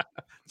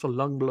 It's a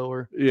lung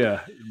blower.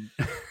 Yeah.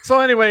 So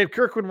anyway,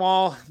 Kirkwood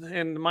Mall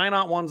and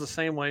Minot one's the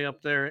same way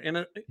up there.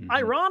 And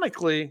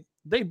ironically,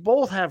 they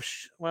both have,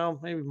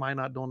 maybe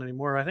Minot don't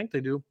anymore. I think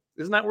they do.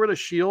 Isn't that where the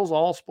Shields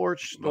All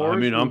Sports stores? I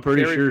mean, I'm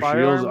pretty sure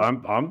Shields.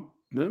 I'm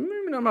maybe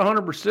not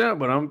 100%,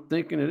 but I'm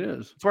thinking it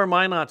is. It's where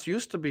Minot's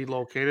used to be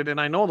located,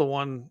 and I know the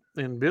one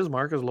in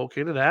Bismarck is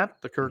located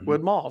at the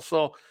Kirkwood Mall.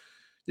 So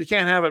you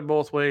can't have it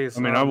both ways.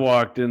 I mean, I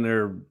walked in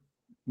there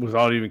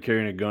without even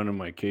carrying a gun in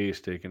my case,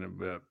 taking a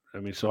bet. I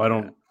mean, so I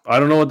don't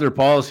know what their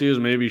policy is.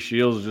 Maybe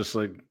Shields is just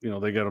like,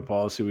 they got a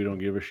policy. We don't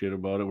give a shit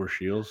about it. We're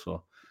Shields.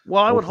 So,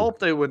 well, I would hope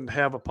they wouldn't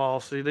have a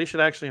policy. They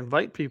should actually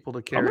invite people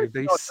to carry.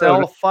 They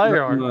sell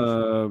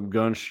firearms.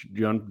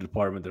 Gun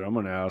department there. I'm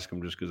going to ask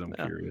them just because I'm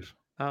curious.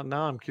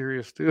 Now I'm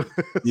curious too.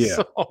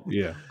 Yeah.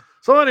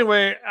 So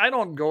anyway, I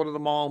don't go to the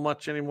mall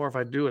much anymore. If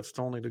I do, it's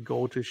only to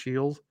go to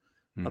Shields.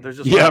 There's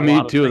just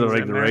me too.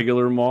 The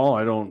regular mall.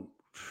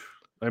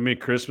 I mean,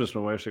 Christmas,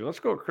 my wife's like, let's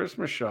go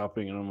Christmas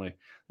shopping. And I'm like,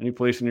 any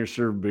place in here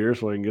serve beer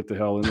so I can get the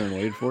hell in there and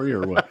wait for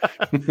you or what?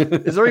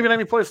 Is there even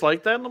any place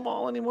like that in the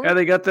mall anymore? Yeah,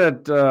 they got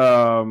that.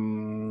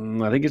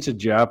 I think it's a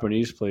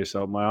Japanese place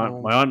out. My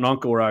aunt and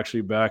uncle were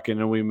actually back in,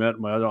 and we met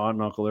my other aunt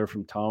and uncle there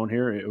from town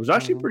here. It was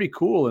actually pretty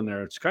cool in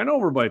there. It's kind of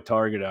over by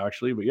Target,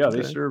 actually. But yeah,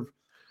 they serve,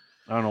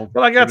 I don't know.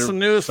 Well, I got some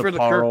news for the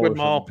Kirkwood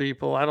Mall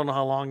people. I don't know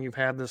how long you've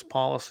had this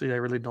policy. I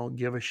really don't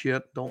give a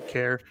shit. Don't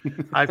care.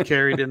 I've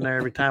carried in there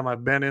every time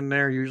I've been in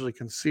there, usually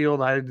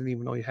concealed. I didn't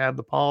even know you had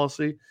the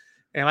policy.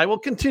 And I will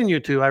continue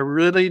to. I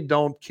really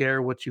don't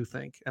care what you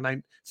think.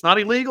 And it's not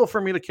illegal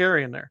for me to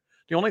carry in there.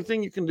 The only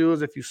thing you can do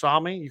is if you saw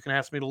me, you can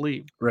ask me to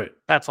leave. Right.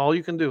 That's all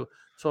you can do.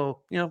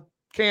 So,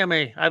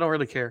 KMA. I don't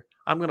really care.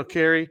 I'm going to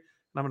carry, and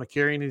I'm going to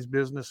carry in these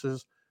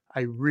businesses.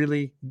 I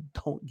really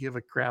don't give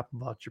a crap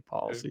about your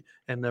policy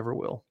and never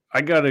will.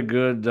 I got a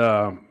good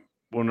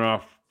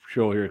one-off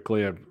show here,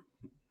 Clay. A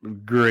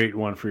great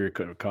one for your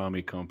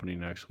commie company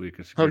next week.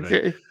 It's good.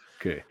 Okay.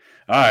 Okay.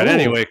 All right. Ooh.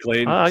 Anyway,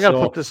 Clayton. I got to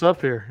put this up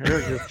here.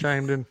 Eric just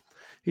chimed in.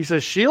 He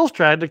says, Shields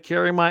tried to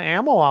carry my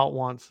ammo out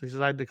once. He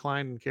says, I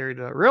declined and carried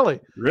it. Really?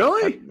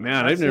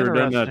 Man, I've never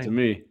done that to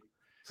me.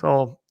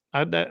 So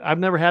I've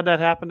never had that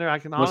happen there. I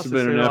can honestly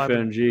say. Must have been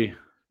an FNG.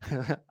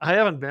 I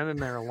haven't been in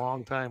there a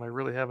long time. I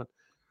really haven't.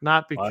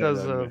 Not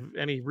because of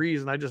any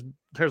reason.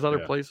 There's other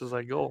places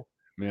I go.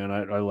 Man,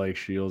 I like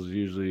Shields.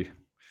 Usually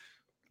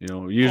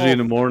in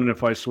the morning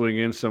if I swing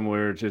in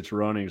somewhere, it's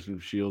runnings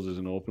and Shields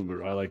isn't open,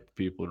 but I like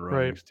people in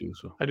runnings too.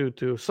 So I do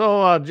too.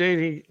 So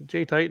Jay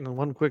Titan,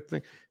 one quick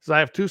thing is I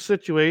have two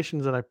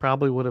situations that I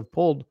probably would have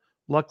pulled.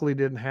 Luckily,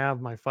 didn't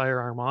have my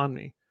firearm on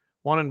me.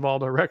 One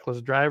involved a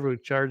reckless driver who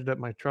charged at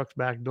my truck's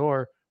back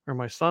door where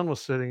my son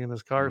was sitting in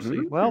his car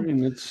seat. Well,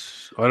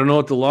 I don't know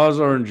what the laws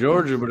are in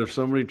Georgia, but if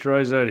somebody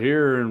tries that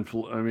here,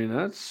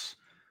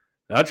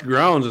 that's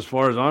grounds as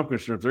far as I'm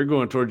concerned. If they're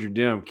going towards your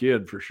damn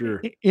kid, for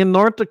sure. In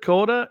North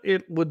Dakota,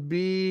 it would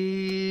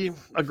be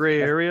a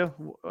gray area.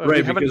 Right,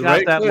 we haven't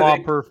got that law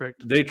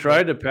perfect. They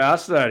tried to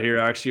pass that here,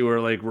 actually, where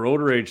like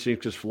road rage seems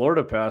because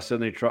Florida passed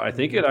it. And I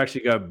think it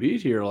actually got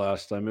beat here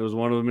last time. It was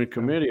one of them in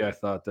committee. I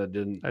thought that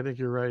didn't. I think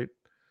you're right.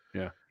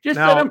 Yeah. Just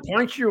let him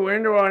punch your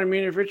window out. I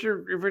mean, if it's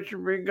your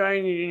big guy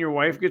and your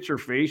wife gets her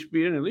face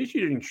beaten, at least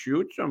you didn't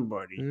shoot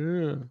somebody.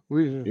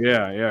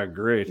 Yeah,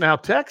 great. Now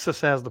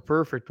Texas has the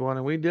perfect one,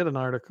 and we did an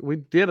article. We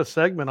did a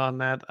segment on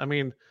that. I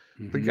mean,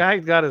 the guy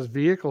got his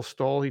vehicle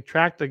stole. He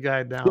tracked the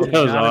guy down. That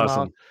was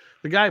awesome.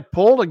 The guy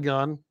pulled a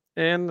gun,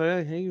 and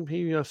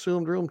he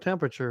assumed room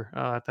temperature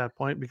at that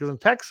point, because in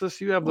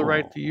Texas you have the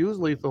right to use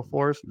lethal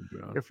force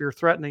if you're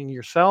threatening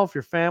yourself,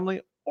 your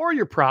family, or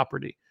your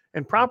property.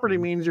 And property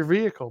means your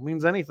vehicle,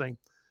 means anything.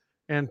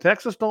 And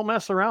Texas don't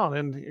mess around.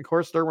 And, of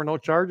course, there were no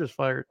charges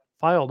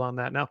filed on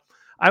that. Now,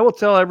 I will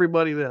tell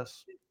everybody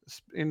this.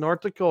 In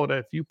North Dakota,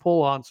 if you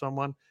pull on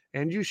someone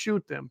and you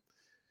shoot them,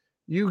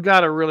 you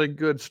got a really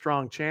good,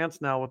 strong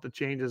chance now with the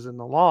changes in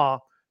the law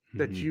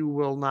that you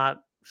will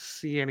not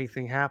see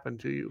anything happen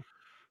to you.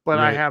 But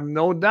I have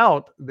no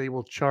doubt they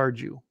will charge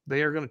you.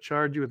 They are going to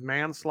charge you with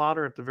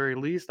manslaughter at the very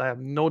least. I have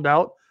no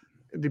doubt,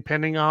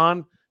 depending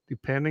on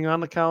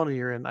the county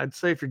you're in. I'd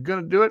say if you're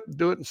going to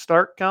do it in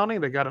Stark County.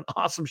 They got an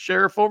awesome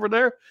sheriff over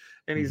there,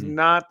 and he's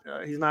not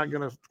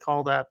going to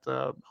call that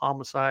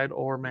homicide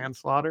or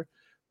manslaughter.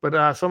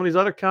 But some of these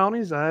other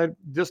counties, I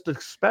just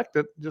expect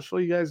it, just so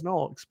you guys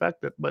know,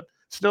 expect it. But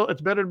still,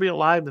 it's better to be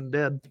alive than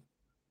dead.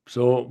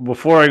 So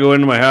before I go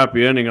into my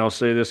happy ending, I'll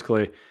say this,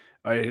 Clay.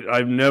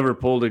 I've never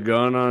pulled a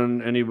gun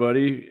on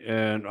anybody,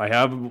 and I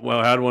have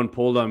had one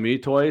pulled on me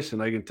twice,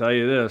 and I can tell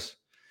you this.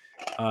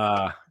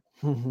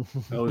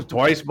 It was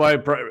twice by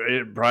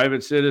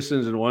private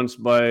citizens and once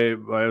by it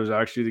was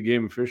actually the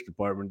Game and Fish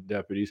Department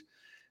deputies.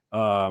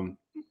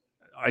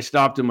 I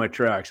stopped in my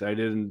tracks.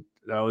 That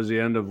was the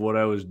end of what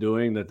I was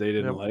doing that they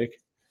didn't like.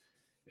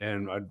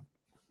 And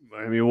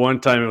I mean, one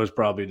time it was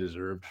probably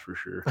deserved for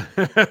sure.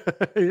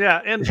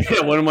 Yeah. And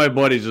one of my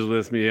buddies was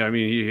with me. I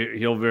mean,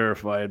 he'll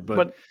verify it,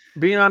 but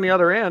being on the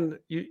other end,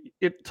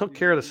 it took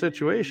care of the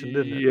situation,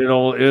 didn't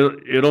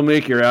it? It'll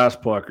make your ass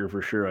pucker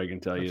for sure. I can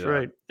tell you that.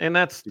 Right. And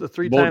that's the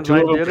three times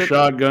I did it.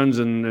 Shotguns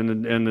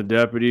and the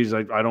deputies.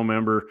 I don't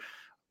remember.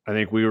 I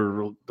think we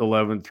were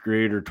 11th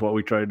grade or 12th.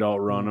 We tried to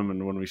outrun them,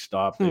 and when we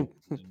stopped,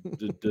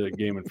 the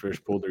Game and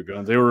Fish pulled their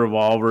guns. They were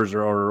revolvers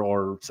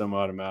or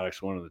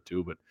semi-automatics, one of the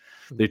two. But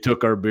they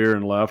took our beer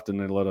and left, and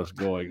they let us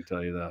go. I can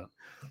tell you that.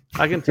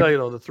 I can tell you,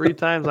 though, the 3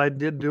 times I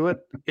did do it,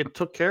 it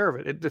took care of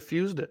it. It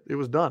diffused it. It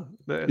was done.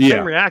 The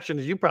same reaction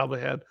as you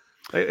probably had.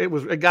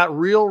 It got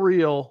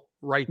real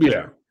right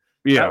there.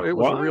 Yeah, it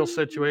was a real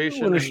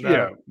situation.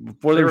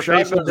 Before the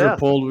shotguns were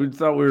pulled, we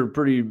thought we were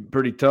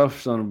pretty tough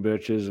son of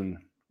bitches, and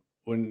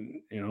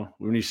when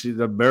you see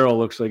the barrel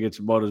looks like it's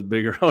about as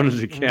big around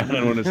as it can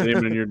when it's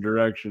aiming in your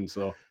direction.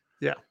 So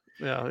yeah.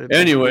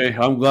 Anyway,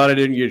 I'm glad I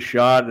didn't get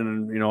shot,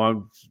 and I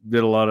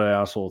did a lot of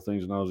asshole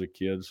things when I was a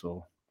kid.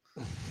 So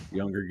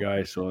younger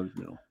guy, so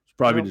it's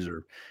probably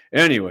deserved.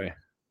 Anyway,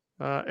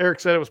 Eric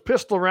said it was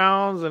pistol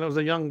rounds, and it was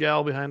a young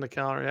gal behind the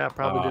counter. Yeah,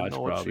 probably didn't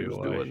know what she was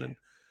doing.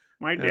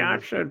 My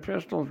dad said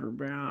pistols were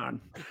bad.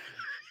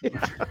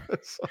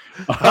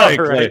 All right,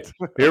 Clay,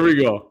 here we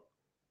go.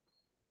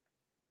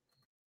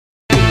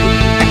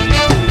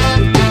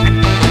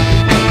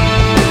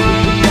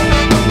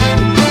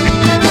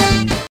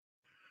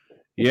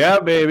 Yeah,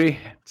 baby.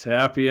 It's a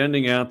happy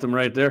ending anthem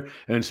right there.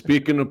 And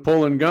speaking of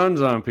pulling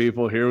guns on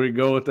people, here we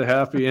go with the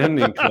happy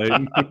ending,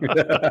 Clayton.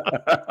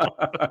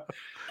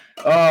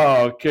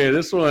 Okay.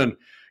 This one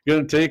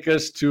going to take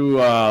us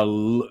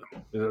to,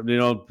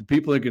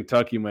 people in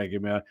Kentucky might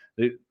get mad.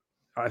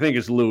 I think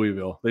it's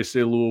Louisville. They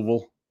say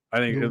Louisville. I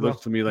think it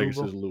looks to me like it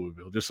says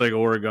Louisville, just like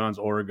Oregon's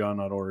Oregon,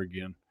 not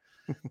Oregon.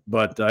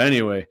 But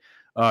anyway,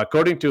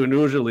 according to a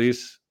news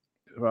release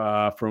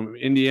from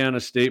Indiana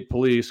State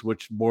Police,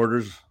 which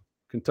borders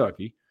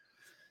Kentucky.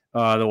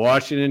 The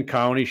Washington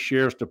County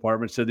Sheriff's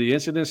Department said the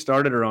incident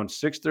started around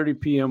 6:30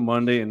 p.m.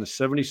 Monday in the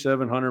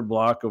 7700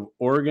 block of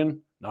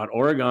Oregon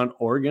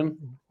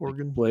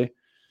play,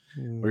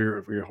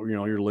 or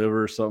your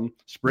liver or something,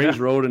 Springs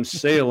Road in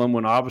Salem,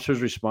 when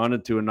officers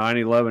responded to a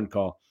 911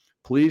 call.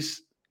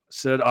 Police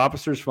said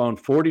officers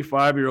found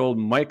 45-year-old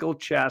Michael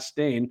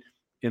Chastain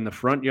in the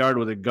front yard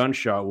with a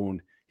gunshot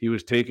wound. He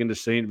was taken to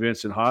St.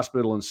 Vincent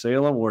Hospital in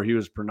Salem, where he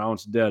was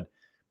pronounced dead.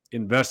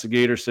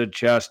 Investigators said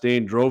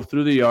Chastain drove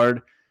through the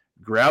yard,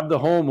 grabbed the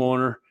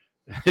homeowner.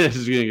 This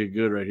is going to get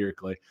good right here,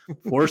 Clay.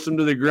 Forced him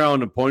to the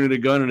ground and pointed a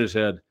gun at his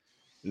head.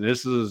 And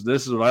this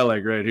is what I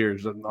like right here.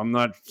 I'm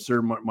not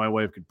sure my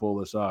wife could pull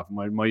this off.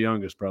 My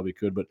youngest probably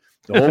could, but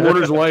the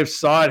homeowner's wife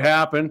saw it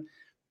happen,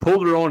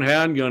 pulled her own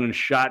handgun, and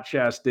shot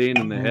Chastain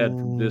in the head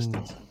from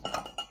distance.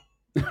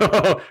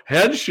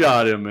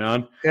 Headshot him,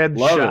 man.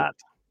 Headshot.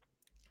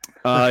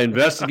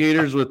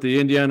 Investigators with the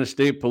Indiana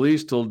State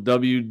Police told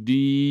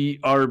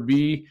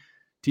WDRB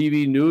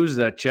TV News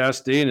that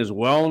Chastain is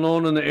well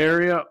known in the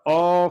area.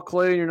 Oh,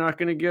 Clay, you're not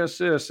going to guess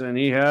this. And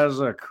he has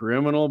a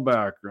criminal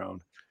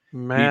background. He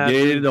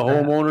dated the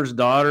homeowner's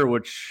daughter,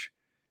 which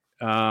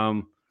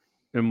in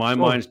my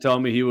mind's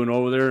telling me he went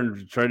over there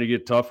and tried to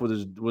get tough with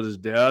his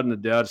dad, and the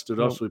dad stood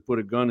up, so he put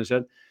a gun in his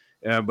head.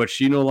 But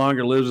she no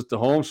longer lives at the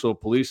home, so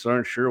police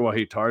aren't sure why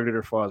he targeted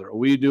her father.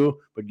 We do,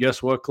 but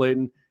guess what,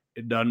 Clayton?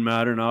 It doesn't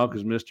matter now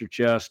because Mr.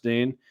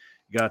 Chastain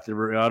got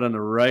out on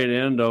the right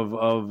end of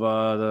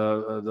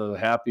the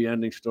happy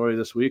ending story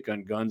this week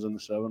on Guns in the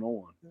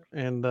 701.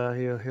 And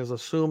his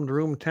assumed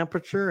room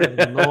temperature.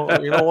 And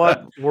you know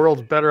what?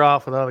 World's better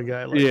off without a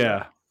guy like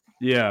that.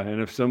 Yeah.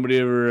 And if somebody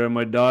ever,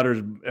 my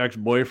daughter's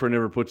ex-boyfriend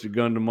ever puts a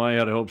gun to my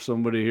head, I hope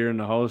somebody here in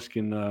the house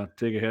can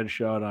take a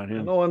headshot on him.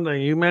 I know one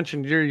thing. You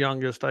mentioned your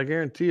youngest. I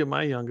guarantee you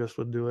my youngest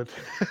would do it.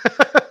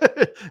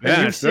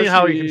 Man, you've seen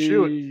how he can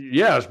shoot.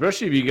 Yeah,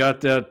 especially if you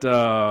got that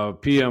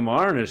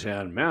PMR in his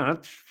hand. Man,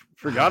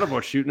 forgot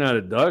about shooting out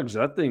of Doug's.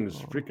 That thing's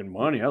freaking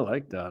money. I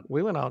like that.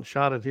 We went out and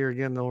shot it here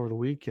again over the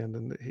weekend.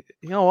 And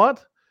you know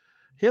what?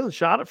 He hasn't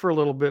shot it for a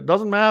little bit.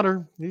 Doesn't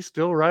matter. He's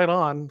still right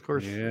on. Of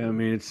course. Yeah, I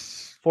mean,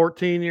 it's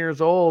 14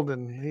 years old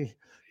and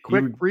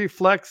quick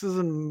reflexes,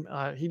 and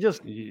he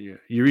just you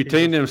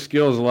retain them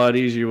skills a lot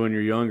easier when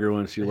you're younger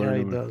once you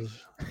learn them. Yeah, he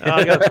does.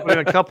 I got to put in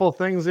a couple of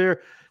things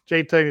here.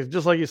 Jay,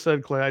 just like you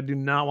said, Clay, I do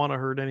not want to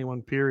hurt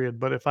anyone, period.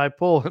 But if I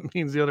pull, it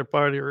means the other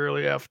party are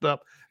really effed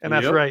up, and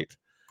that's right.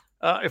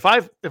 If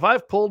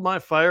I've pulled my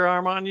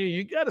firearm on you,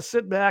 you got to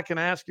sit back and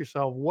ask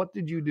yourself, what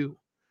did you do?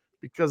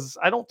 Because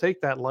I don't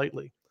take that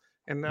lightly.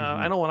 And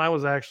I know when I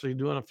was actually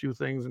doing a few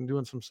things and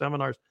doing some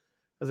seminars,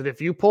 I said,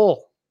 if you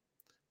pull,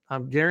 I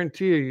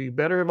guarantee you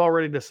better have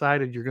already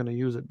decided you're going to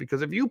use it.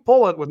 Because if you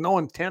pull it with no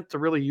intent to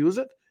really use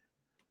it,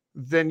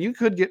 then you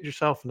could get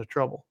yourself into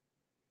trouble.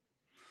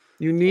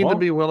 You need to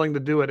be willing to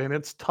do it. And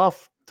it's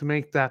tough to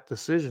make that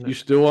decision. You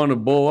still want to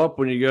blow up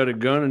when you got a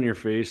gun in your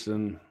face,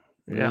 and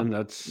then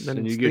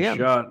you get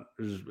shot.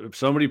 If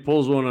somebody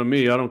pulls one on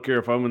me, I don't care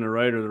if I'm in the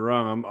right or the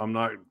wrong. I'm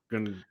not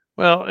going to.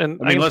 Well, and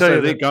unless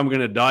I think I'm going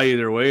to die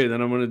either way,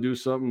 then I'm going to do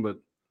something. But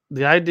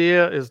the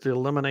idea is to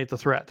eliminate the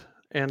threat,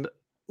 and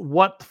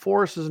what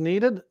force is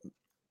needed.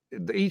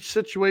 Each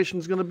situation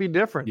is going to be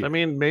different. Yeah. I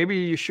mean, maybe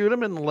you shoot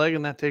him in the leg,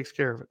 and that takes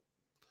care of it.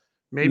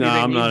 Maybe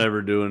I'm not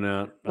ever doing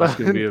that. That's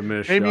going to be a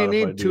miss. Maybe you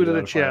need 2 to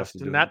the chest,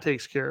 and that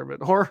takes care of it.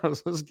 Or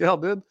as this gal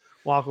did,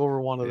 walk over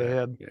one to the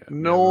head. Yeah,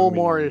 no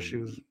more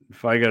issues.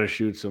 If I got to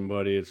shoot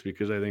somebody, it's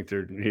because I think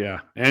they're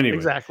Anyway,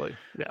 exactly.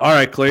 Yeah. All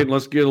right, Clayton,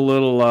 let's get a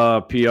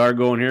little PR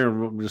going here.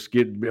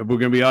 We're going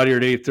to be out here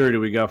at 8:30.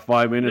 We got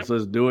 5 minutes.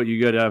 Let's do it.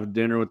 You got to have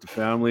dinner with the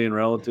family and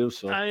relatives.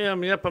 So I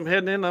am. Yep, I'm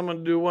heading in. I'm going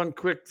to do one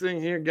quick thing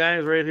here,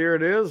 guys. Right here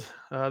it is.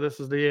 This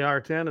is the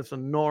AR-10. It's a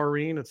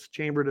Noreen. It's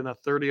chambered in a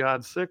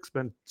 30-06.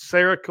 Been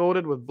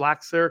Cerakoted with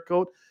black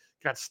Cerakote.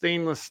 Got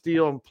stainless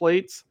steel and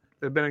plates.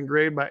 They've been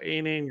engraved by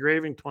A&A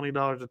Engraving.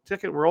 $20 a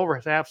ticket. We're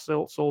over half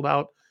sold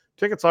out.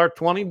 Tickets are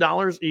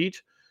 $20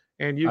 each.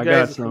 And you guys,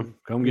 got some.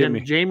 Come get me.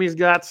 Jamie's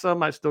got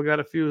some. I still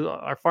got a few.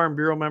 Our Farm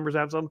Bureau members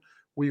have some.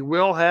 We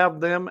will have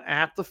them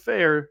at the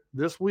fair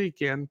this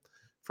weekend,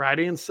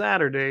 Friday and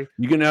Saturday.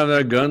 You can have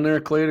that gun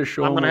there, Clay, to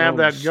show them. I'm going to have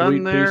that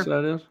gun there. Piece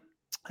that is.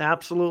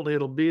 Absolutely.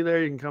 It'll be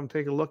there. You can come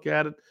take a look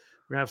at it.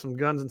 We're going to have some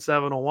Guns in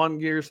 701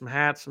 gear, some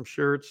hats, some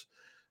shirts.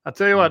 I'll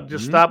tell you what,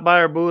 just stop by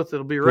our booth.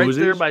 It'll be right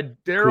there by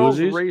Daryl's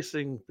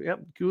Racing.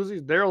 Yep,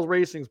 koozies. Daryl's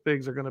Racing's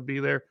pigs are going to be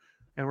there.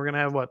 And we're going to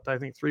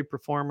have, 3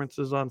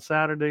 performances on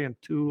Saturday and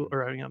 2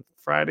 on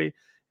Friday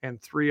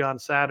and 3 on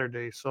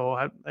Saturday.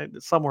 So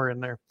somewhere in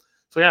there.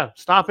 So, yeah,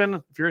 stop in.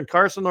 If you're in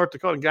Carson, North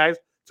Dakota, guys,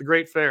 it's a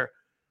great fair.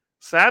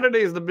 Saturday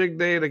is the big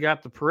day. They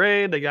got the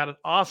parade. They got an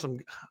awesome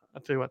 –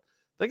 I'll tell you what,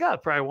 they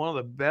got probably one of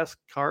the best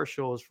car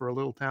shows for a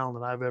little town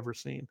that I've ever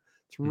seen.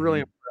 It's really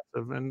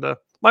impressive. And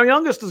my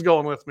youngest is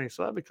going with me,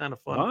 so that'd be kind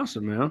of fun.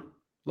 Awesome, man.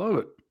 Love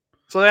it.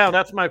 So, yeah,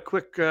 that's my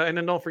quick and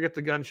then don't forget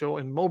the gun show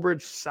in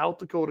Mobridge, South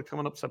Dakota,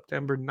 coming up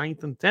September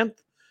 9th and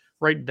 10th,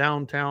 right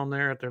downtown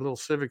there at their little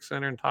civic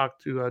center, and talk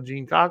to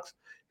Gene Cox.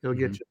 He'll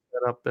get you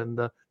set up,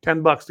 and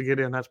 $10 to get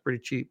in. That's pretty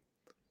cheap.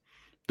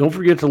 Don't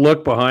forget to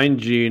look behind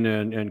Gene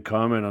and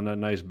comment on that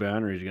nice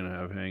banner he's going to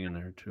have hanging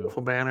there too.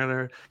 Beautiful banner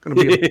there. Going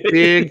to be a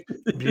big,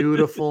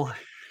 beautiful,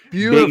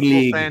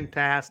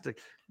 fantastic.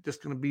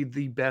 Just going to be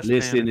the best.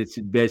 Listen, banner. It's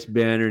the best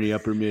banner in the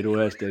upper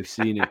Midwest. I've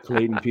seen it.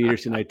 Clayton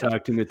Peterson, I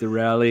talked to him at the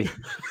rally.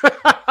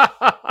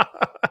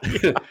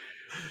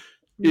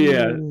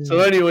 Yeah.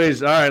 So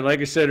anyways, all right, like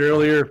I said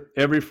earlier,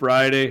 every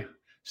Friday,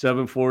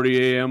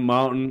 7:40 a.m.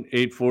 Mountain,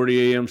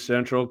 8:40 a.m.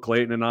 Central.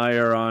 Clayton and I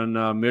are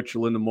on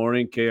Mitchell in the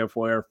morning,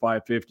 KFYR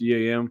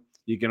 5:50 a.m.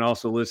 You can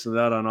also listen to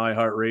that on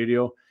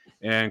iHeartRadio.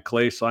 And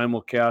Clay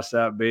simulcast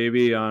that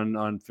baby on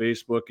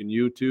Facebook and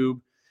YouTube.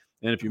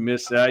 And if you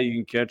miss that, you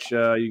can catch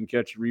a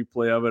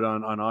replay of it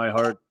on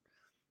iHeart.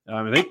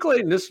 I think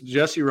Clayton, this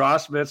Jesse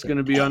Rossmet's going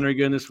to be on there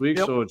again this week,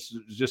 so it's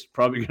just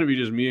probably going to be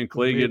just me and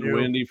Clay getting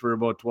windy for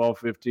about 12,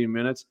 15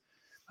 minutes.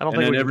 I don't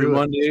think then every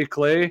Monday,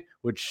 Clay,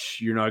 which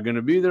you're not going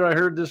to be there, I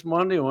heard this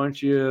Monday. Why don't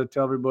you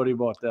tell everybody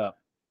about that?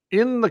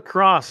 In the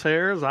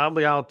crosshairs, I'll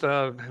be out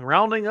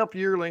rounding up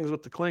yearlings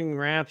with the Kling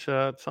Ranch.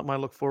 Something I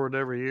look forward to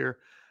every year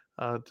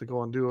to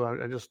go and do.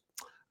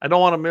 I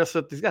don't want to miss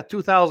it. He's got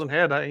 2,000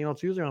 head.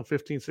 It's usually around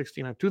 15,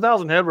 16.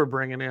 2,000 head we're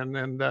bringing in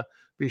and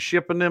be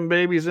shipping them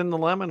babies in the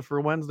Lemon for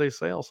Wednesday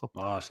sale. So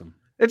awesome.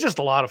 It's just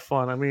a lot of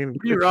fun. I mean,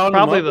 you're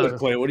probably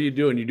Clay. What are you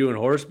doing? You doing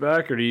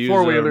horseback or do you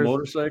use a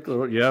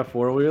motorcycle? Yeah,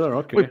 four-wheeler.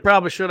 Okay. We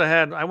probably should have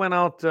had. I went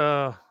out.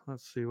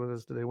 Let's see, what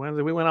is today?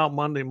 Wednesday. We went out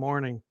Monday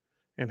morning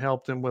and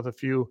helped him with a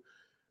few.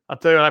 I'll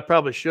tell you, I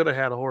probably should have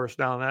had a horse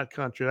down in that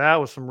country. That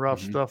was some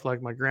rough stuff,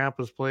 like my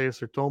grandpa's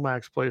place or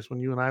Tomac's place when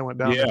you and I went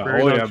down. Yeah,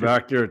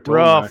 back there at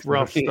Tomac.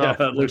 Rough stuff. Yeah,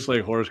 that looks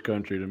like horse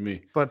country to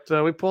me. But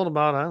we pulled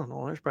about, I don't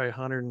know, there's probably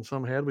 100 and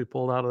some head we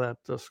pulled out of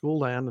that school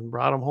land and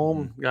brought them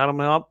home, got them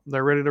up.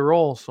 They're ready to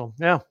roll. So,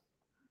 yeah.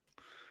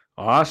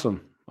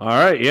 Awesome. All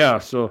right. Yeah.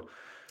 So,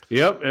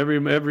 yep. Every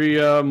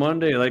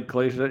Monday, like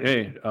Clay said,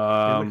 hey. In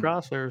the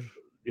crosshairs.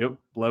 Yep.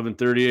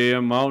 11:30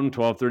 a.m. Mountain,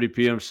 12:30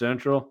 p.m.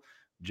 Central.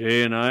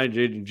 Jay and I,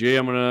 Jay,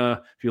 I'm gonna.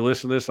 If you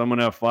listen to this, I'm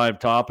gonna have 5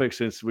 topics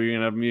since we're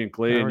gonna have me and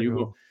Clay and you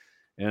go.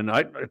 And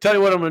I tell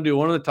you what, I'm gonna do.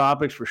 One of the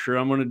topics for sure,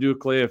 I'm gonna do,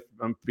 Clay. If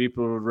I'm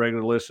people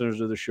regular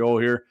listeners of the show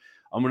here,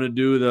 I'm gonna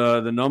do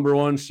the number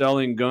 1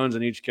 selling guns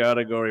in each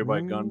category by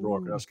Gun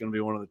Broker. That's gonna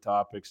be one of the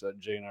topics that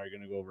Jay and I are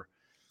gonna go over.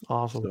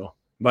 Awesome. So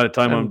by the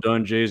time I'm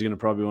done, Jay's gonna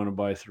probably want to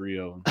buy 3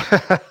 of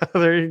them.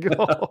 There you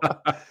go.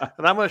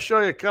 And I'm gonna show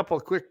you a couple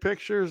of quick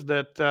pictures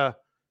that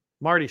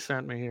Marty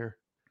sent me here.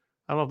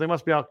 I don't know if they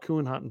must be out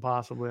coon hunting,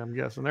 possibly. I'm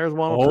guessing. There's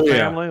one with the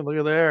family. Look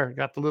at there.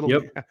 Got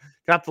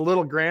the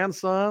little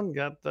grandson.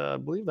 Got I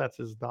believe that's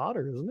his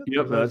daughter, isn't it?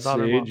 Yep, that's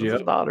the age.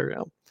 His daughter.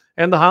 Yeah,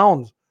 and the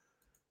hounds.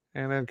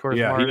 And then of course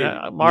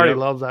Marty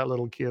loves that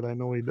little kid. I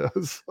know he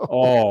does. So.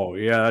 Oh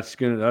yeah, that's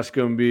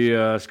gonna be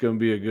a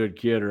good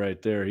kid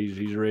right there.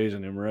 He's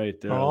raising him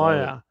right there. Oh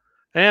yeah,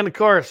 and of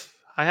course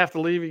I have to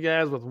leave you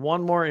guys with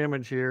one more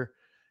image here.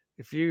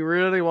 If you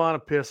really want to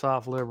piss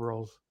off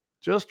liberals,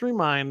 just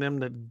remind them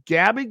that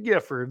Gabby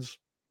Giffords,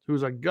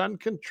 who's a gun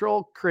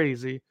control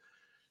crazy,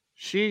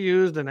 she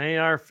used an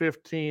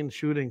AR-15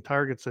 shooting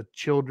targets at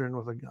children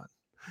with a gun.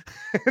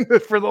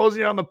 And for those of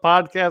you on the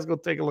podcast, go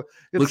take a look.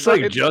 Looks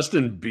like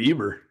Justin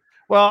Bieber.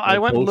 Well, I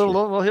went a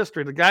little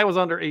history. The guy was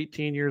under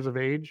 18 years of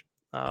age.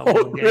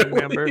 Gang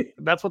member.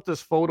 That's what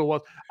this photo was.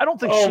 I don't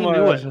think she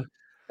knew it.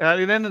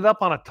 It ended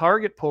up on a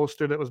Target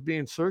poster that was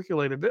being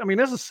circulated. I mean,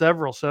 this is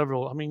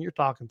several. I mean, you're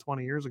talking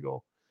 20 years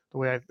ago, the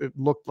way it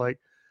looked like.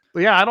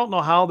 But yeah, I don't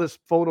know how this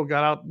photo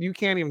got out. You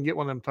can't even get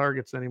one of them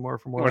targets anymore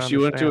from what I understand. She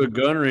went to a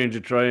gun range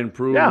to try and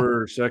prove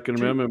her Second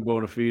Amendment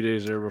bona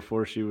fides there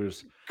before she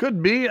was.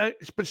 Could be,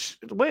 but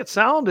the way it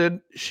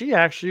sounded, she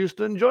actually used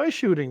to enjoy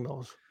shooting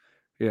those.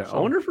 Yeah, so, I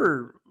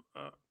wonder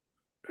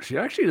if she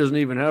actually doesn't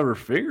even have her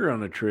finger on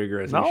the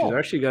trigger. I think she's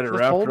actually got it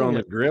wrapped around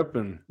the grip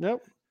and.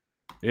 Yep.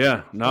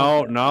 Yeah,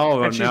 now an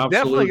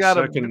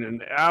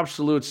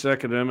absolute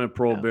Second Amendment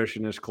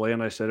prohibitionist, Clay,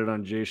 and I said it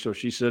on Jay's show.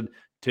 She said,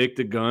 take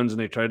the guns, and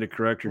they tried to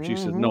correct her. And she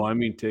said, no, I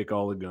mean take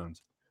all the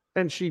guns.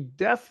 And she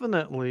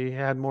definitely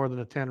had more than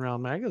a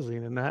 10-round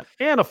magazine in that,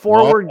 and a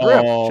forward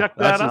grip. Check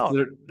that out.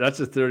 That's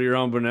a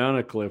 30-round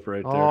banana clip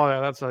right there. Oh, yeah,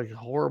 that's like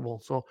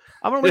horrible. So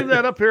I'm going to leave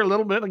that up here a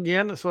little bit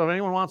again. So if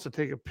anyone wants to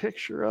take a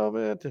picture of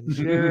it and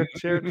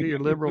share it to your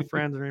liberal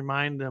friends and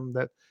remind them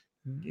that,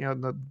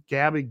 the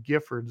Gabby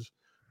Giffords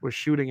was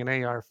shooting an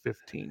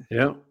AR-15.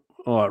 Yeah.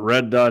 Oh,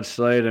 red dot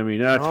sight. I mean,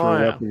 that's for a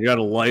weapon. You got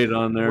a light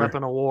on there.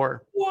 Weapon of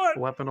war. What?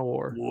 Weapon of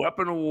war.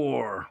 Weapon of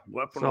war.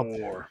 Weapon of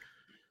war.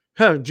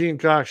 Gene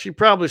Cox, she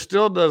probably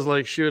still does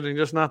like shooting,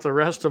 just not the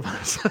rest of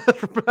us.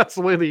 That's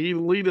the way the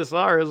elitists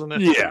are, isn't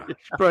it? Yeah. She's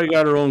probably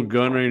got her own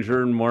gun range.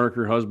 Her and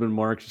her husband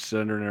Mark, is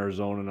sending her in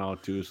Arizona now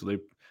too. So they,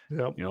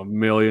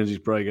 millions. He's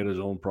probably got his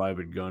own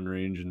private gun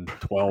range and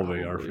 12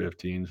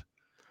 AR-15s.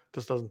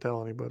 Just doesn't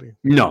tell anybody.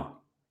 No.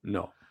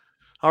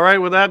 All right,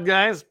 with that,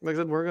 guys, like I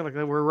said, we're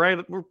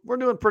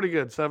doing pretty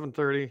good.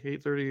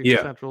 7:30,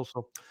 8:30 Central.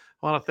 So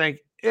I want to thank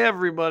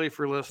everybody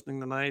for listening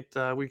tonight.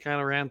 We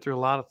kind of ran through a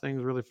lot of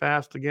things really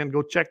fast. Again,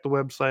 go check the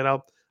website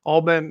out.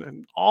 All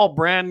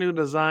brand new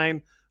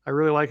design. I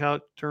really like how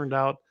it turned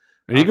out.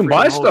 And you can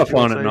buy stuff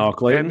on it now,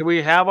 Clayton. And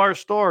we have our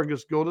store.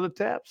 Just go to the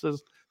tab.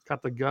 It's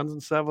got the Guns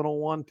and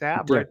 701 tab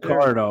right there. Get that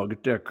card out.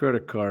 Get that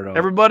credit card out.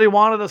 Everybody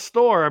wanted a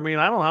store. I mean,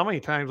 I don't know how many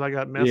times I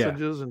got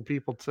messages and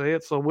people say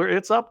it. So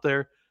it's up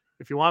there.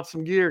 If you want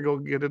some gear, go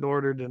get it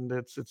ordered, and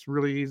it's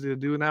really easy to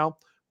do now.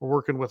 We're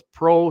working with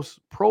Pro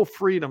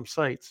Freedom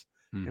sites,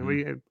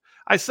 and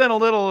I sent a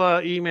little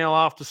email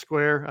off to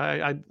Square.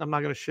 I'm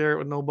not going to share it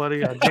with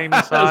nobody.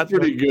 Jamie saw That's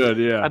pretty good.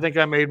 Yeah, I think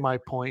I made my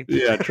point.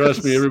 Yeah,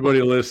 trust me,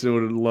 everybody listening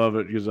would love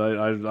it because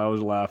I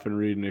was laughing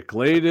reading it.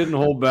 Clay didn't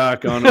hold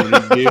back on them.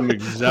 And he gave them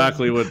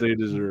exactly what they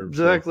deserved.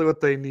 Exactly what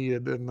they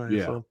needed, didn't I?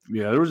 Yeah.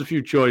 There was a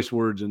few choice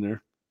words in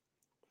there.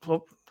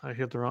 Oh, I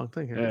hit the wrong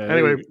thing here.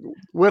 Anyway,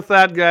 with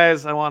that,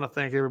 guys, I want to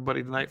thank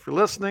everybody tonight for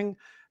listening,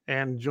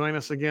 and join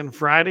us again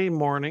Friday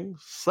morning,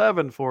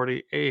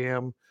 7:40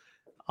 a.m.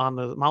 on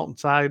the mountain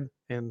side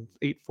and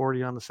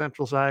 8:40 on the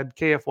central side.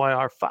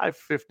 KFYR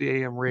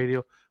 550 a.m.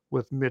 radio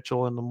with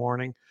Mitchell in the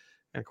morning.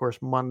 And of course,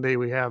 Monday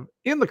we have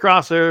In the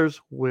Crosshairs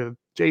with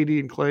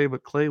JD and Clay,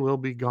 but Clay will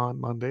be gone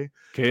Monday.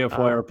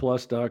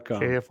 KFYRplus.com.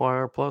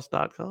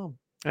 KFYRplus.com.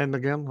 And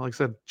again, like I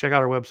said, check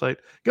out our website,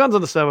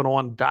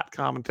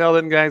 gunsonthe701.com. Until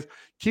then, guys,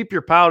 keep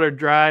your powder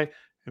dry.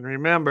 And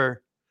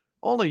remember,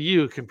 only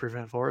you can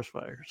prevent forest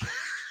fires.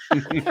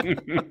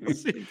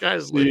 See you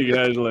guys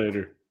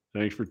later.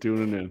 Thanks for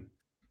tuning in.